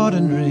less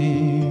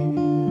ordinary.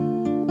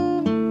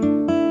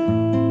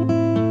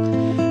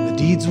 The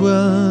deeds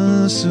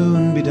will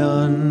soon be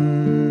done,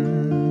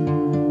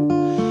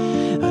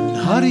 and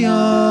hurry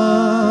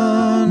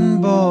on,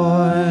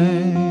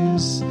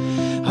 boys,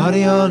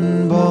 hurry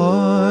on,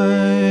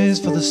 boys,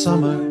 for the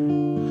summer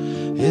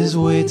is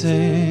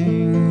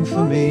waiting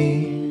for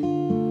me.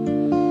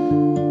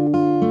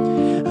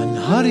 And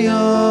hurry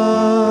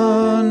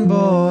on,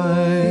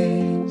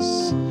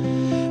 boys,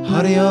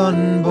 hurry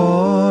on,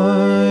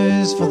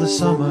 boys, for the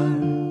summer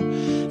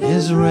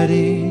is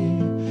ready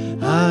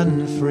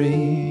and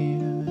free.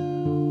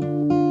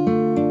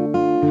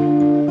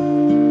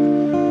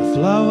 The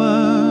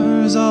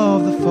flowers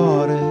of the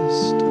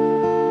forest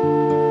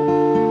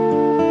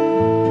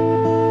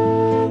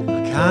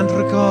can't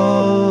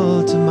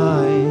recall to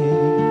mind,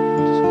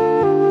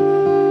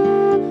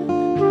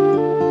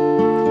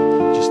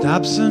 just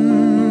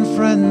absent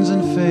friends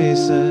and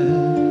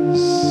faces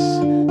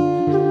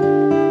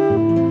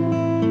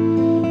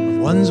of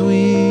ones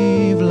we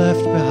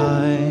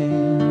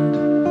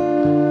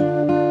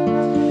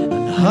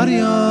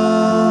Hurry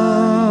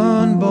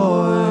on,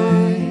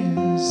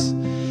 boys,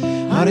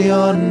 hurry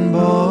on,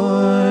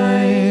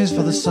 boys,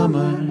 for the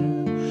summer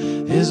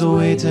is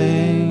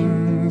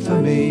waiting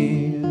for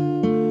me.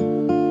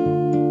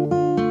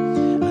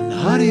 And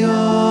hurry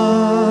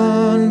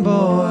on,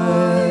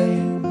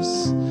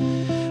 boys,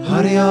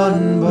 hurry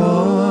on,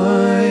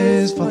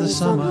 boys, for the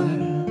summer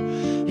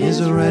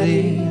is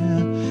ready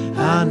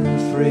and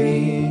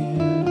free.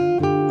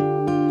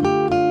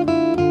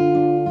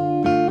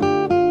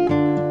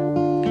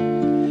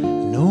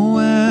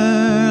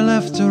 Nowhere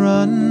left to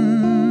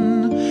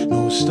run,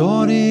 no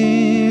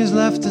stories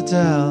left to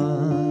tell.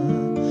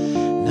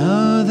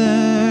 Now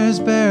there's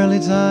barely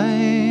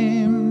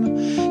time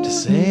to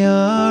say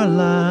our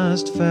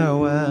last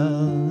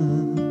farewell.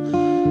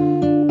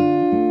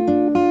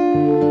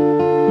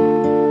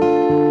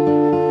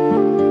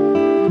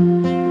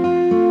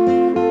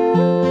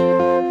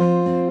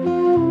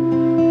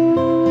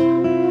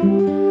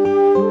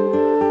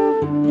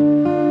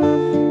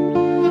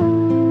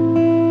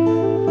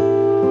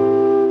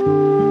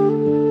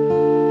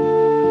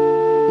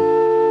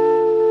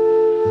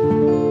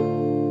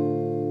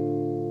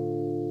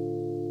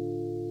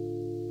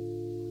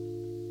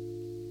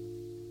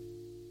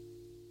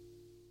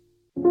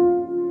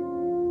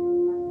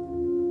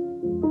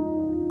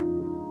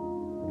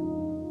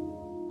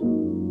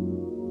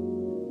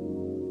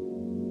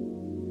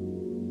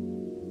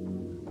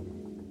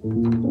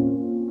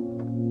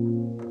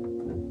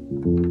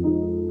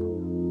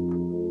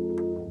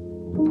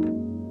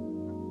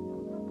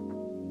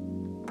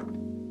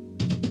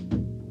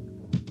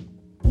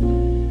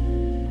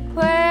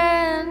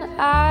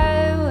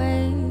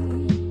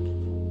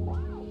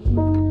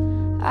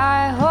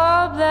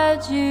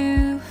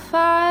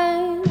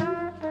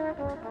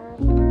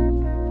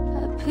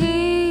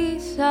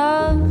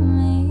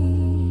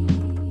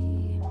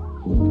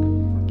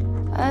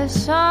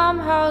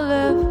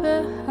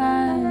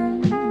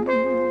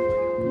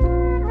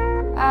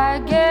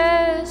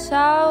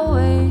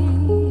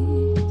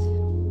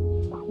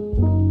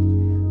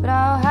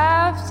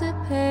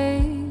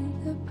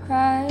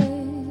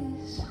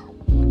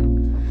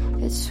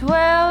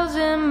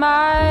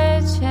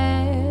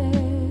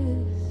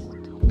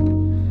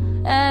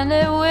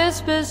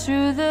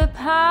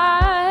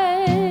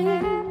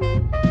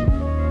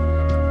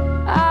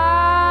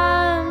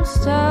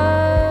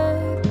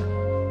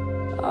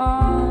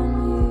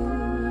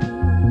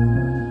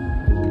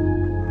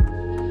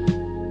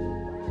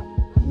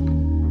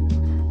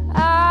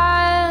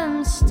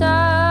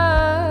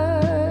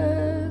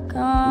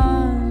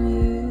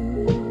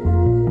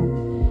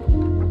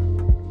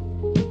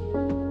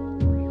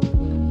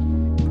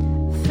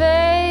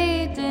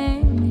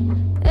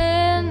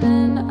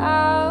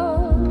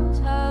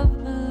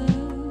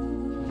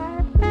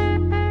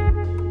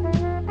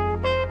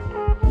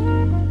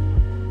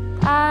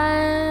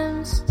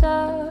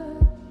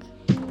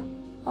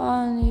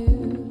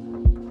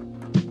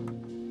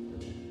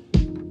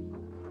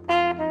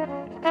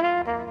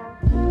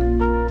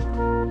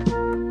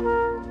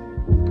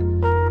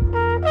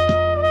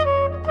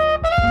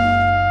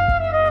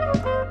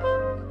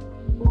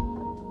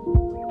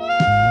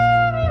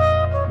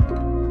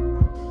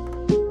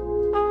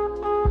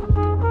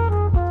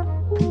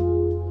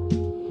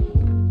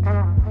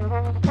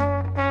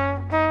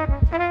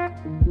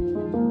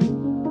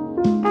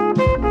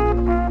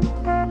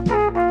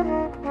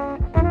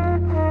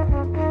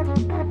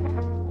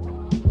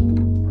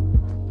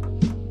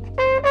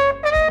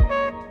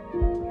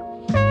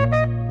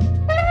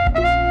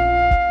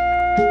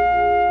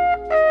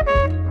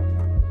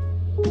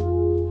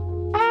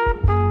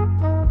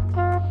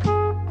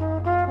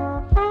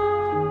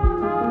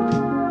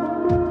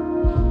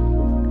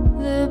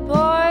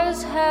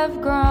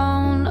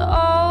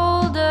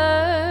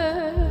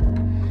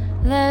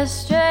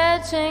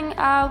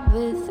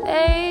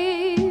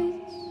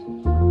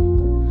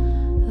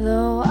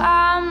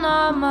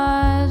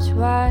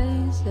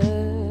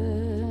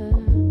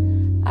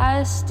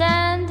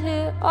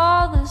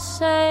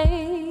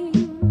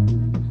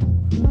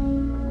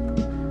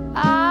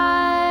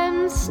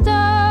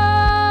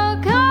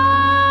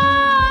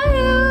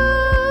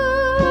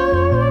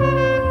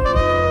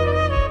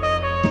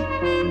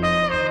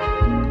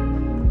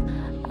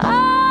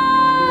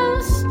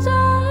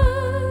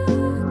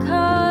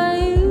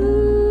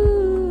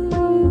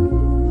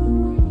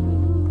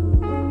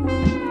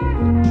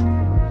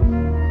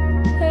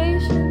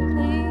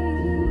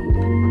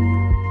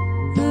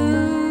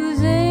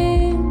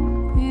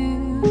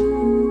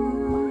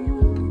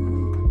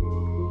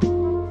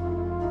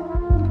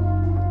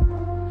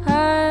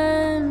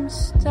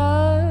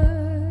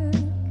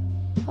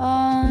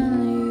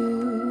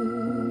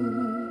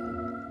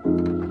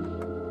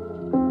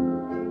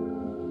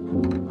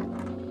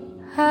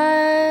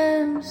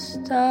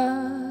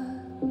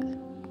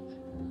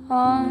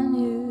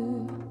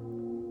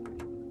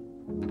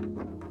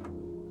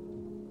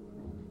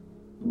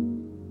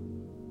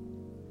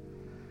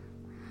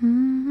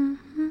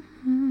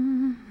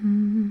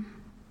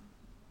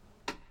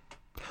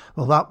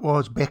 that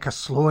was Becca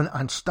Sloan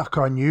and Stuck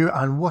on You,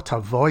 and what a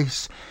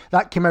voice.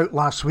 That came out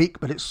last week,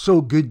 but it's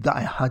so good that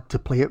I had to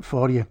play it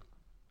for you.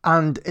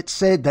 And it's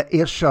said that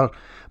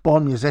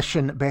Ayrshire-born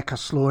musician Becca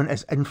Sloan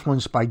is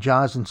influenced by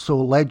jazz and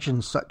soul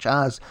legends such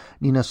as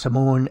Nina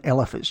Simone,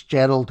 Ella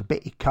Fitzgerald,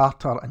 Betty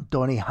Carter and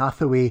Donny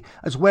Hathaway,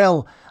 as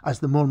well as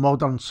the more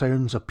modern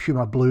sounds of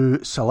Puma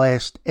Blue,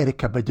 Celeste,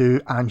 Erykah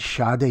Badu and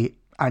Shadi.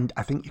 And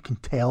I think you can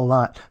tell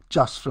that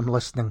just from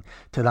listening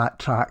to that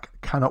track.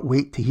 Cannot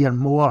wait to hear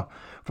more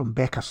from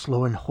Becca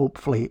Sloan,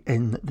 hopefully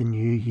in the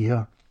new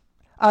year.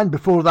 And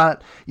before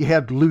that, you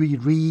heard Louis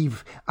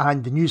Reeve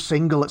and the new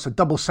single. It's a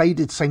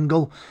double-sided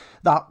single.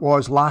 That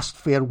was Last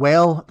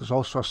Farewell. There's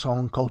also a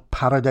song called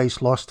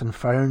Paradise Lost and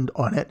Found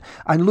on it.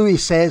 And Louis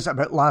says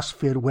about Last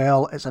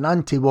Farewell, it's an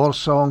anti-war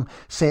song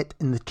set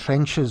in the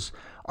trenches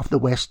of the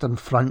Western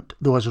Front,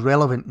 though as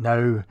relevant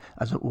now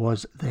as it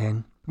was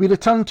then. We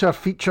return to our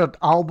featured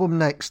album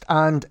next,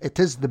 and it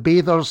is The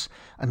Bathers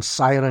and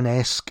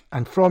Sirenesque.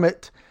 And from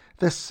it,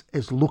 this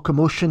is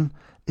Locomotion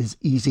is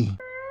Easy.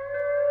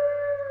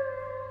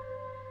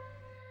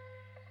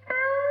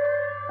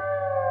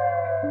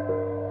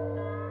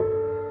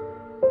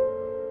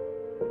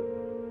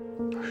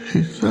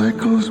 She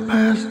cycles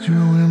past you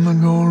in the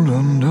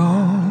golden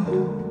dawn,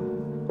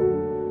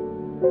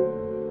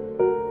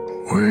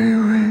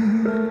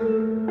 waving,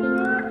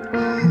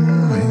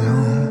 moving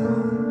on,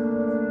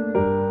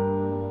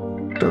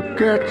 to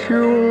catch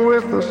you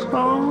with a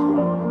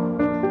song,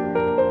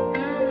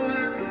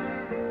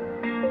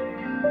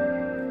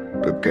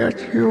 to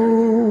catch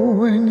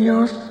you in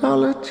your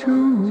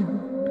solitude,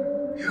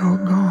 you're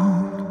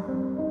gone.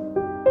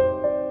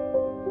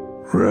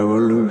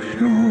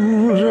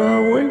 Revolutions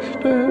are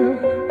wasted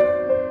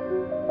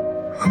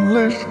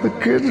unless the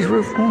kids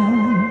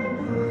reform.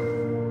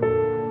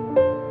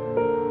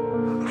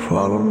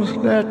 Fallen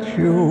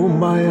statue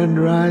by a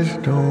dry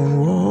stone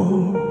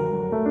wall.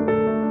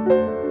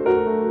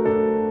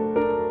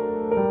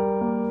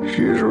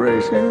 She's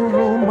racing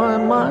through my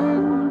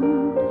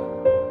mind,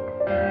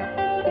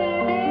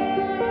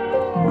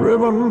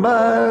 driven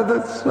by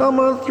the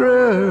summer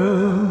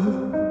thrill.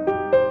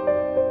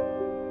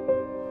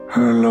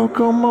 Her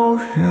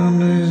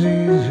locomotion is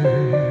easy,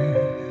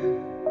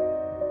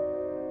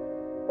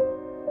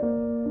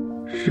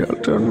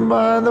 sheltered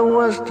by the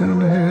western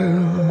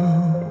hill.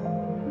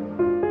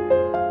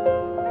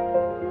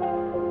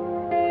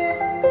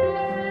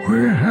 We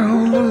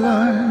held the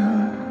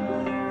line,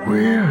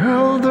 we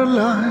held the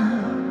line.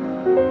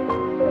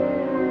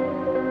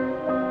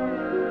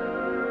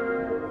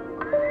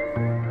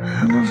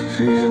 In a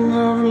season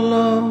of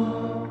love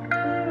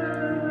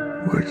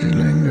which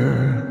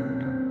lingered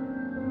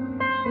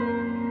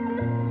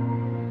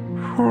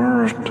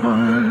for a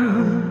time.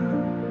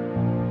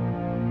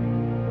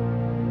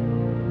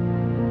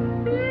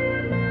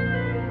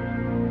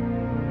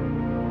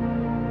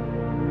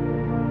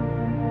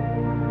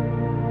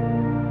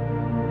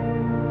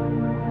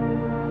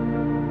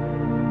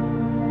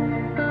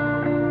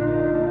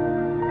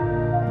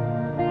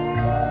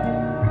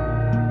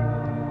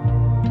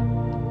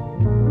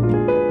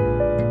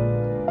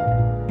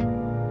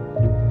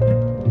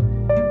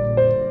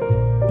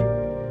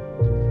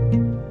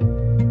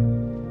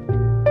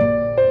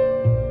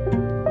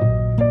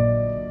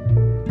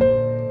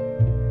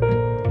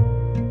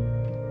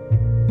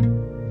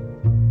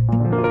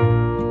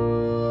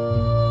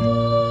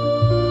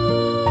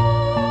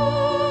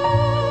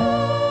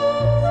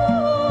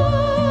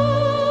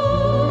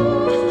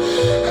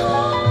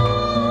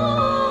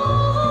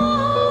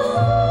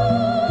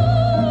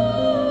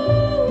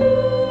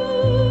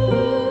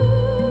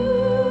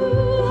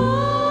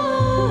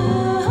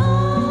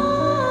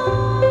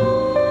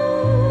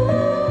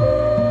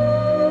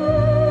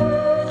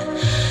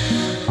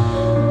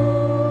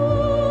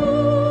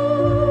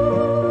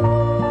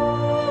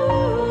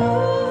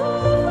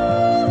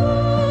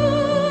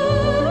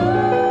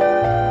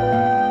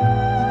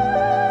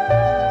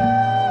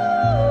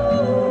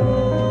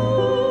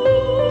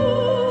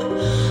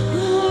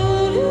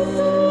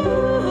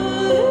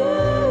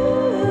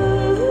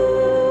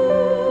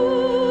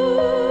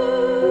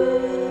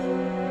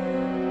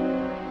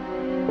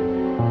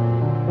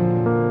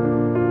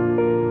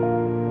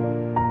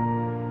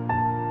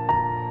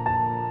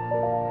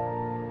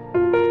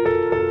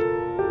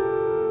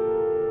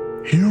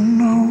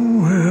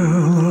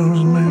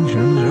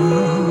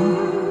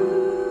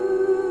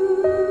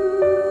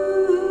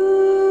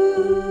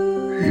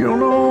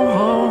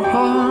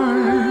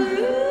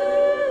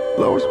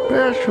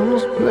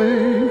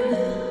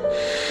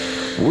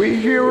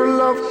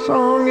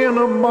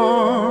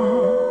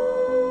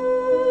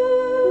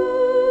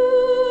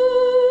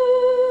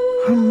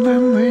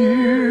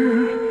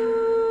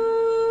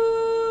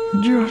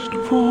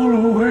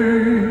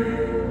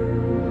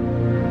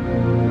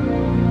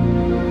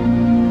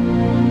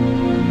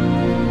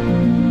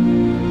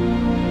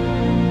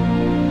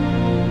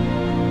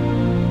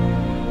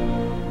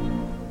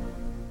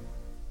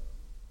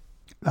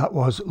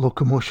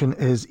 Locomotion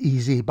is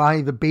Easy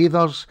by The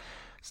Bathers,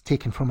 It's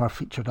taken from our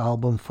featured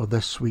album for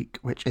this week,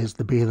 which is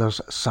The Bathers'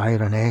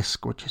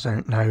 Sirenesque, which is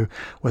out now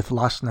with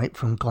Last Night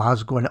from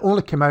Glasgow. And it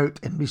only came out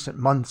in recent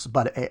months,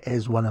 but it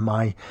is one of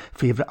my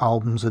favourite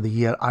albums of the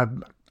year.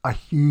 I'm a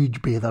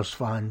huge Bathers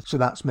fan, so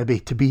that's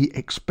maybe to be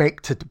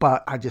expected,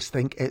 but I just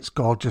think it's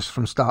gorgeous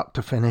from start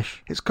to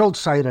finish. It's called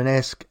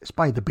Sirenesque, it's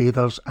by The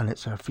Bathers, and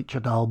it's our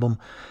featured album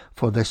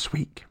for this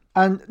week.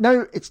 And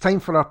now it's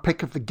time for our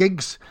pick of the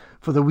gigs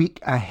for the week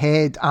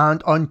ahead.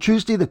 And on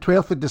Tuesday the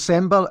 12th of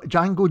December,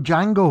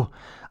 Django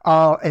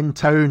are in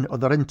town, or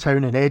they're in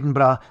town in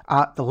Edinburgh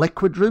at the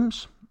Liquid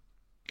Rooms.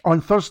 On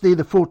Thursday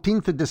the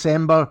 14th of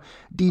December,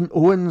 Dean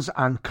Owens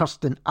and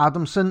Kirsten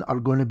Adamson are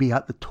going to be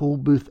at the Toll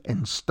Booth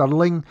in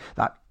Stirling.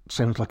 That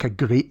sounds like a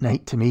great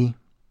night to me.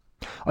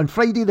 On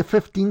Friday the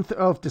 15th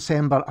of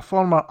December, a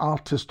former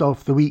Artist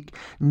of the Week,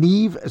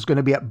 Neve, is going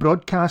to be at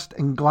Broadcast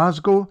in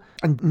Glasgow.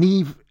 And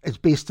Neve is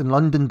based in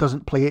London,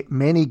 doesn't play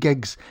many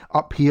gigs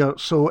up here,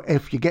 so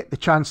if you get the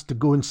chance to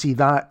go and see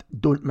that,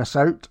 don't miss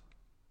out.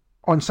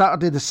 On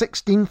Saturday the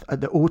 16th at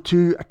the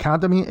O2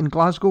 Academy in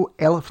Glasgow,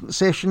 Elephant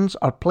Sessions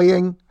are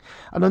playing.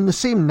 And on the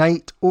same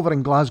night, over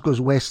in Glasgow's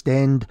West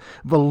End,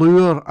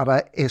 Velour are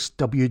at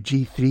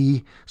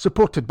SWG3,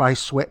 supported by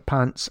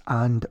Sweatpants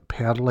and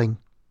Perling.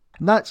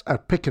 And that's our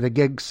pick of the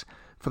gigs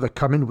for the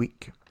coming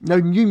week. Now,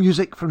 new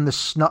music from the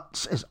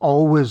Snuts is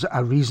always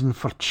a reason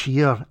for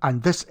cheer,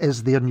 and this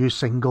is their new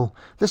single.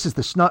 This is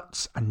the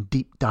Snuts and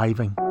Deep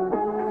Diving.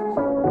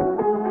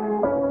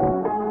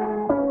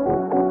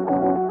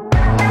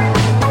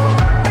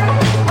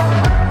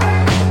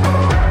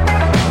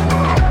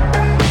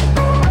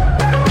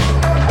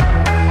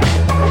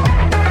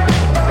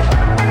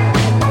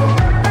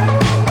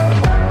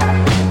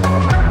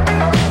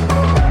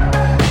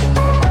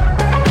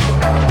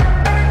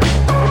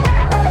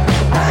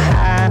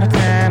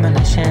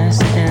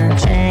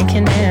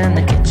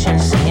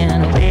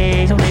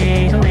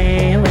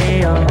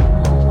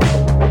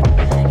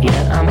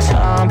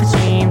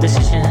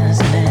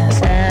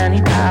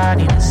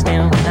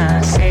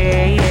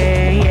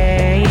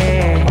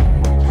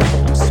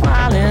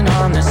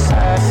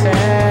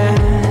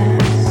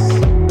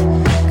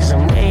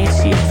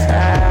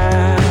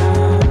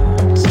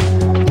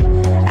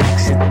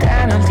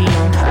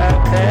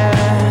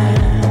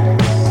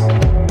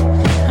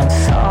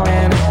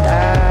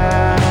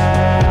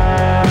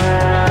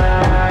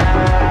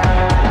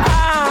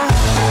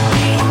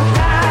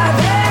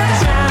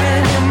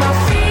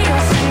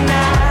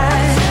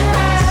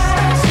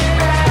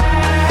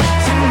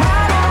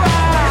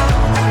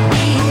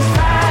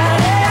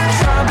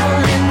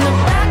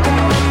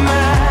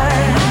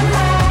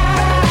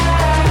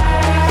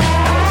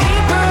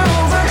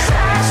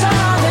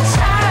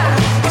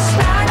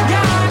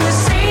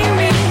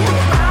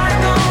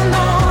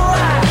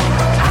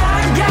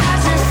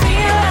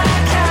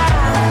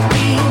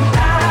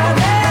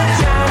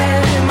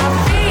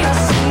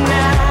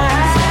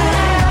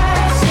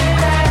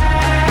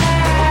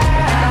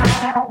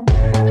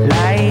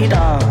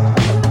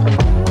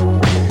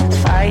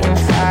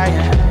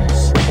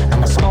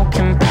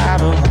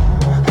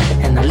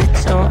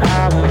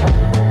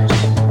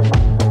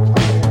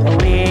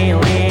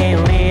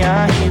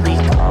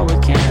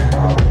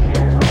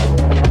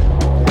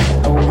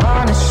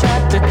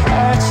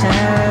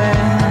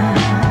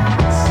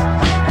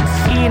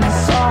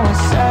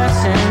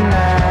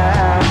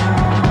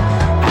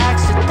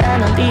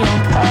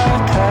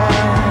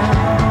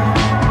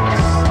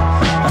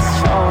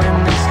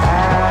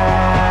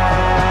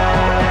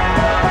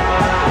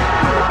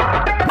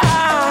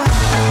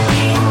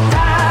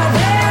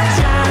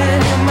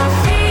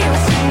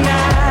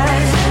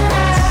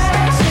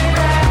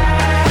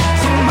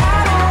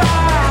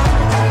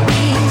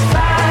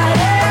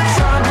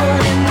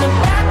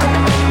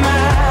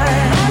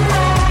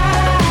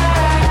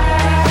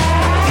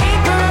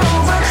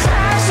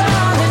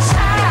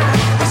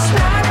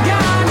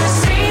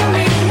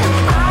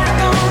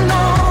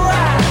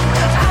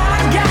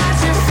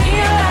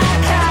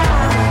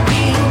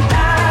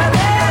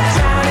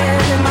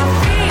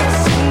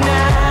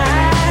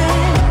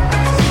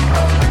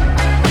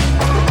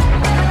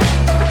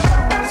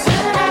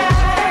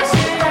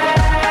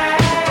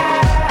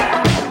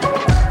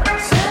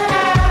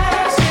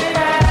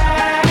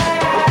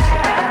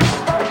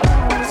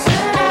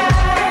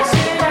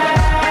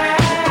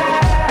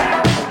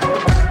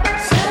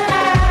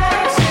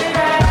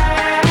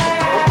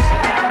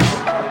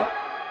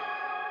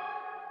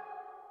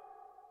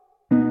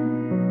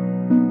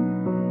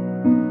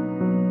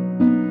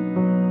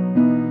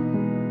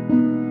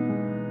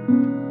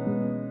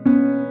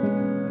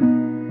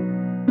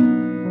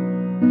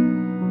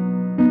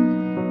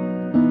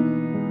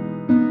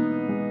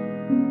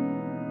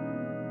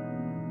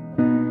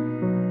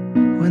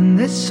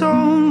 There's so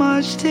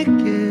much to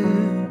give.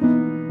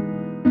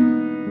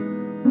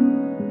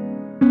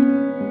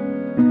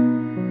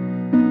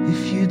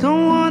 If you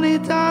don't want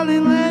it,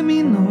 darling, let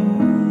me know.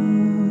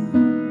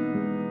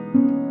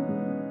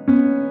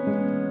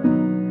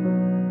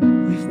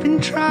 We've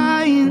been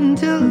trying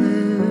to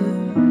live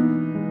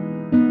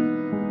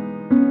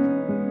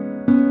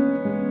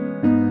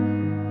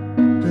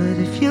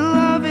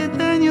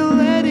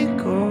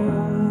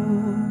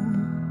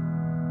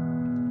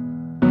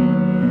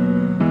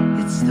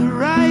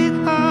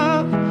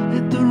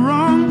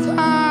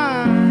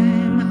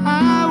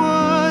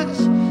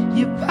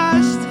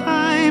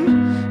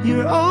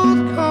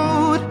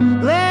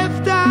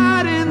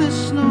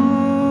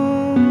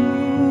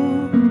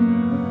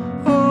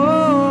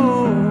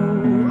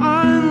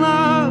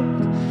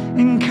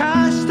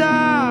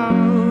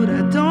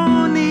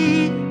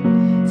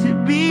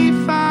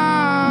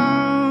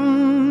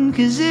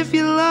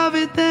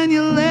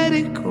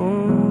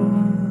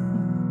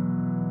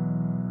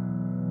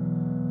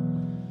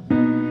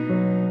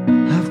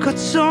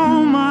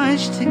so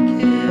much to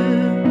give.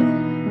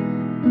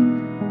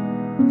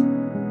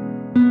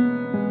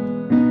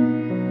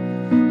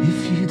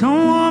 If you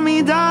don't want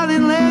me,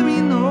 darling, let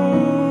me know.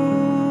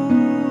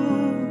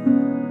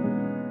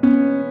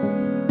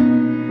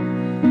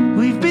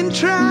 We've been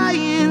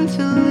trying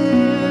to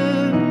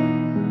live,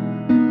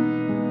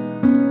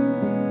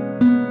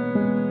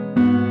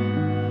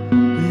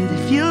 but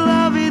if you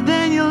love it,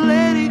 then you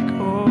let it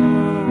go.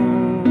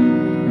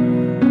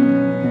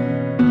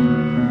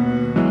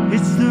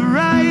 It's the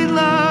right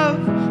love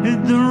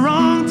at the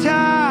wrong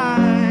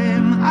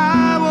time.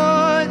 I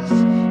was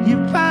your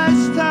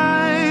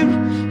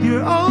pastime,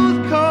 your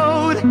old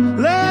coat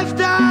left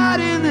out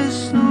in the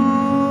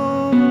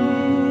snow.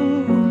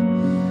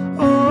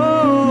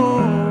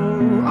 Oh,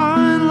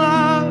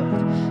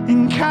 unloved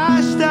and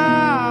cast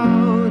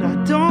out. I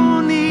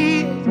don't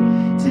need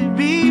to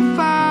be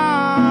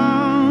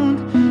found,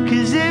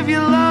 'cause if you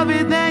love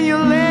it, then you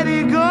let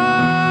it go.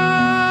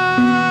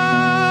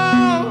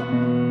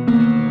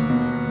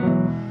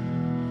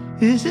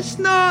 Is this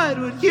not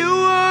what you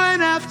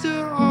want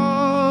after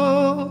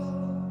all?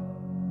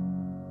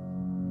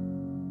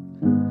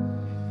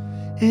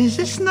 Is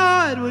this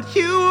not what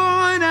you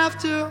want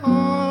after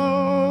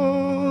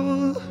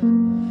all?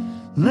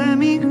 Let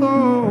me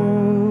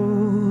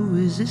go.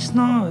 Is this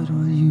not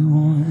what you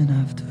want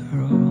after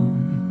all?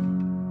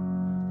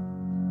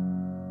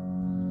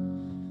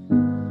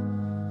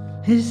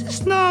 Is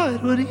this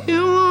not what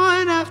you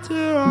want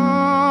after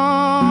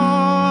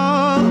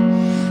all?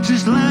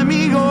 Just let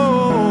me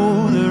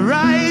go. The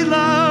right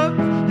love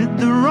at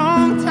the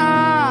wrong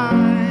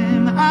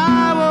time.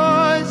 I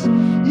was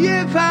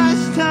your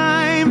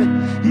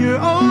pastime, your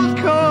old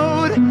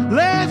coat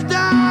left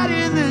out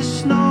in the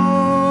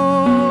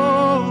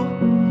snow.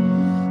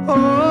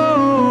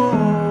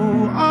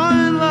 Oh,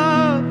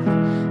 unloved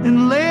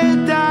and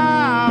laid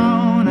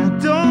down. I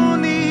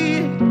don't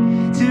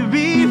need to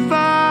be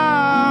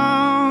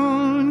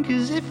found,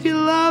 'cause if you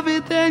love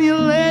it, then you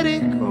let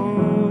it go.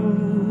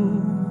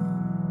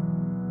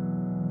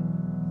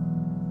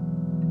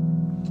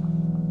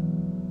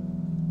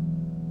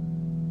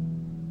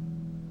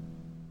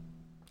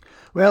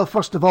 Well,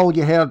 first of all,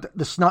 you heard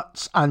the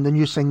Snuts and the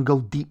new single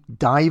Deep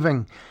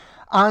Diving.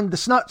 And the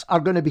Snuts are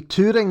going to be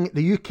touring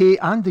the UK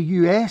and the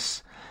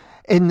US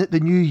in the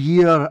new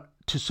year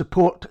to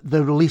support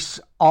the release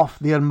of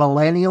their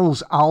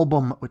Millennials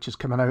album, which is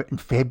coming out in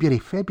February.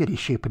 February's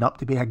shaping up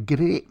to be a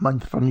great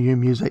month for new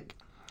music.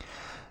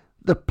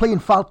 They're playing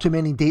far too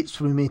many dates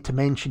for me to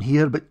mention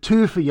here, but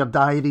two for your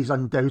diaries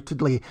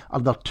undoubtedly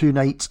are their 2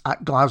 nights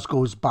at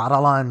Glasgow's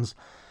Barrowlands.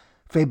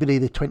 February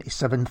the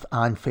 27th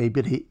and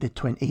February the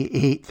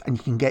 28th, and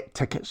you can get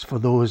tickets for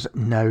those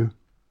now.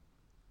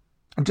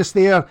 And just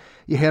there,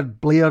 you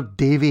heard Blair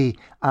Davey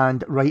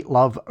and Right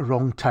Love,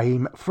 Wrong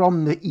Time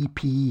from the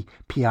EP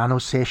Piano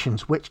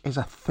Sessions, which is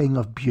a thing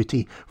of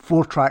beauty.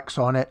 4 tracks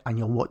on it, and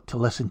you'll want to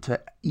listen to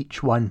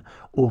each one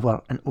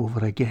over and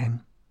over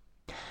again.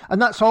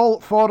 And that's all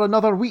for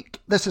another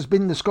week. This has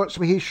been the Scots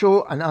Whay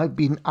Show, and I've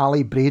been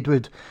Ali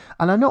Braidwood.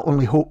 And I not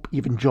only hope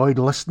you've enjoyed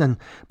listening,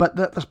 but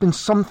that there's been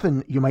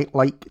something you might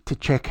like to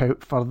check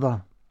out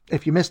further.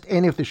 If you missed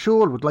any of the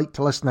show or would like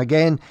to listen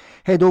again,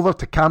 head over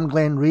to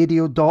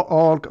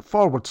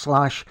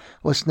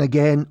camglenradio.org/listen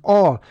again,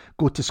 or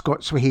go to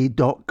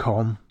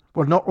scotswhay.com.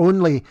 Where not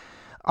only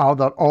are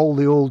there all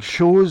the old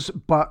shows,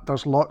 but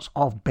there's lots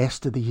of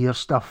best of the year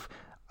stuff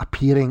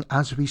appearing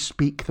as we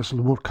speak. There's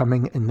more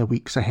coming in the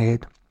weeks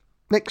ahead.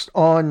 Next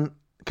on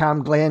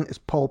Cam Glen is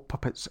Paul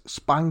Puppet's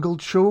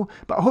Spangled Show,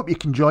 but I hope you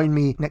can join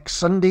me next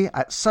Sunday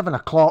at 7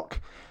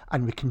 o'clock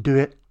and we can do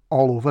it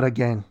all over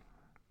again.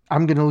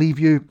 I'm going to leave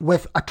you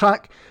with a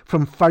track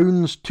from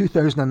Found's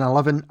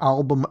 2011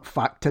 album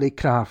Factory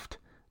Craft.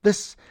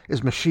 This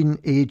is Machine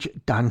Age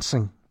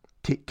Dancing.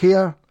 Take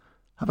care,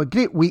 have a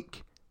great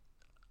week,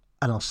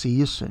 and I'll see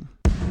you soon.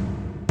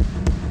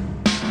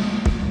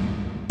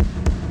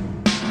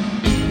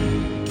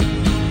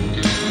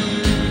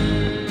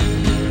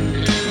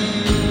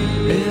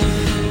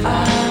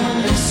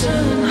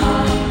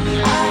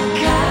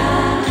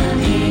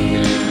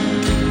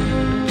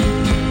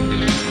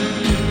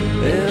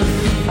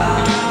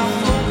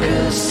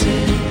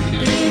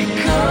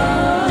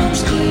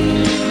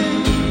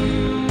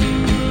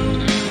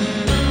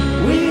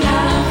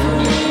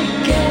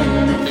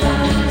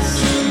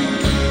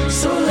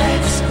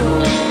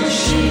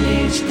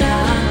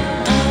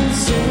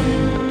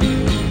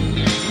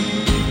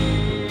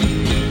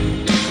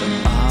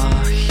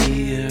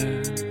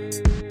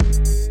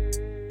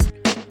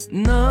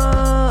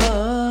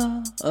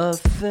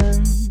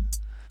 Nothing,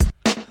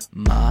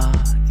 my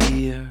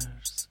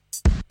ears.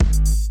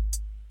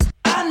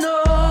 I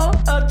know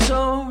a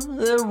tone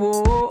they're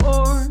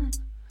worn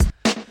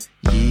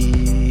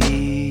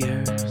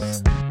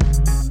years.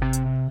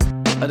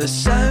 The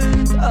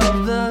sound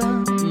of the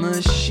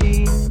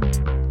machine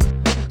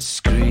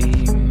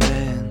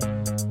screaming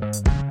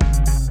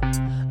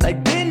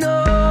like they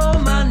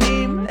know my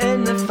name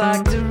in the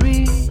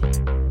factory.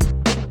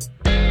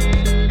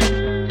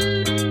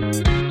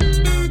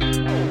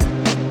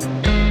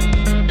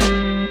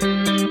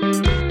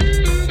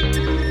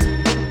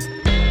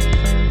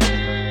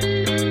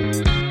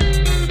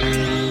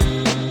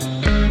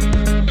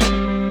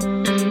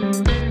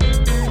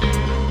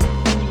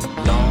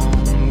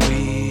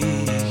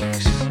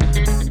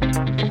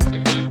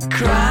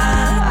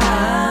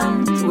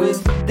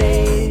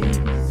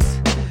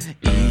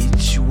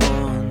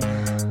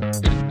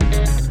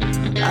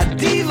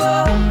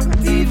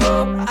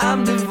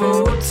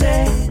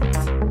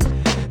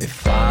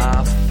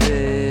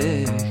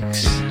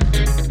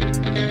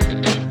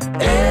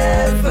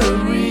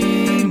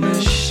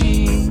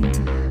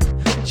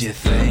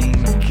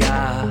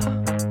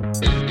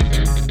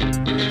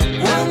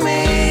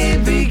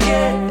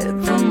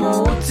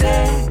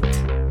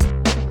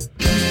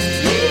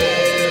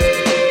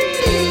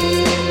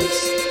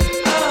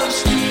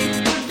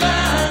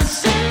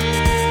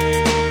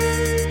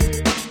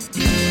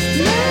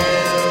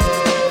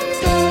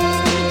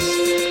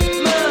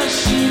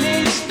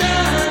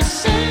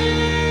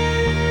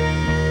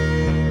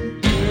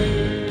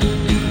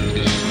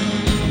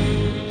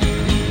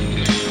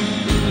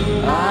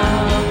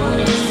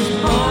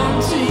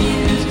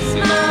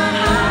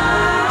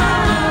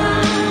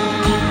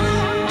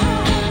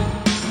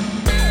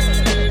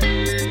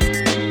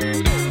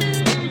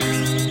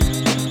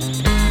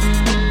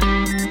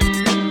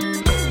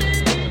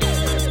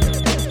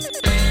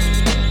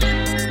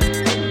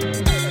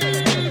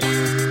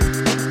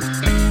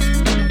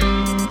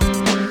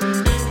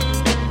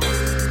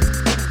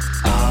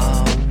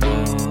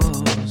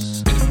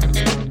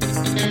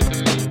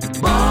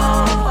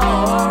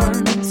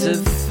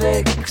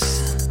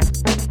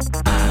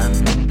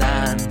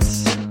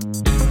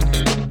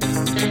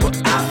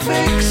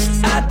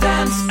 I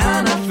dance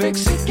and I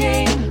fix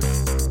again.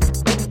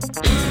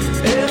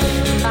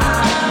 If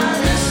I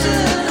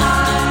listen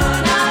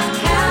hard, I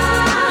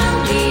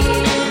can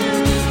hear.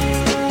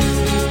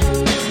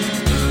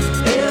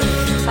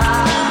 If I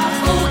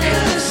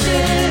focus,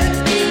 it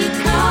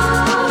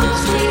becomes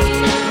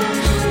clear.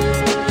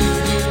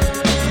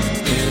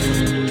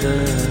 In the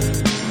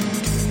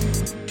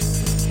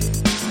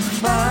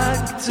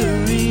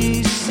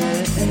factory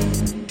setting,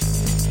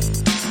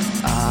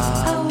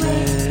 I'll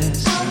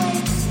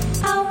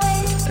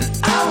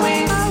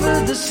wait for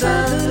the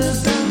sound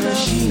of the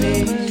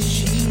machine.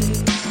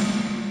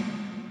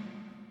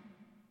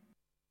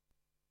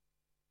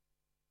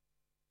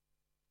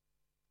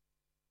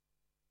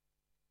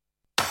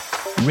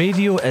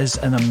 Radio is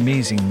an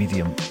amazing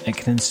medium. It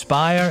can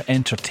inspire,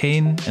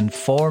 entertain,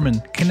 inform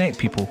and connect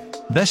people.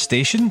 This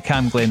station,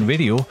 Cam Glen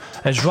Radio,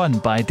 is run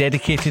by a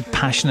dedicated,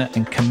 passionate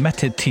and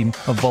committed team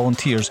of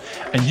volunteers,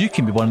 and you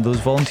can be one of those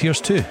volunteers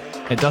too.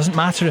 It doesn't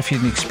matter if you're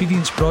an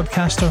experienced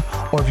broadcaster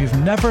or if you've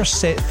never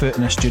set foot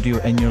in a studio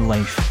in your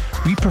life.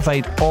 We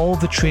provide all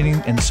the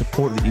training and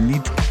support that you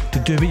need to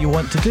do what you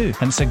want to do.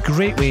 And it's a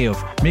great way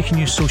of making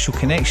new social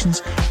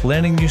connections,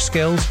 learning new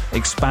skills,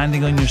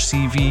 expanding on your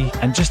CV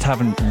and just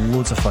having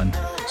loads of fun.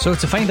 So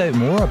to find out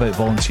more about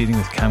volunteering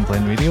with Cam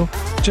Glen Radio,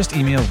 just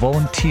email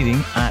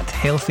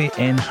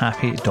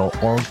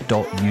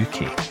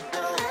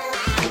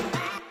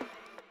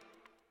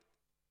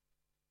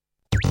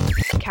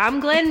volunteering@healthynhappy.org.uk. Cam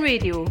Glen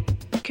Radio.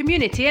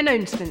 Community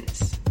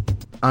announcements.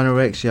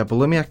 Anorexia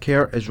Bulimia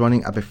Care is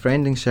running a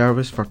befriending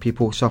service for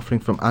people suffering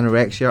from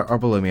anorexia or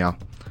bulimia.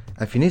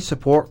 If you need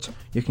support,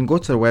 you can go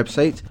to their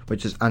website,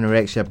 which is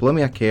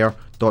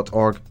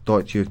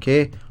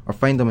anorexiabulimiacare.org.uk, or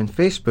find them on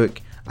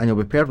Facebook, and you'll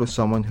be paired with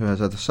someone who has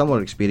had a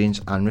similar experience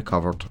and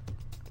recovered.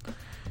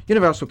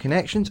 Universal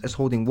Connections is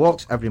holding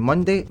walks every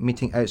Monday,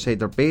 meeting outside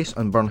their base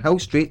on Burnhill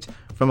Street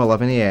from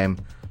 11 a.m.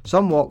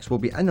 Some walks will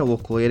be in the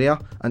local area,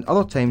 and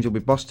other times you'll be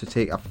bused to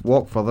take a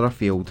walk further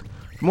afield.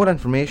 For more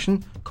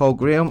information, call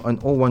Graham on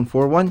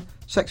 0141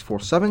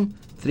 647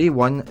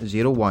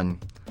 3101.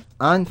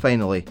 And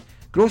finally,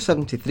 Grow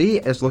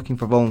 73 is looking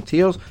for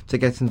volunteers to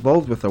get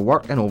involved with their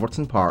work in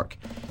Overton Park.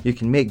 You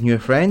can make new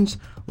friends,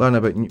 learn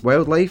about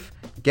wildlife,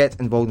 get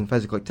involved in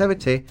physical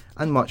activity,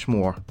 and much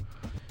more.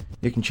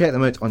 You can check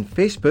them out on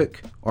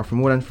Facebook, or for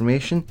more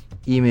information,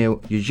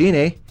 email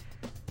Eugenie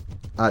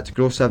at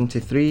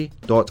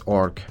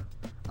grow73.org.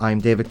 I'm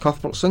David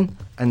Cuthbertson,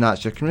 and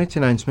that's your community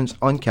announcements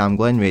on Cam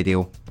Glen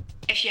Radio.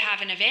 If you have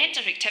an event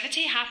or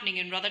activity happening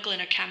in Rutherglen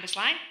or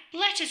Cambuslang,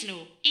 let us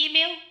know.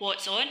 Email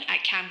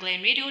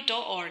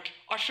whatson@camglenradio.org,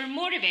 or for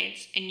more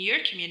events in your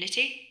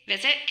community,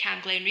 visit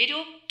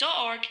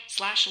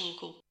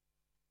camglenradio.org/local.